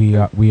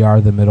 we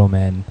are the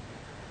middlemen.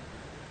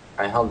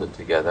 I held it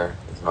together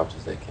as much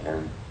as I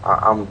can.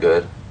 I'm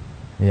good.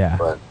 Yeah,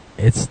 but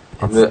it's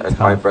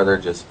my brother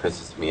just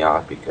pisses me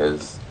off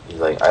because he's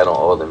like, I don't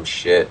owe them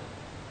shit.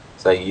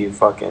 It's like, you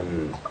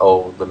fucking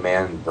owe the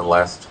man the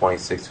last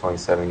 26,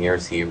 27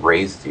 years he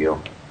raised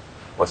you.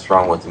 What's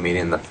wrong with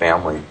meeting the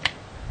family?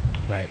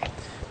 Right.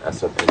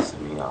 That's what pisses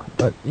me off.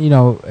 But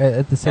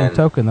at the same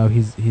token, though,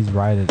 he's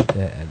right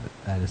at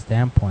a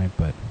standpoint.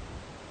 But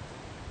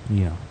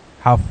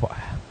how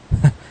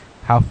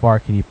far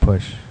can you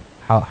push?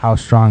 How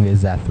strong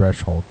is that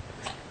threshold?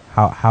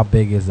 How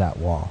big is that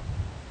wall?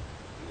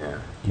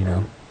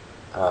 Yeah.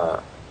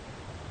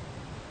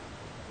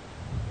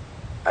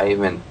 I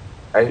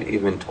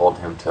even told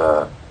him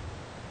to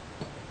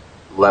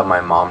let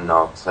my mom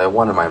know, because I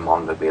wanted my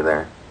mom to be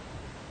there,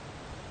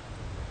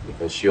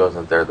 because she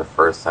wasn't there the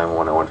first time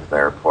when I went to the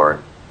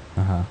airport.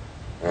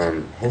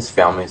 And his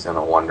family's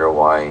gonna wonder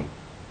why,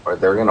 or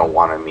they're gonna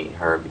want to meet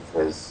her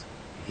because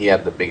he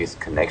had the biggest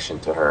connection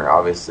to her.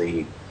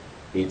 Obviously,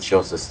 he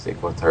chose to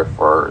stick with her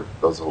for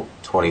those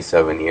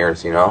 27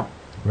 years,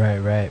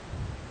 Right.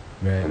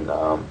 And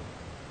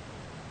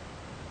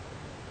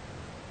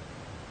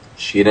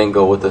she didn't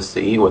go with us to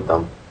eat with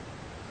them.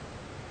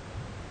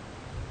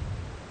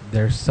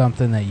 There's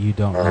something that you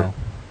don't know.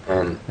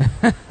 And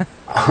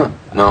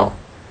no,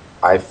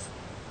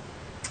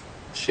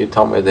 she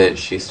told me that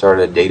she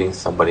started dating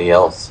somebody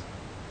else.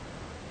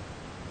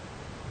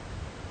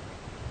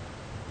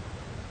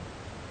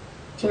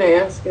 Can I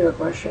ask you a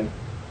question?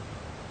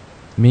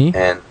 Me?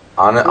 And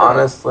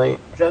honestly,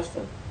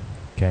 Justin.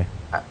 Okay.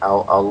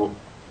 I'll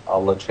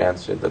let you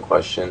answer the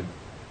question,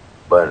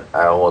 but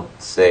I will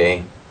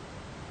say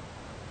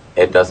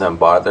it doesn't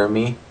bother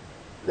me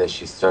that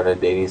she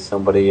started dating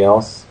somebody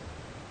else,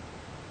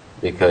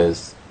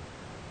 because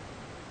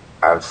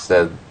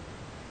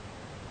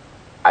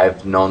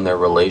I've known their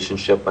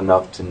relationship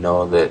enough to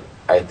know that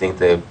I think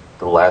the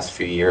last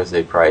few years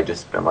they've probably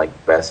just been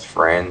like best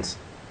friends.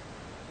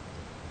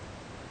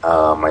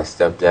 My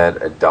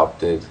stepdad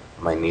adopted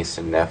my niece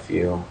and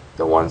nephew,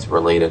 the ones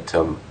related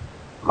to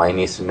my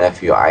niece and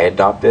nephew I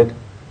adopted.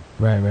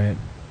 Right.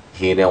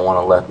 He didn't want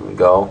to let them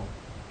go.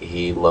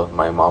 He loved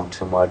my mom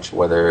too much,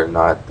 whether or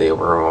not they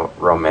were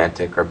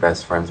romantic or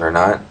best friends or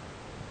not.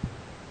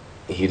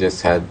 he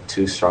just had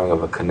too strong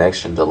of a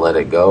connection to let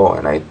it go,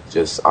 and I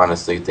just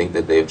honestly think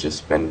that they've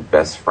just been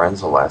best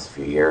friends the last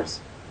few years.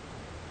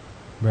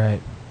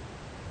 Right.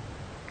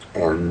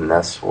 And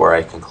that's where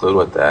I conclude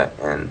with that.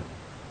 And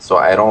so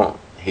I don't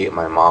hate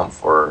my mom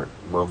for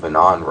moving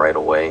on right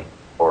away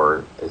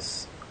or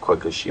as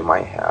quick as she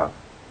might have.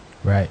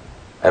 Right.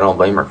 I don't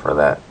blame her for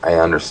that. I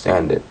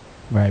understand it.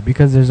 Right,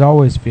 because there's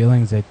always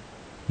feelings that,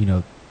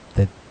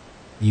 that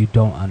you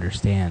don't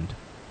understand,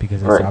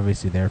 because it's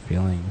obviously their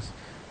feelings.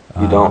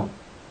 You don't.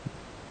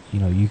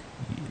 The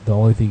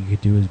only thing you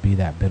could do is be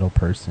that middle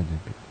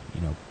person.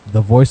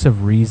 The voice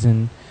of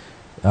reason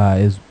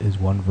is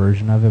one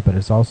version of it, but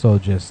it's also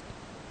just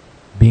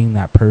being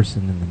that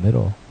person in the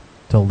middle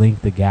to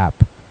link the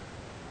gap.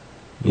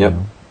 Yep.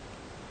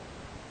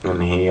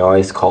 And he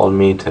always called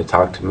me to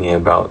talk to me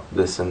about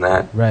this and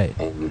that. Right.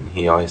 And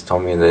he always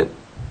told me that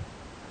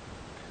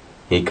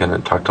he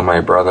couldn't talk to my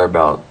brother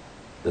about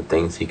the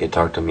things he could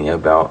talk to me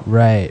about.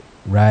 Right.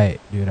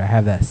 Dude, I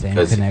have that same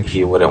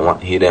connection.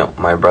 Because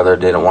my brother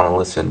didn't want to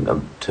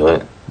listen to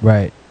it.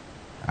 Right.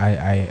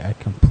 I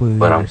completely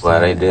But I'm understand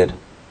glad I that. did.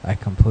 I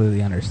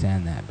completely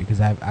understand that, because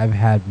I've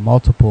had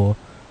multiple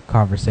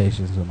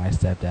conversations with my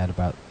stepdad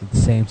about the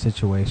same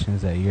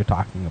situations that you're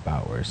talking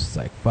about, where it's just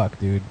like, fuck,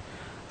 dude,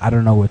 I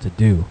don't know what to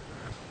do.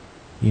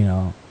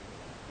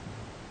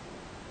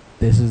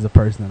 This is the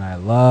person that I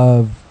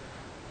love,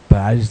 but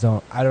I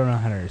don't know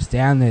how to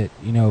understand it.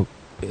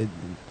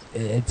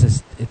 It's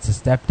a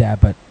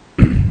stepdad, but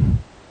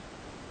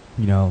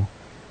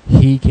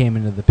he came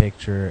into the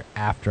picture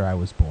after I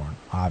was born,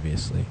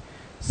 obviously.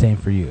 Same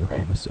for you,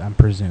 right. I'm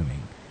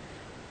presuming.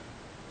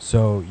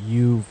 So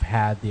you've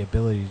had the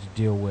ability to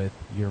deal with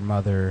your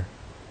mother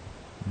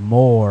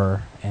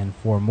more and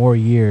for more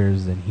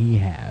years than he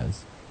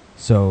has.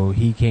 So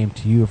he came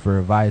to you for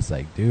advice,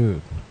 like,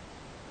 dude,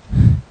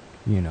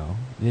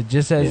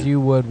 just as you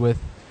would with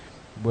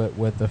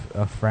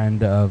a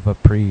friend of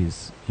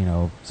Aapri's.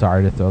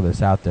 Sorry to throw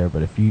this out there,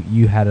 but if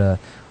you had a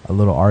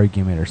little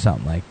argument or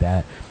something like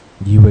that,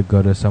 you would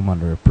go to someone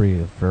to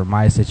Aapri. For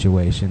my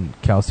situation,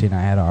 Kelsey and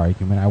I had an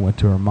argument. I went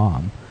to her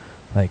mom.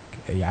 Like,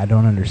 I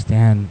don't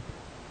understand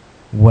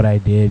what I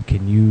did.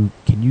 Can you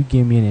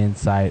give me an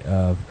insight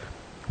of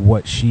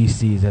what she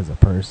sees as a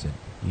person?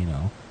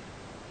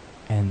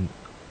 And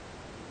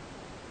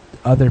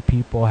other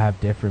people have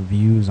different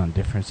views on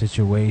different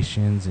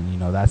situations, and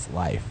that's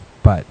life.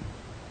 But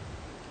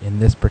in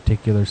this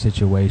particular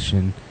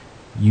situation,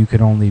 you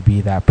could only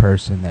be that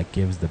person that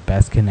gives the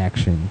best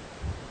connection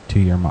to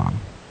your mom,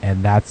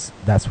 and that's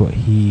what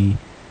he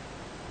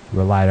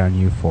relied on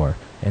you for,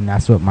 and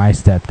that's what my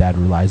stepdad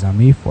relies on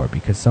me for,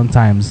 because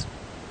sometimes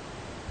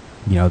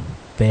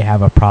they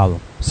have a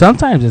problem.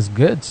 Sometimes it's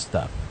good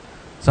stuff.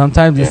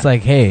 Sometimes it's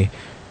like, hey,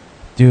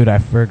 dude, I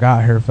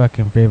forgot her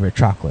fucking favorite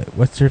chocolate.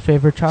 What's her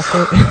favorite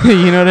chocolate?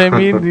 You know what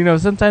I mean?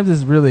 Sometimes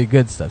it's really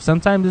good stuff.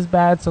 Sometimes it's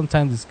bad.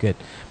 Sometimes it's good.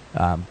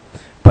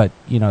 But,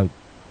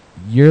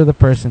 you're the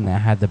person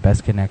that had the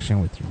best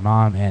connection with your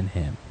mom and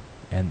him.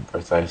 And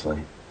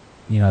precisely.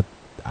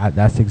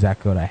 That's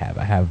exactly what I have.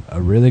 I have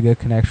a really good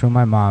connection with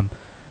my mom.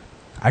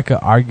 I could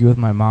argue with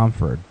my mom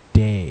for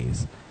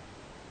days.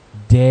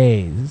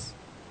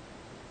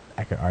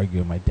 I could argue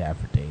with my dad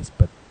for days.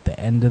 But at the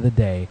end of the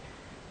day,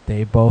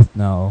 they both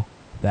know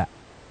that,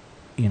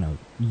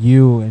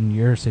 you and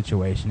your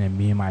situation and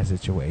me and my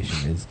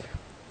situation is,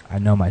 I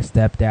know my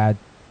stepdad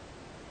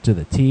to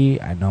the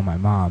T. I know my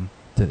mom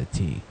to the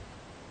T.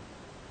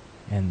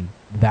 And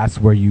that's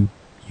where you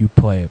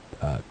play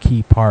a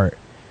key part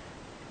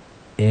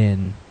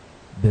in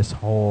this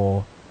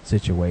whole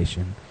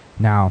situation.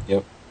 Now,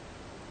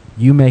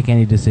 you make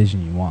any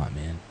decision you want,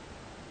 man.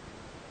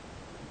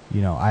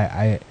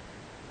 I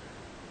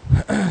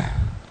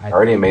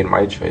already made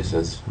my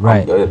choices.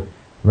 Right. I'm good.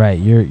 Right.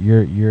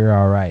 You're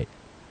all right.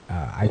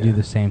 I do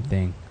the same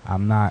thing.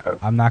 I'm not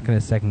going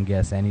to second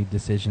guess any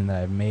decision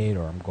that I've made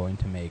or I'm going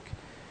to make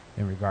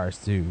in regards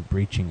to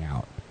breaching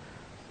out.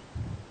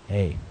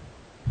 Hey.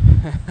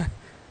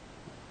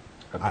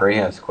 Pri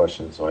has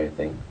questions, so I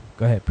think.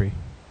 Go ahead, Pri.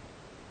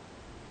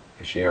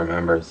 If she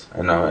remembers.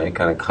 I know I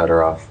kind of cut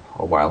her off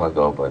a while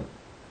ago, but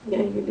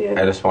yeah, you did.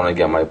 I just want to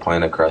get my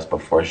point across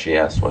before she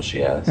asks what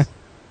she asks.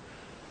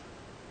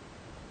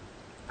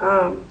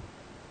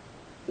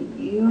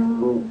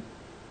 You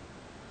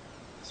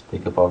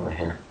speak up over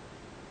here.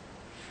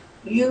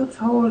 You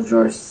told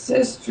your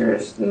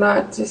sisters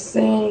not to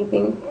say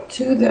anything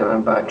to them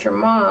about your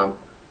mom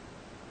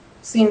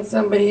seeing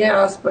somebody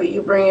else, but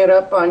you bring it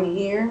up on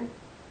here,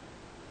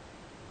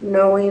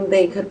 knowing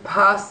they could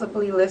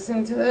possibly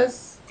listen to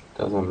this?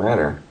 Doesn't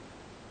matter.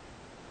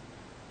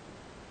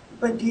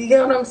 But do you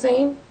get what I'm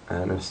saying? I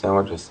understand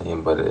what you're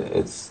saying, but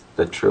it's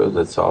the truth.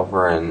 It's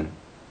over, and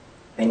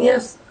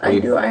yes, I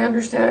do. I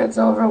understand it's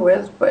over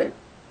with, but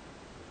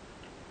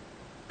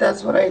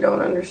that's what I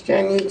don't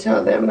understand. You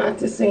tell them not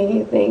to say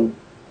anything,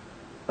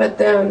 but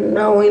then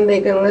knowing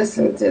they can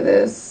listen to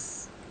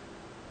this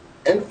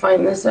and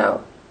find this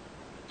out.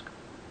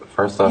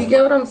 First off, you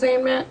get what I'm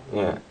saying, Matt?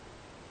 Yeah.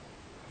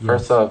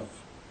 First off,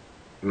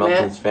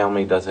 Milton's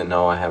family doesn't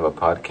know I have a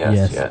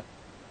podcast yet.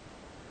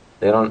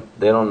 They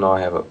don't know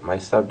I have a. My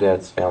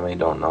stepdad's family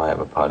don't know I have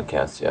a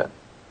podcast yet.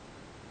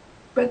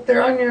 But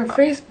they're on your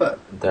Facebook.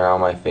 They're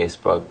on my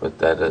Facebook, but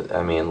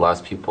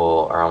lots of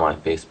people are on my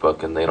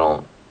Facebook and they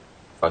don't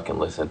fucking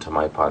listen to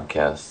my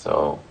podcast.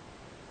 So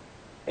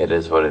it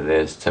is what it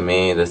is. To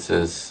me, this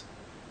is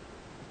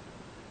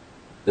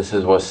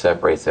what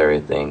separates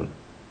everything.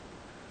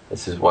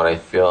 This is what I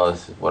feel.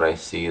 This is what I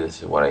see.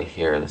 This is what I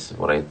hear. This is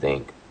what I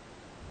think.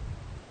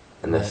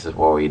 And this is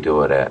where we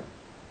do it at.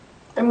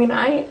 I mean,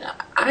 I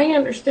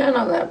understand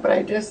all that, but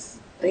I guess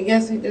I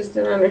just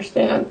didn't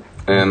understand.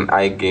 And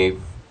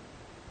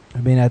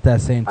at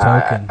that same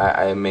token,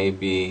 I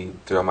maybe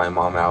throw my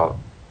mom out.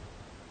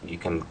 You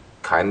can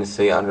kind of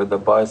say under the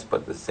bus,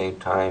 but at the same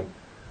time,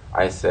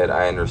 I said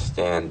I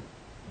understand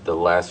the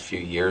last few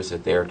years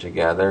that they were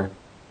together.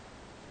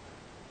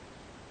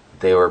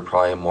 They were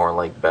probably more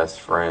like best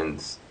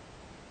friends.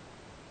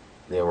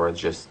 They were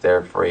just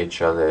there for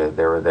each other.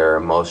 They were there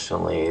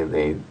emotionally.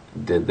 They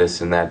did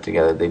this and that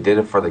together. They did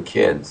it for the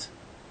kids.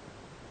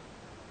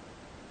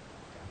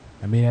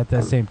 At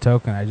that same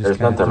token, I just there's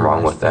nothing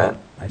wrong with that.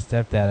 I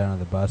stepped that under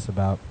the bus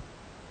about,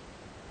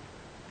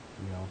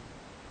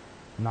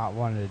 not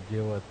wanting to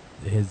deal with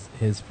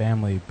his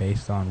family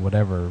based on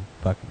whatever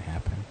fucking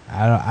happened.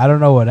 I don't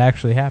know what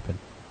actually happened,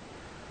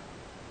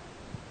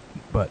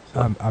 but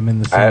I'm in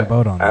the same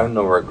boat on that. I have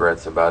no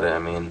regrets about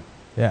it.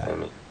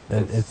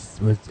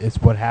 It's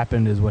what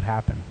happened is what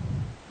happened.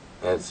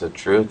 It's the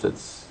truth.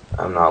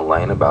 I'm not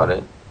lying about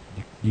it.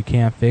 You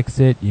can't fix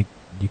it. You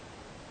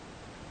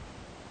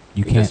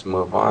can't just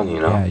move on,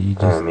 Yeah, you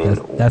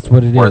just. That's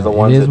what it is. We're the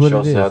ones that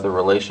chose to have the the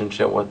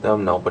relationship with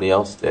them. Nobody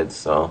else did.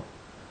 So,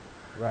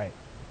 right.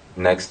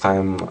 Next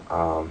time,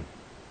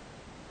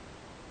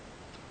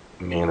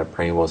 me and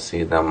Aapri will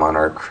see them on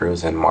our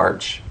cruise in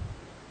March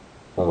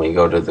when we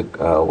go to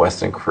the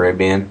Western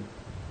Caribbean.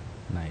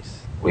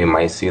 Nice. We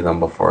might see them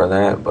before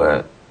that,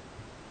 but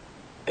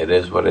it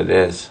is what it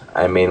is.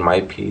 I made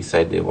my peace.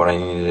 I did what I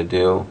needed to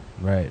do.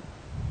 Right.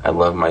 I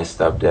love my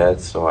stepdad,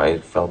 so I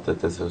felt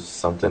that this was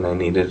something I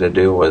needed to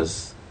do,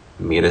 was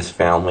meet his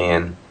family,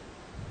 and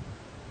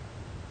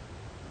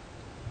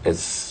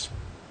it's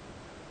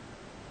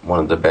one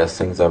of the best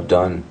things I've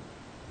done.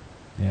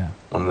 Yeah.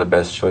 One of the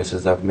best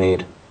choices I've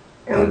made.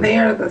 And they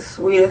are the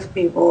sweetest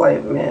people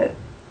I've met.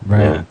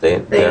 Right. Yeah,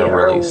 they're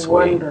really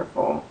sweet.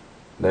 Wonderful.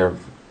 They're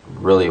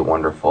really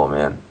wonderful,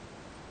 man.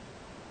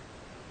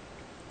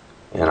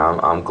 And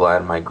I'm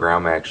glad my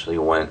grandma actually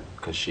went,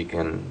 because she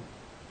can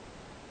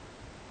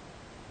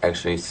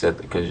actually sit,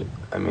 because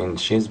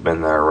she's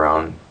been there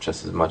around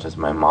just as much as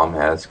my mom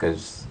has,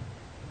 because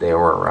he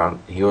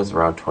was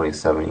around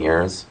 27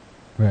 years.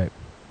 Right.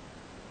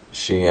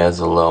 She has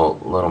a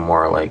little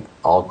more like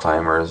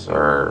Alzheimer's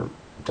or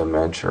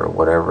dementia or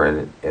whatever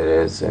it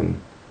is, and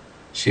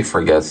she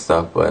forgets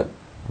stuff, but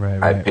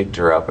right. I picked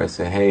her up. I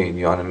said, hey, do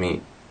you want to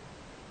meet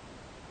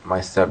my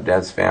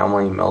stepdad's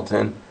family,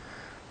 Milton?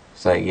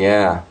 She's like,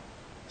 yeah.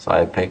 So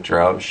I picked her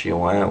up. She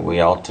went. We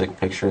all took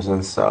pictures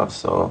and stuff.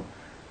 So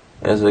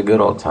it was a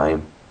good old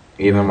time.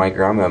 Even my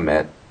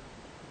grandma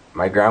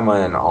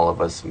and all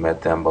of us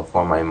met them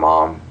before my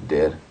mom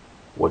did,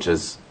 which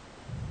is,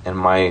 in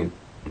my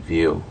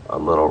view, a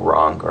little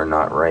wrong or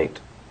not right.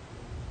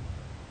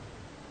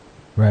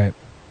 Right.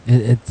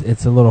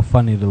 It's a little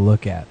funny to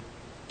look at.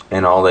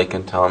 And all they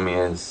can tell me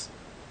is,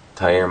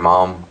 tell your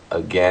mom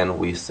again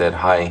we said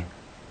hi.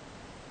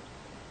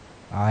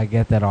 I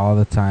get that all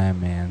the time,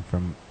 man,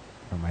 from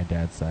my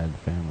dad's side of the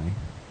family.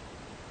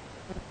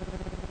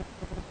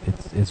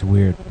 It's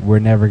weird. We're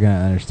never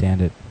gonna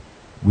understand it.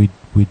 We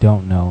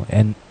don't know,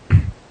 and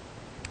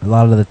a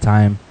lot of the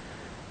time,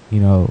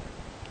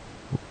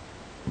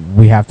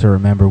 we have to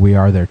remember we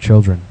are their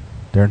children.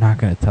 They're not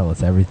gonna tell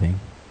us everything.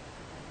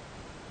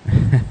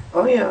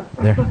 Oh yeah.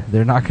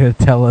 They're not gonna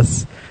tell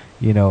us,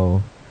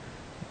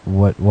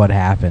 what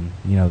happened.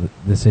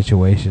 The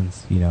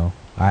situations.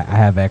 I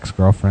have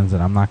ex-girlfriends,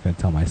 and I'm not gonna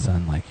tell my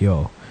son like,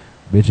 yo,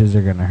 bitches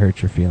are gonna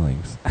hurt your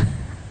feelings.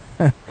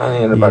 Not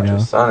even about your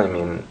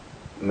son.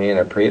 Me and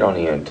Aapri don't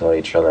even tell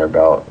each other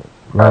about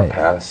our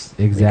past.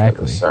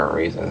 Exactly. Because of certain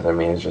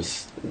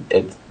reasons.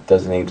 It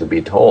doesn't need to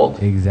be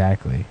told.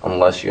 Exactly.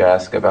 Unless you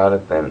ask about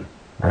it, then,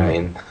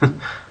 right.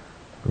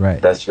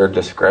 That's your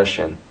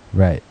discretion.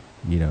 Right.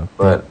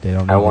 But they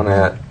don't.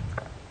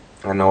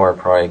 I know we're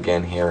probably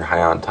getting here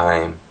high on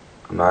time.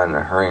 I'm not in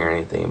a hurry or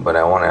anything, but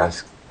I want to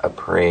ask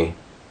Aapri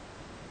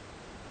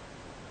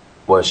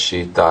what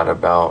she thought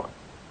about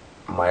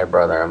my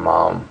brother and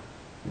mom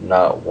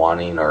not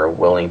wanting or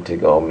willing to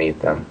go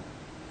meet them.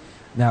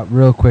 Now,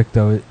 real quick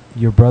though,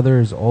 your brother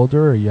is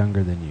older or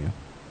younger than you?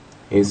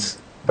 He's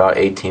about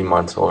 18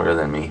 months older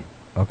than me.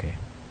 Okay.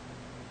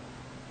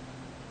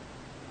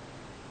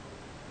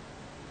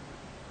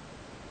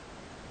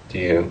 Do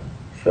you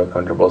feel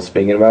comfortable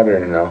speaking about it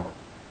or no?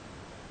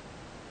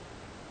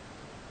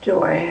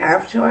 Do I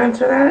have to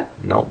answer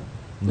that? No.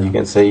 You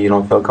can say you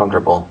don't feel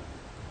comfortable.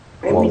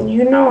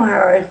 You know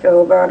how I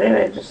feel about it.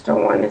 I just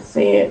don't want to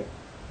see it.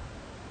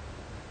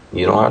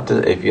 You don't have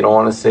to. If you don't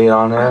want to say it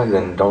on air,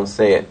 then don't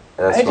say it.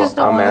 That's I just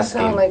what don't I'm want to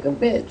asking. sound like a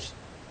bitch.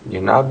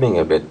 You're not being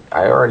a bit.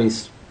 I already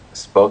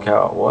spoke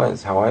how it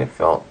was, how I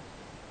felt.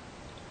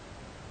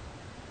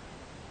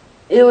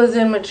 It was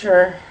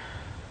immature.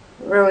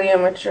 Really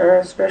immature,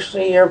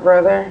 especially your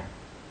brother.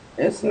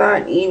 It's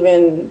not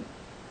even...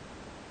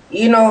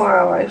 You know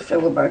how I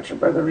feel about your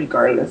brother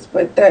regardless,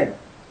 but that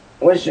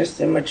was just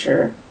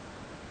immature.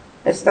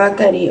 It's not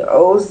that he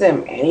owes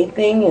them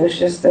anything, it's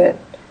just that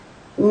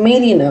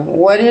meeting him.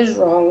 What is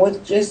wrong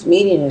with just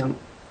meeting him?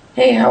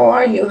 Hey, how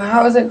are you?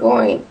 How's it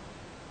going?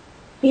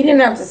 He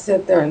didn't have to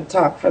sit there and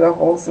talk for the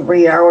whole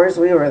 3 hours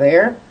we were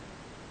there.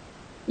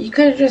 You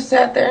could have just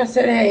sat there and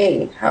said,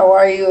 hey, how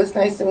are you? It's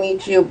nice to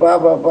meet you, blah,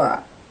 blah,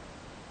 blah.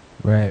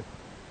 Right.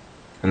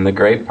 And the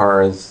great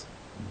part is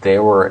they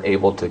were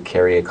able to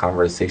carry a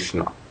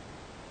conversation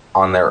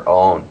on their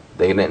own.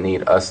 They didn't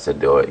need us to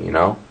do it, you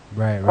know?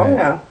 Right. Oh,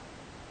 yeah.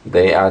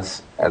 They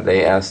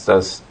asked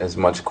us as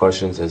much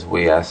questions as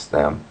we asked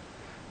them.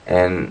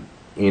 And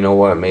you know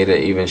what made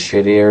it even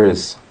shittier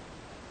is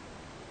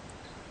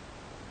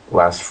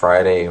last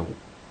Friday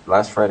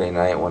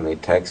night when they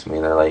text me,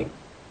 they're like,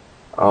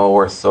 oh,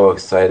 we're so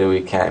excited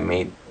we can't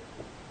meet.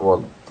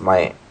 Well,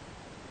 my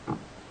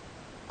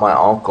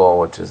uncle,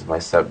 which is my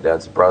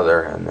stepdad's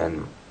brother, and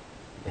then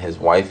his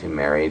wife in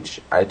marriage,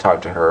 I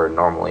talk to her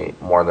normally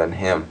more than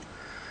him.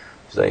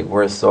 She's like,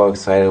 we're so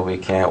excited we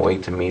can't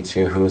wait to meet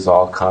you. Who's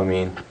all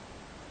coming?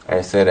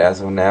 I said, as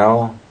of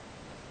now,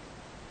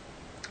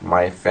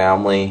 my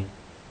family,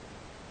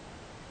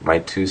 my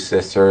 2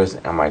 sisters,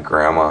 and my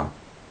grandma.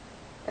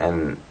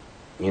 And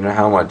you know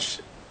how much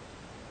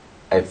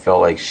I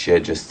felt like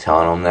shit just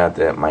telling them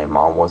that my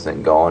mom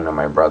wasn't going and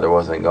my brother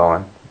wasn't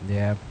going?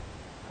 Yeah.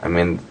 I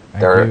mean,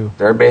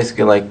 they're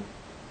basically like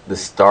the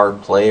star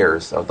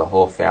players of the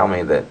whole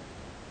family, that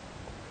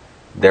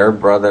their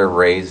brother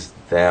raised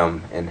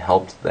them and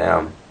helped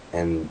them,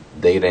 and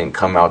they didn't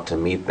come out to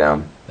meet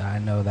them. I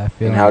know that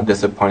feeling. And how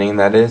disappointing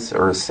that is,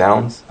 or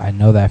sounds. I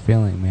know that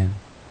feeling, man.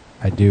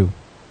 I do.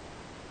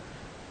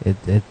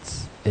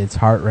 It's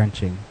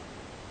heart-wrenching.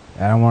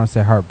 I don't want to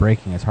say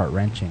heartbreaking. It's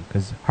heart-wrenching,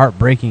 because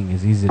heartbreaking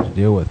is easy to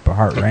deal with, but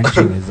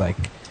heart-wrenching is like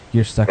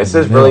you're stuck. This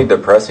in the is middle. really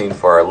depressing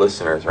for our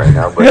listeners right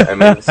now, but I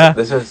mean,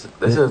 this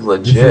is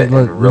legit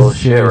and real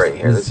shit right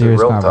here. This is serious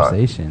real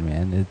conversation,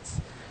 man.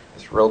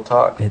 It's real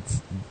talk.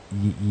 It's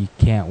you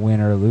can't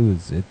win or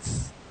lose.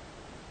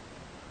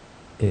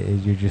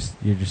 You're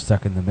just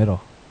stuck in the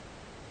middle,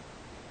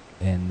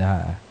 and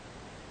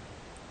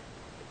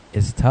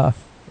it's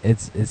tough.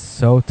 It's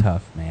so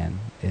tough, man.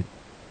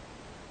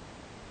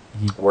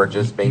 We're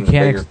just being the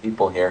bigger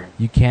people here.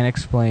 You can't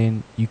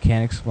explain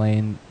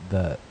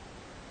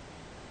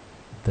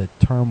the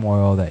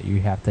turmoil that you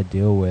have to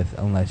deal with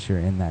unless you're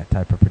in that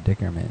type of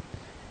predicament.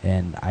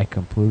 And I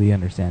completely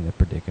understand the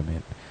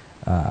predicament.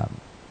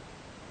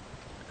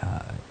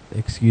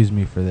 Excuse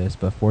me for this,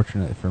 but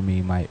fortunately for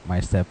me, my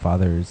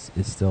stepfather is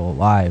still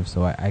alive,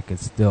 so I could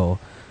still,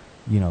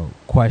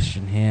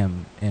 question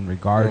him in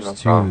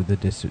regards to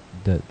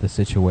the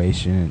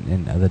situation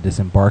and the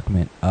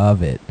disembarkment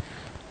of it.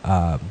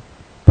 But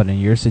in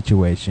your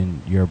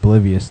situation, you're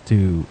oblivious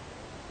to,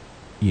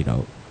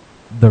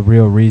 the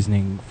real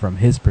reasoning from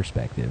his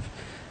perspective.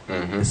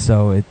 Mm-hmm.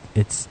 So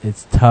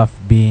it's tough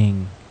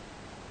being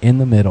in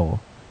the middle,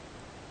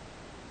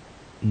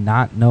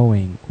 not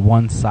knowing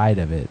one side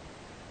of it,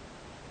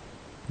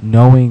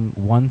 knowing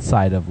one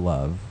side of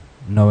love,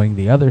 knowing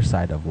the other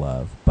side of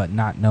love, but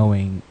not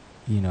knowing,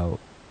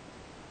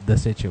 the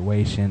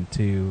situation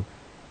to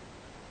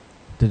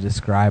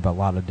describe a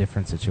lot of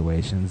different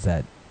situations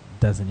that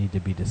doesn't need to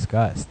be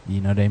discussed.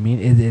 You know what I mean?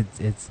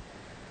 It's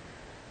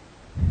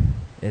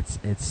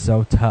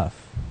so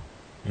tough,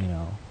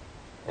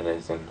 It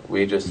isn't.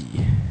 We just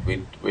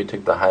we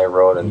took the high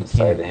road and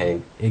decided,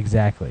 hey,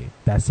 exactly.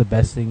 That's the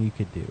best thing you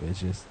could do. Is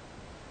just,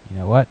 you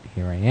know what?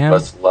 Here I am.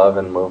 Let's love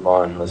and move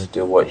on. Let's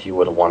do what he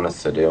would want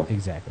us to do.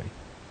 Exactly.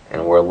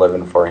 And we're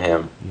living for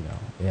him.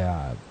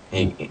 Yeah.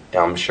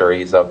 I'm sure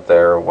he's up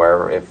there,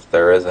 wherever, if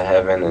there is a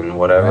heaven and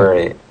whatever.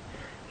 Right.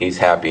 He's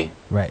happy.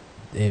 Right.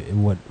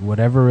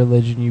 Whatever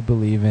religion you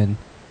believe in,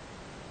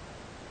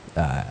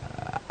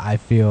 I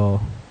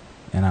feel,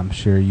 and I'm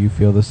sure you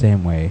feel the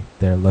same way,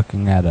 they're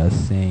looking at us,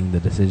 seeing the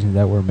decisions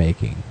that we're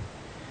making,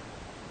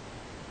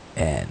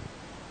 and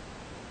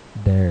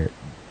they're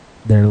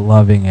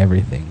loving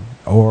everything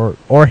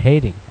or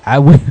hating.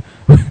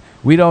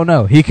 We don't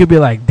know. He could be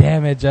like,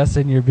 damn it,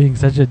 Justin, you're being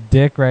such a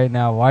dick right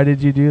now. Why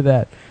did you do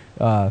that?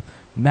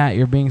 Matt,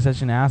 you're being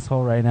such an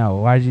asshole right now.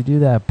 Why did you do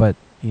that? But,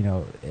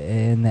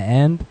 in the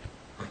end,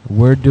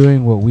 we're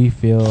doing what we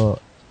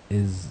feel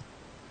is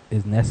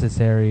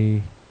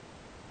necessary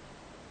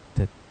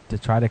to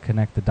try to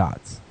connect the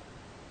dots.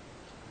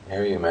 I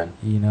hear you, man.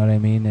 You know what I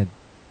mean?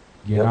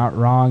 You're not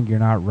wrong. You're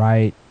not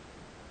right.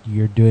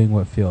 You're doing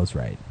what feels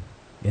right.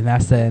 And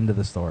that's the end of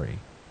the story.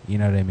 You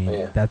know what I mean?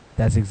 Oh, yeah.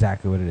 That's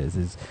exactly what it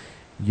is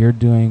you're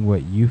doing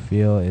what you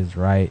feel is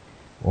right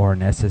or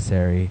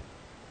necessary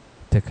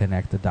to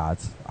connect the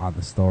dots on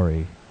the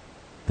story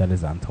that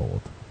is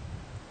untold.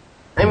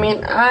 I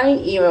mean, I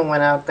even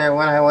went out there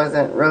when I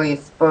wasn't really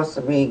supposed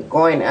to be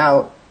going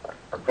out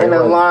in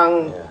a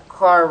long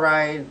car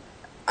ride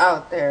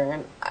out there,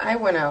 and I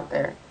went out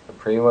there.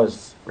 Aapri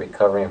was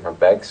recovering from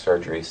back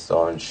surgery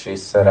still, and she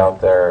sat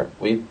out there.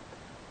 We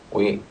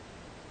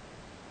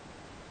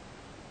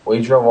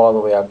drove all the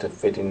way up to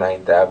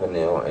 59th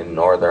Avenue in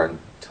Northern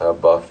to a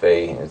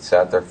buffet and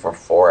sat there for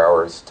 4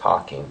 hours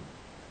talking.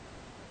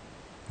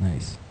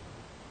 Nice.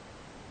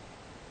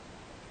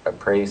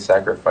 Aapri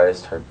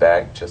sacrificed her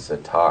back just to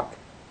talk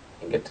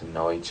and get to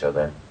know each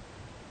other.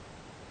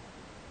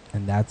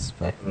 And that's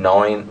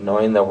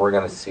knowing that we're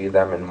going to see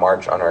them in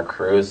March on our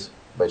cruise,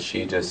 but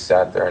she just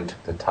sat there and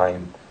took the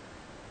time.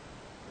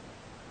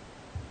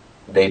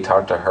 They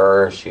talked to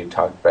her, she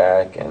talked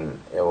back, and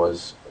it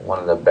was one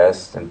of the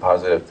best and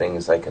positive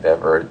things I could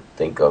ever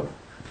think of.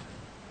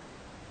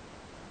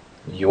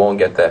 You won't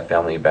get that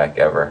family back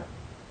ever.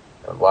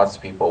 Lots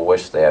of people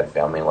wish they had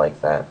family like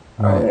that.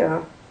 Oh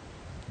yeah.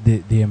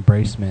 The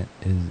embracement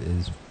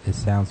is it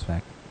sounds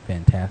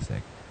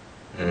fantastic.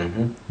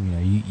 Mm-hmm. You know,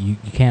 you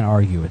can't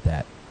argue with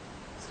that.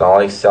 It's not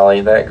like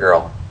Sally, that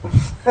girl.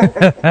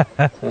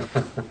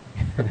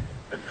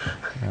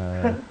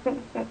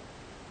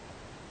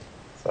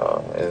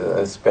 So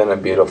it's been a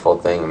beautiful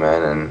thing,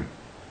 man, and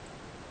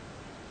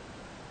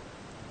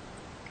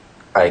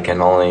I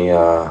can only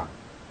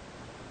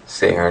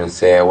sit here and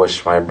say I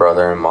wish my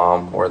brother and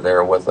mom were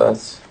there with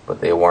us,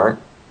 but they weren't.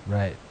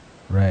 Right.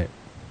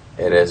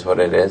 It is what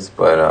it is,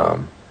 but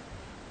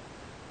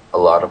a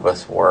lot of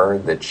us were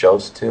that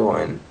chose to,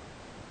 and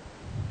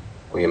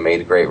we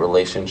made great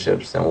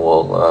relationships, and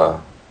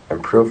we'll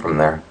improve from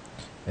there.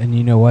 And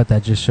you know what?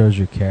 That just shows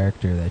your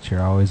character, that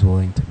you're always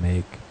willing to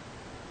make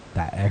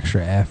that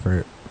extra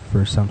effort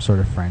for some sort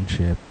of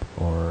friendship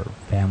or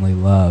family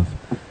love.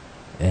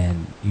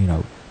 And, you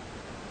know,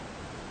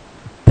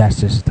 that's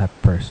just the type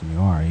of person you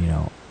are, you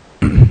know.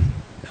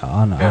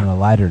 On a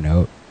lighter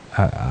note,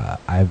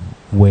 I've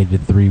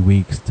waited 3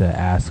 weeks to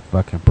ask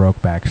fucking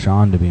Brokeback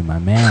Sean to be my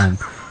man.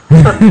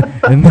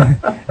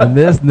 and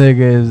this nigga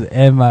is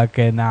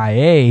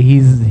MIA.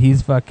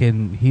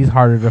 He's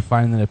harder to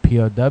find than a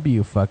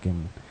POW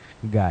fucking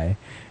guy.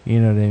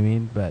 You know what I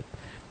mean? But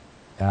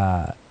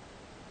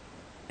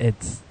it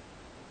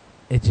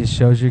just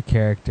shows your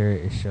character,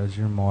 it shows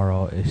your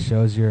moral, it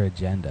shows your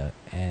agenda,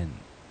 and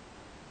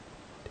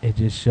it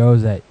just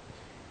shows that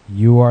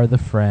you are the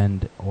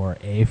friend or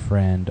a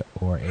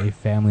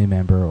family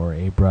member or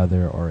a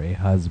brother or a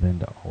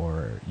husband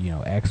or, you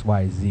know,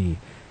 XYZ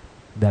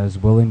that is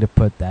willing to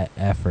put that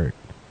effort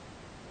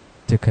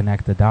to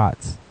connect the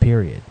dots,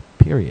 period.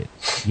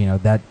 You know,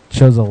 that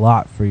shows a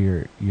lot for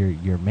your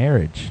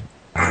marriage.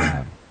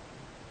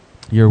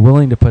 You're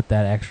willing to put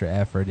that extra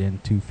effort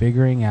into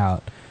figuring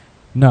out,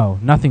 no,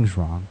 nothing's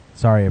wrong.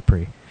 Sorry,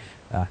 Aapri.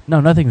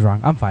 No, nothing's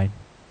wrong. I'm fine.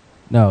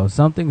 No,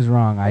 something's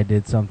wrong. I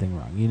did something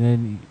wrong. You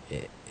know,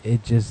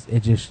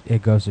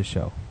 it goes to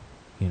show,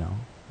 you know.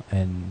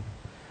 And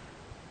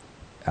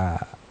I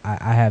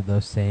have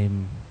those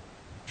same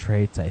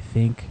traits, I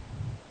think.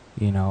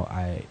 You know,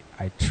 I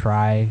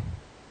try,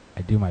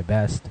 I do my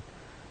best,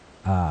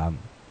 but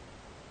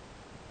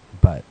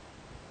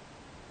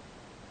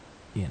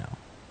you know,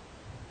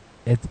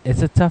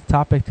 it's a tough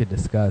topic to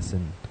discuss,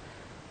 and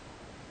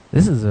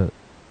this is a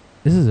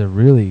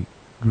really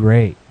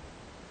great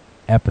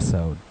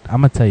episode.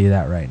 I'm gonna tell you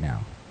that right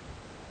now.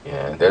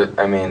 Yeah,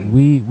 I mean,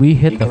 we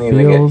hit the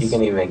feels. You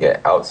can even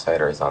get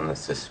outsiders on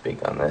this to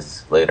speak on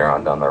this later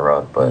on down the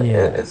road, but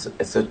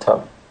it's a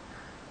tough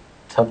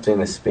thing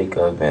to speak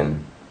of,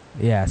 and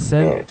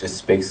it just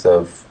speaks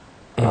of.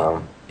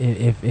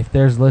 If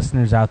there's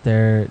listeners out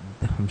there,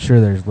 I'm sure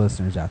there's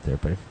listeners out there,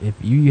 but if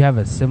you have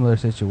a similar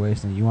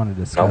situation that you want to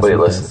discuss, nobody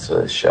listens to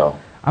this show.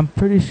 I'm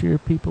pretty sure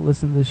people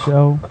listen to the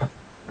show,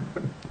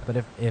 but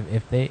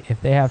if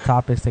they have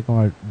topics they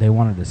want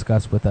to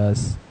discuss with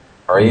us.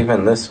 Or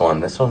even this one.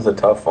 This one's a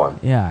tough one.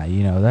 Yeah,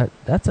 you know,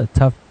 that's a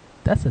tough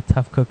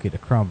cookie to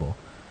crumble.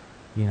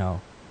 You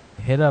know,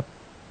 hit up.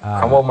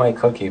 Crumble my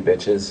cookie,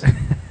 bitches.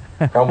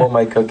 Crumble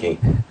my cookie.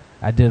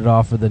 I did it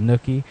all for the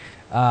nookie.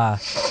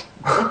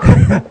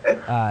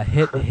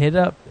 Hit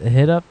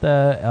up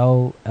the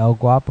El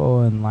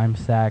Guapo and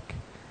Limesack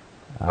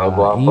El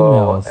Guapo,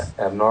 emails.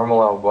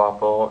 Abnormal El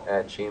Guapo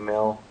at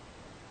Gmail.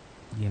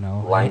 You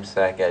know,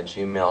 Limesack at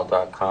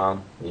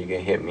gmail.com. You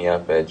can hit me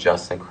up at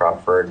Justin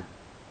Crawford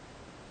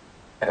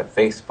at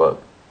Facebook.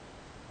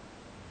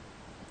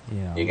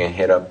 You can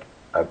hit up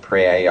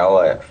Aapri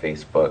Ayala at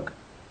Facebook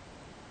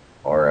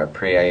or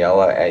Aapri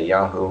Ayala at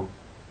Yahoo.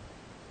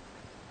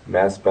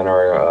 Matt's been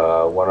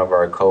one of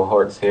our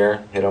cohorts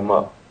here. Hit him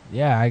up.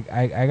 Yeah, I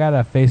got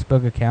a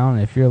Facebook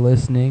account. If you're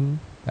listening,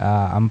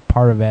 I'm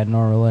part of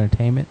Abnormal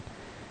Entertainment.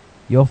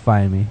 You'll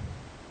find me.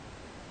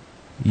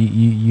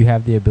 You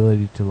have the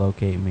ability to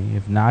locate me.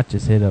 If not,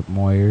 just hit up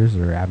Moyers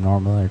or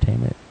Abnormal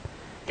Entertainment.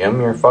 Give him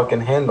your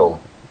fucking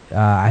handle.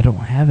 I don't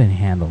have any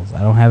handles.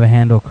 I don't have a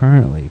handle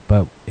currently.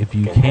 But if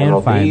you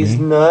can find me,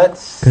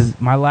 nuts.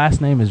 because my last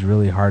name is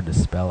really hard to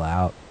spell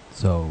out.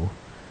 So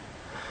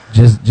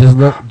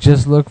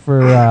Just look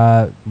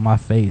for my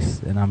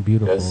face, and I'm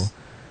beautiful. Just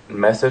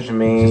message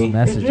me.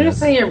 Did you just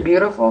say you're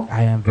beautiful?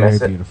 I am very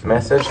beautiful.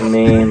 Message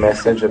me,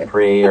 message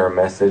Aapri, or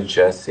message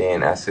Jesse,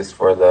 and ask us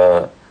for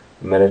the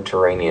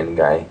Mediterranean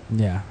guy.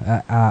 Yeah,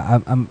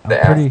 I'm the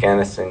pretty,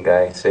 Afghanistan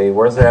guy. Say,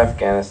 where's the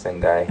Afghanistan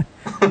guy?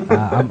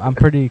 I'm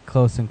pretty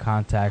close in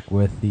contact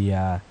with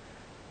the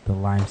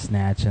lime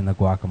snatch and the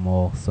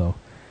guacamole. So,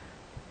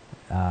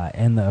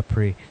 and the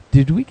Aapri.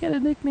 Did we get a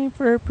nickname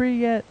for Aapri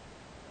yet?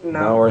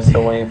 No, we're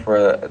still waiting for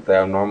the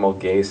abnormal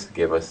gays to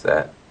give us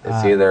that.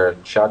 It's either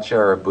Cha-Cha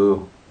or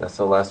Boo. That's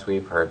the last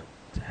we've heard.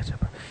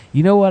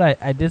 You know what?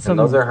 I did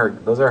something. And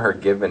those are her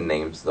given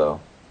names,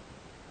 though.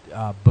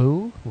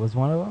 Boo was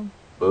one of them.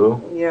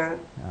 Boo. Yeah.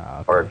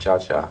 Okay. Or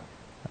Cha-Cha.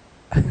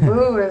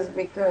 Boo is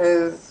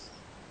because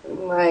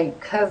my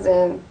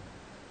cousin,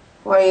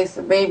 who I used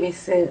to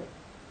babysit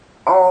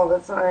all the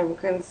time,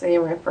 couldn't say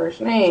my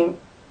first name.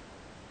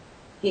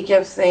 He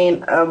kept saying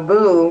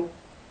Boo.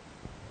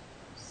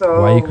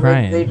 So why are you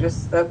crying? They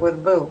just stuck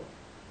with Boo.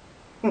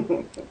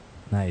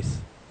 Nice.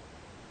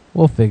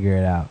 We'll figure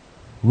it out.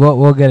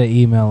 We'll get an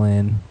email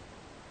in.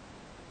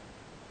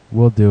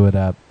 We'll do it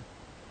up.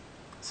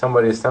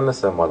 Somebody send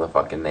us a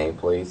motherfucking name,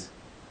 please.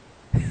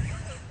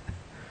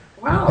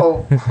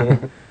 Wow.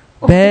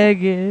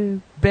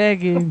 begging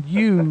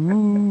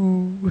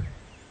you.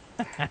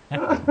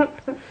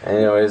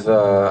 Anyways,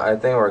 I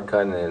think we're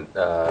cutting it.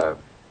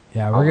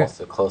 Yeah, we're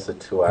almost close to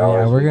 2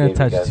 hours. Yeah, we're gonna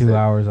touch 2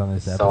 hours on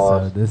this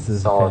episode. This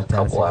is solid a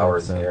fantastic couple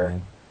hours episode,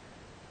 here.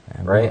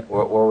 Man. Right?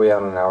 Where are we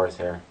at on hours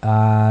here?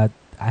 I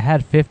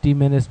had 50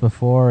 minutes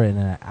before and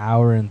an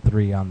hour and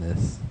 3 on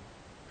this.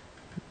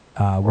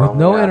 With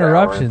no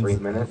interruptions. 3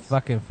 minutes?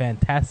 Fucking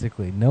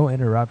fantastically. No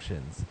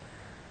interruptions.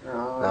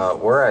 No,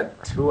 we're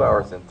at 2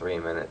 hours and 3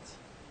 minutes.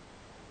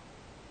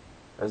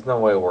 There's no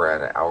way we're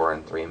at an hour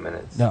and 3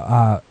 minutes.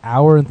 No,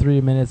 hour and 3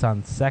 minutes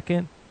on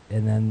second,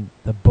 and then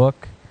the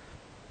book,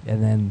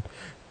 and then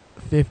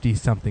 50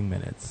 something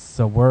minutes.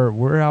 So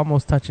we're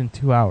almost touching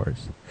 2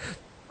 hours.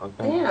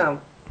 Okay.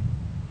 Damn.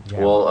 Yeah,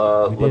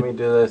 well, let me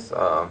do this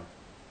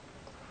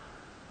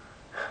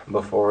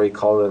before we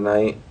call it a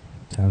night.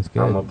 Sounds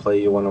good. I'm gonna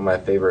play you one of my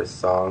favorite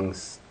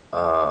songs.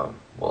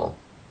 Well,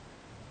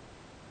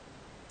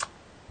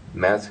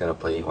 Matt's gonna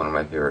play you one of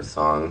my favorite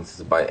songs. This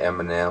is by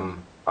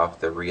Eminem off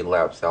the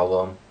Relapse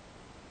album,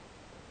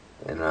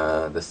 and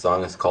the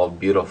song is called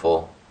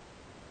 "Beautiful."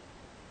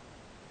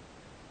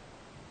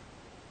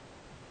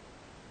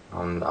 I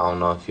don't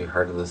know if you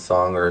heard of the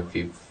song or if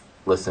you've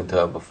listened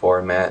to it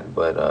before, Matt,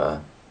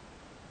 but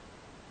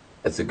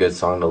it's a good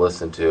song to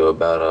listen to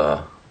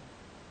about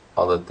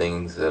all the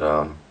things that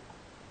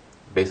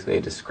basically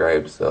it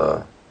describes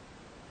the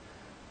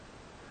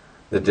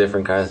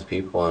different kinds of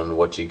people and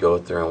what you go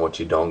through and what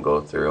you don't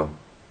go through.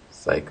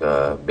 It's like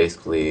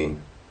basically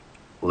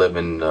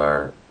living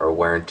or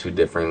wearing two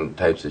different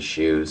types of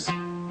shoes.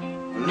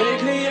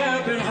 Lately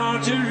I've been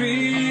hard to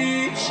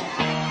reach.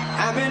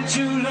 I've been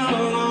too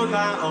long on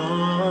my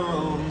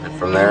own. And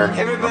from there, I'll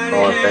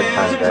call it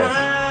bedtime,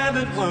 guys.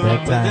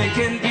 Bedtime.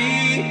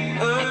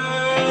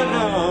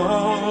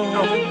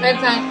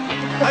 Bedtime.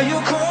 Are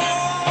you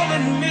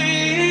calling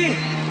me?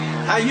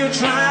 Are you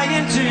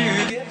trying to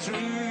get through?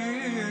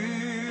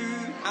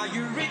 Are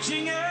you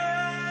reaching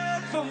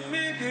out for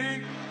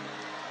me?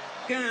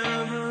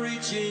 I'm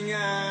reaching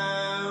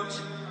out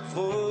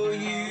for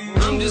you.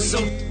 I'm just so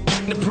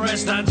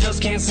depressed, I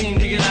just can't seem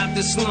to get out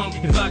this slump.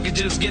 If I could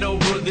just get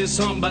over this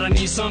hump, but I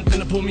need something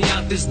to pull me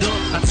out this dump.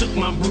 I took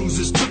my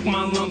bruises, took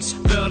my lumps,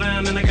 fell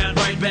down and I got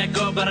right back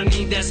up. But I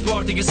need that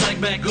spark to get psyched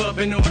back up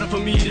in order for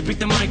me to pick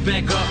the mic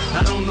back up.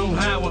 I don't know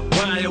how or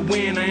why or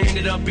when I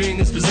ended up in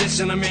this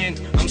position I'm in.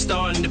 I'm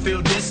starting to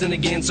feel distant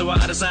again, so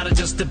I decided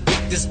just to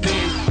pick this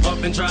pen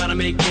up and try to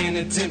make an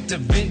attempt to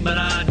vent. But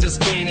I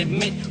just can't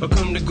admit or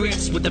come to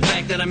grips with the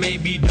fact that I may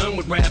be done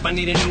with rap. I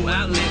need a new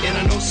outlet, and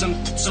I know some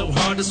so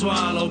hard to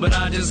swallow, but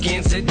I just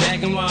can't sit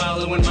back and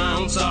wallow in my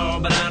own sorrow.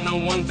 But I know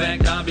one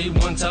fact, I'll be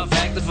one tough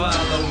act to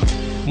follow.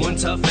 One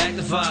tough act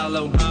to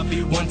follow. I'll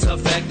be one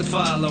tough act to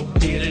follow.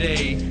 Here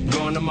today,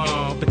 gone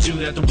tomorrow, but you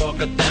have to walk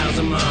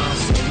 1,000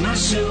 miles. In my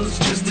shoes,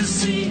 just to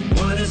see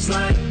what it's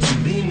like to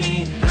be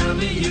me. I'll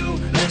be you,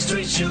 like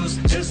straight shoes,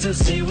 just to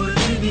see what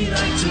it'd be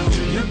like to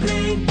feel your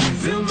pain, you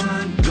feel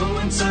mine. Go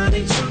inside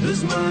each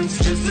other's minds,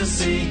 just to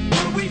see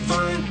what we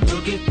find.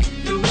 Looking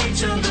through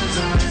each other's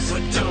eyes,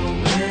 but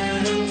don't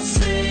let them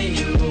say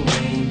you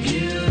ain't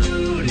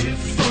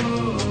beautiful.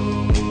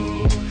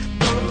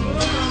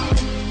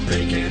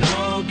 They can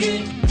all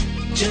get,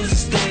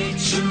 just stay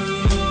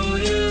true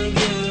to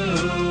you.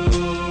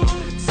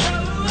 So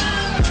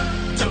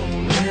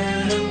don't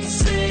let them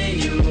say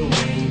you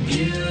ain't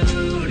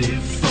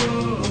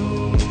beautiful.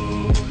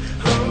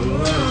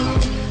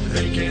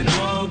 They can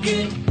all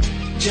get,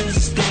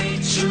 just stay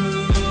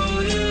true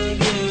to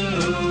you.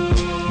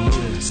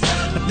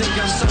 I think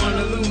I'm starting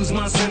to lose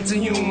my sense of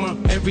humor.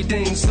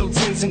 Everything's so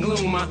tense and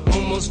gloom. I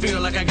almost almost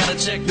feel like I gotta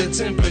check the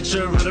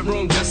temperature of the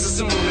room just as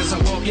soon as I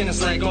walk in.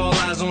 It's like all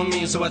eyes on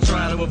me, so I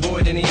try to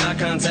avoid any eye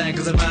contact.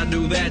 Cause if I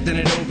do that, then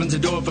it opens the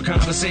door for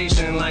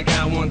conversation like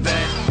I want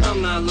that.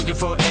 I'm not looking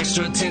for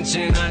extra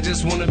attention, I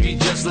just wanna be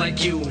just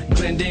like you.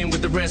 Blend in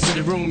with the rest of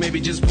the room, maybe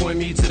just point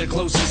me to the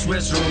closest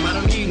restroom. I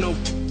don't need no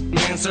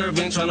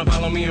manservant trying to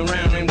follow me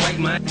around and wipe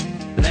my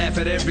laugh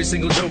at every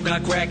single joke I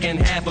crack, and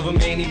half of them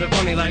ain't even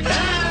funny like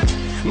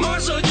that.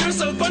 Marshall, you're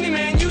so funny,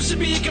 man, you should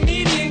be a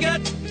comedian,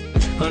 God.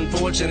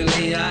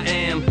 Unfortunately, I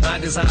am. I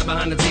just hide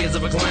behind the tears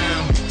of a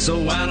clown. So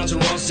why don't you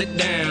all sit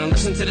down?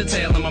 Listen to the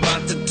tale I'm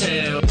about to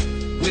tell.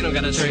 We don't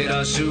gotta trade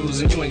our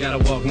shoes, and you ain't gotta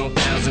walk no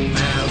 1,000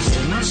 miles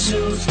in my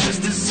shoes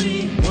just to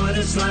see what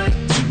it's like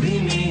to be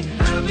me.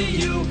 I'll be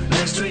you.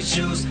 Let's trade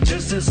shoes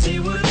just to see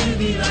what it'd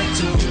be like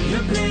to.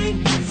 Your pain,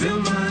 you feel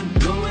mine.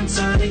 Go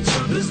inside each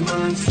other's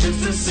minds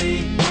just to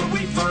see what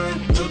we find.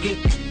 Looking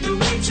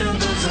through each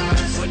other's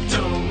eyes. But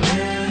don't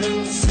let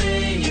them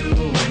say you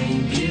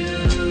ain't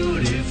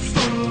beautiful.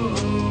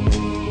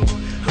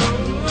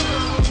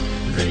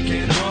 They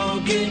can all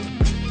get,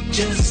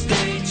 just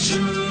stay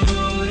true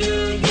to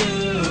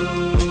you.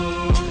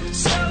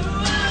 So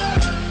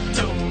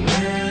don't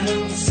let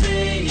them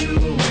say you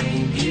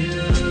ain't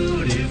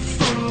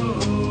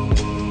beautiful.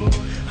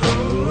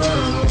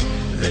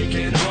 They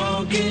can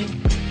all get,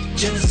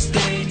 just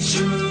stay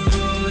true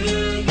to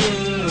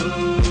you.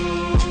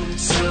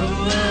 So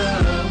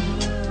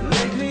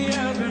lately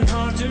I've been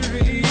hard to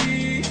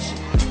reach.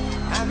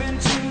 I've been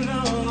too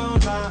long on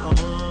my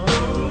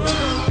own.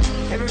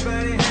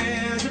 Everybody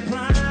has a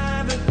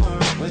private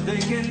part where they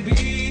can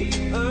be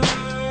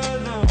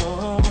alone.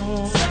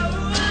 So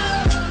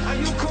are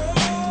you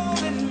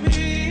calling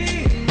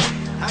me?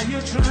 Are you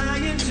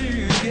trying to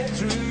get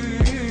through?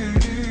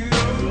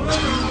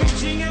 Are you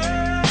reaching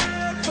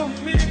out for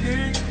me?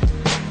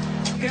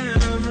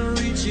 I'm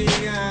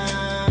reaching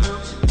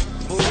out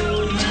for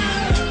you.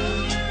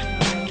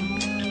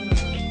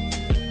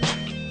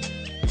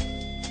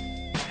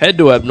 Head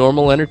to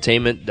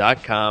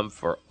abnormalentertainment.com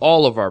for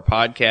all of our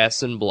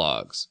podcasts and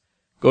blogs.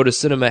 Go to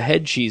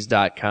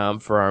cinemaheadcheese.com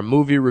for our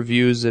movie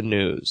reviews and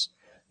news.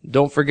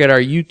 Don't forget our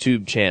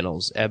YouTube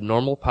channels,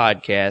 Abnormal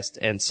Podcast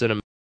and Cinema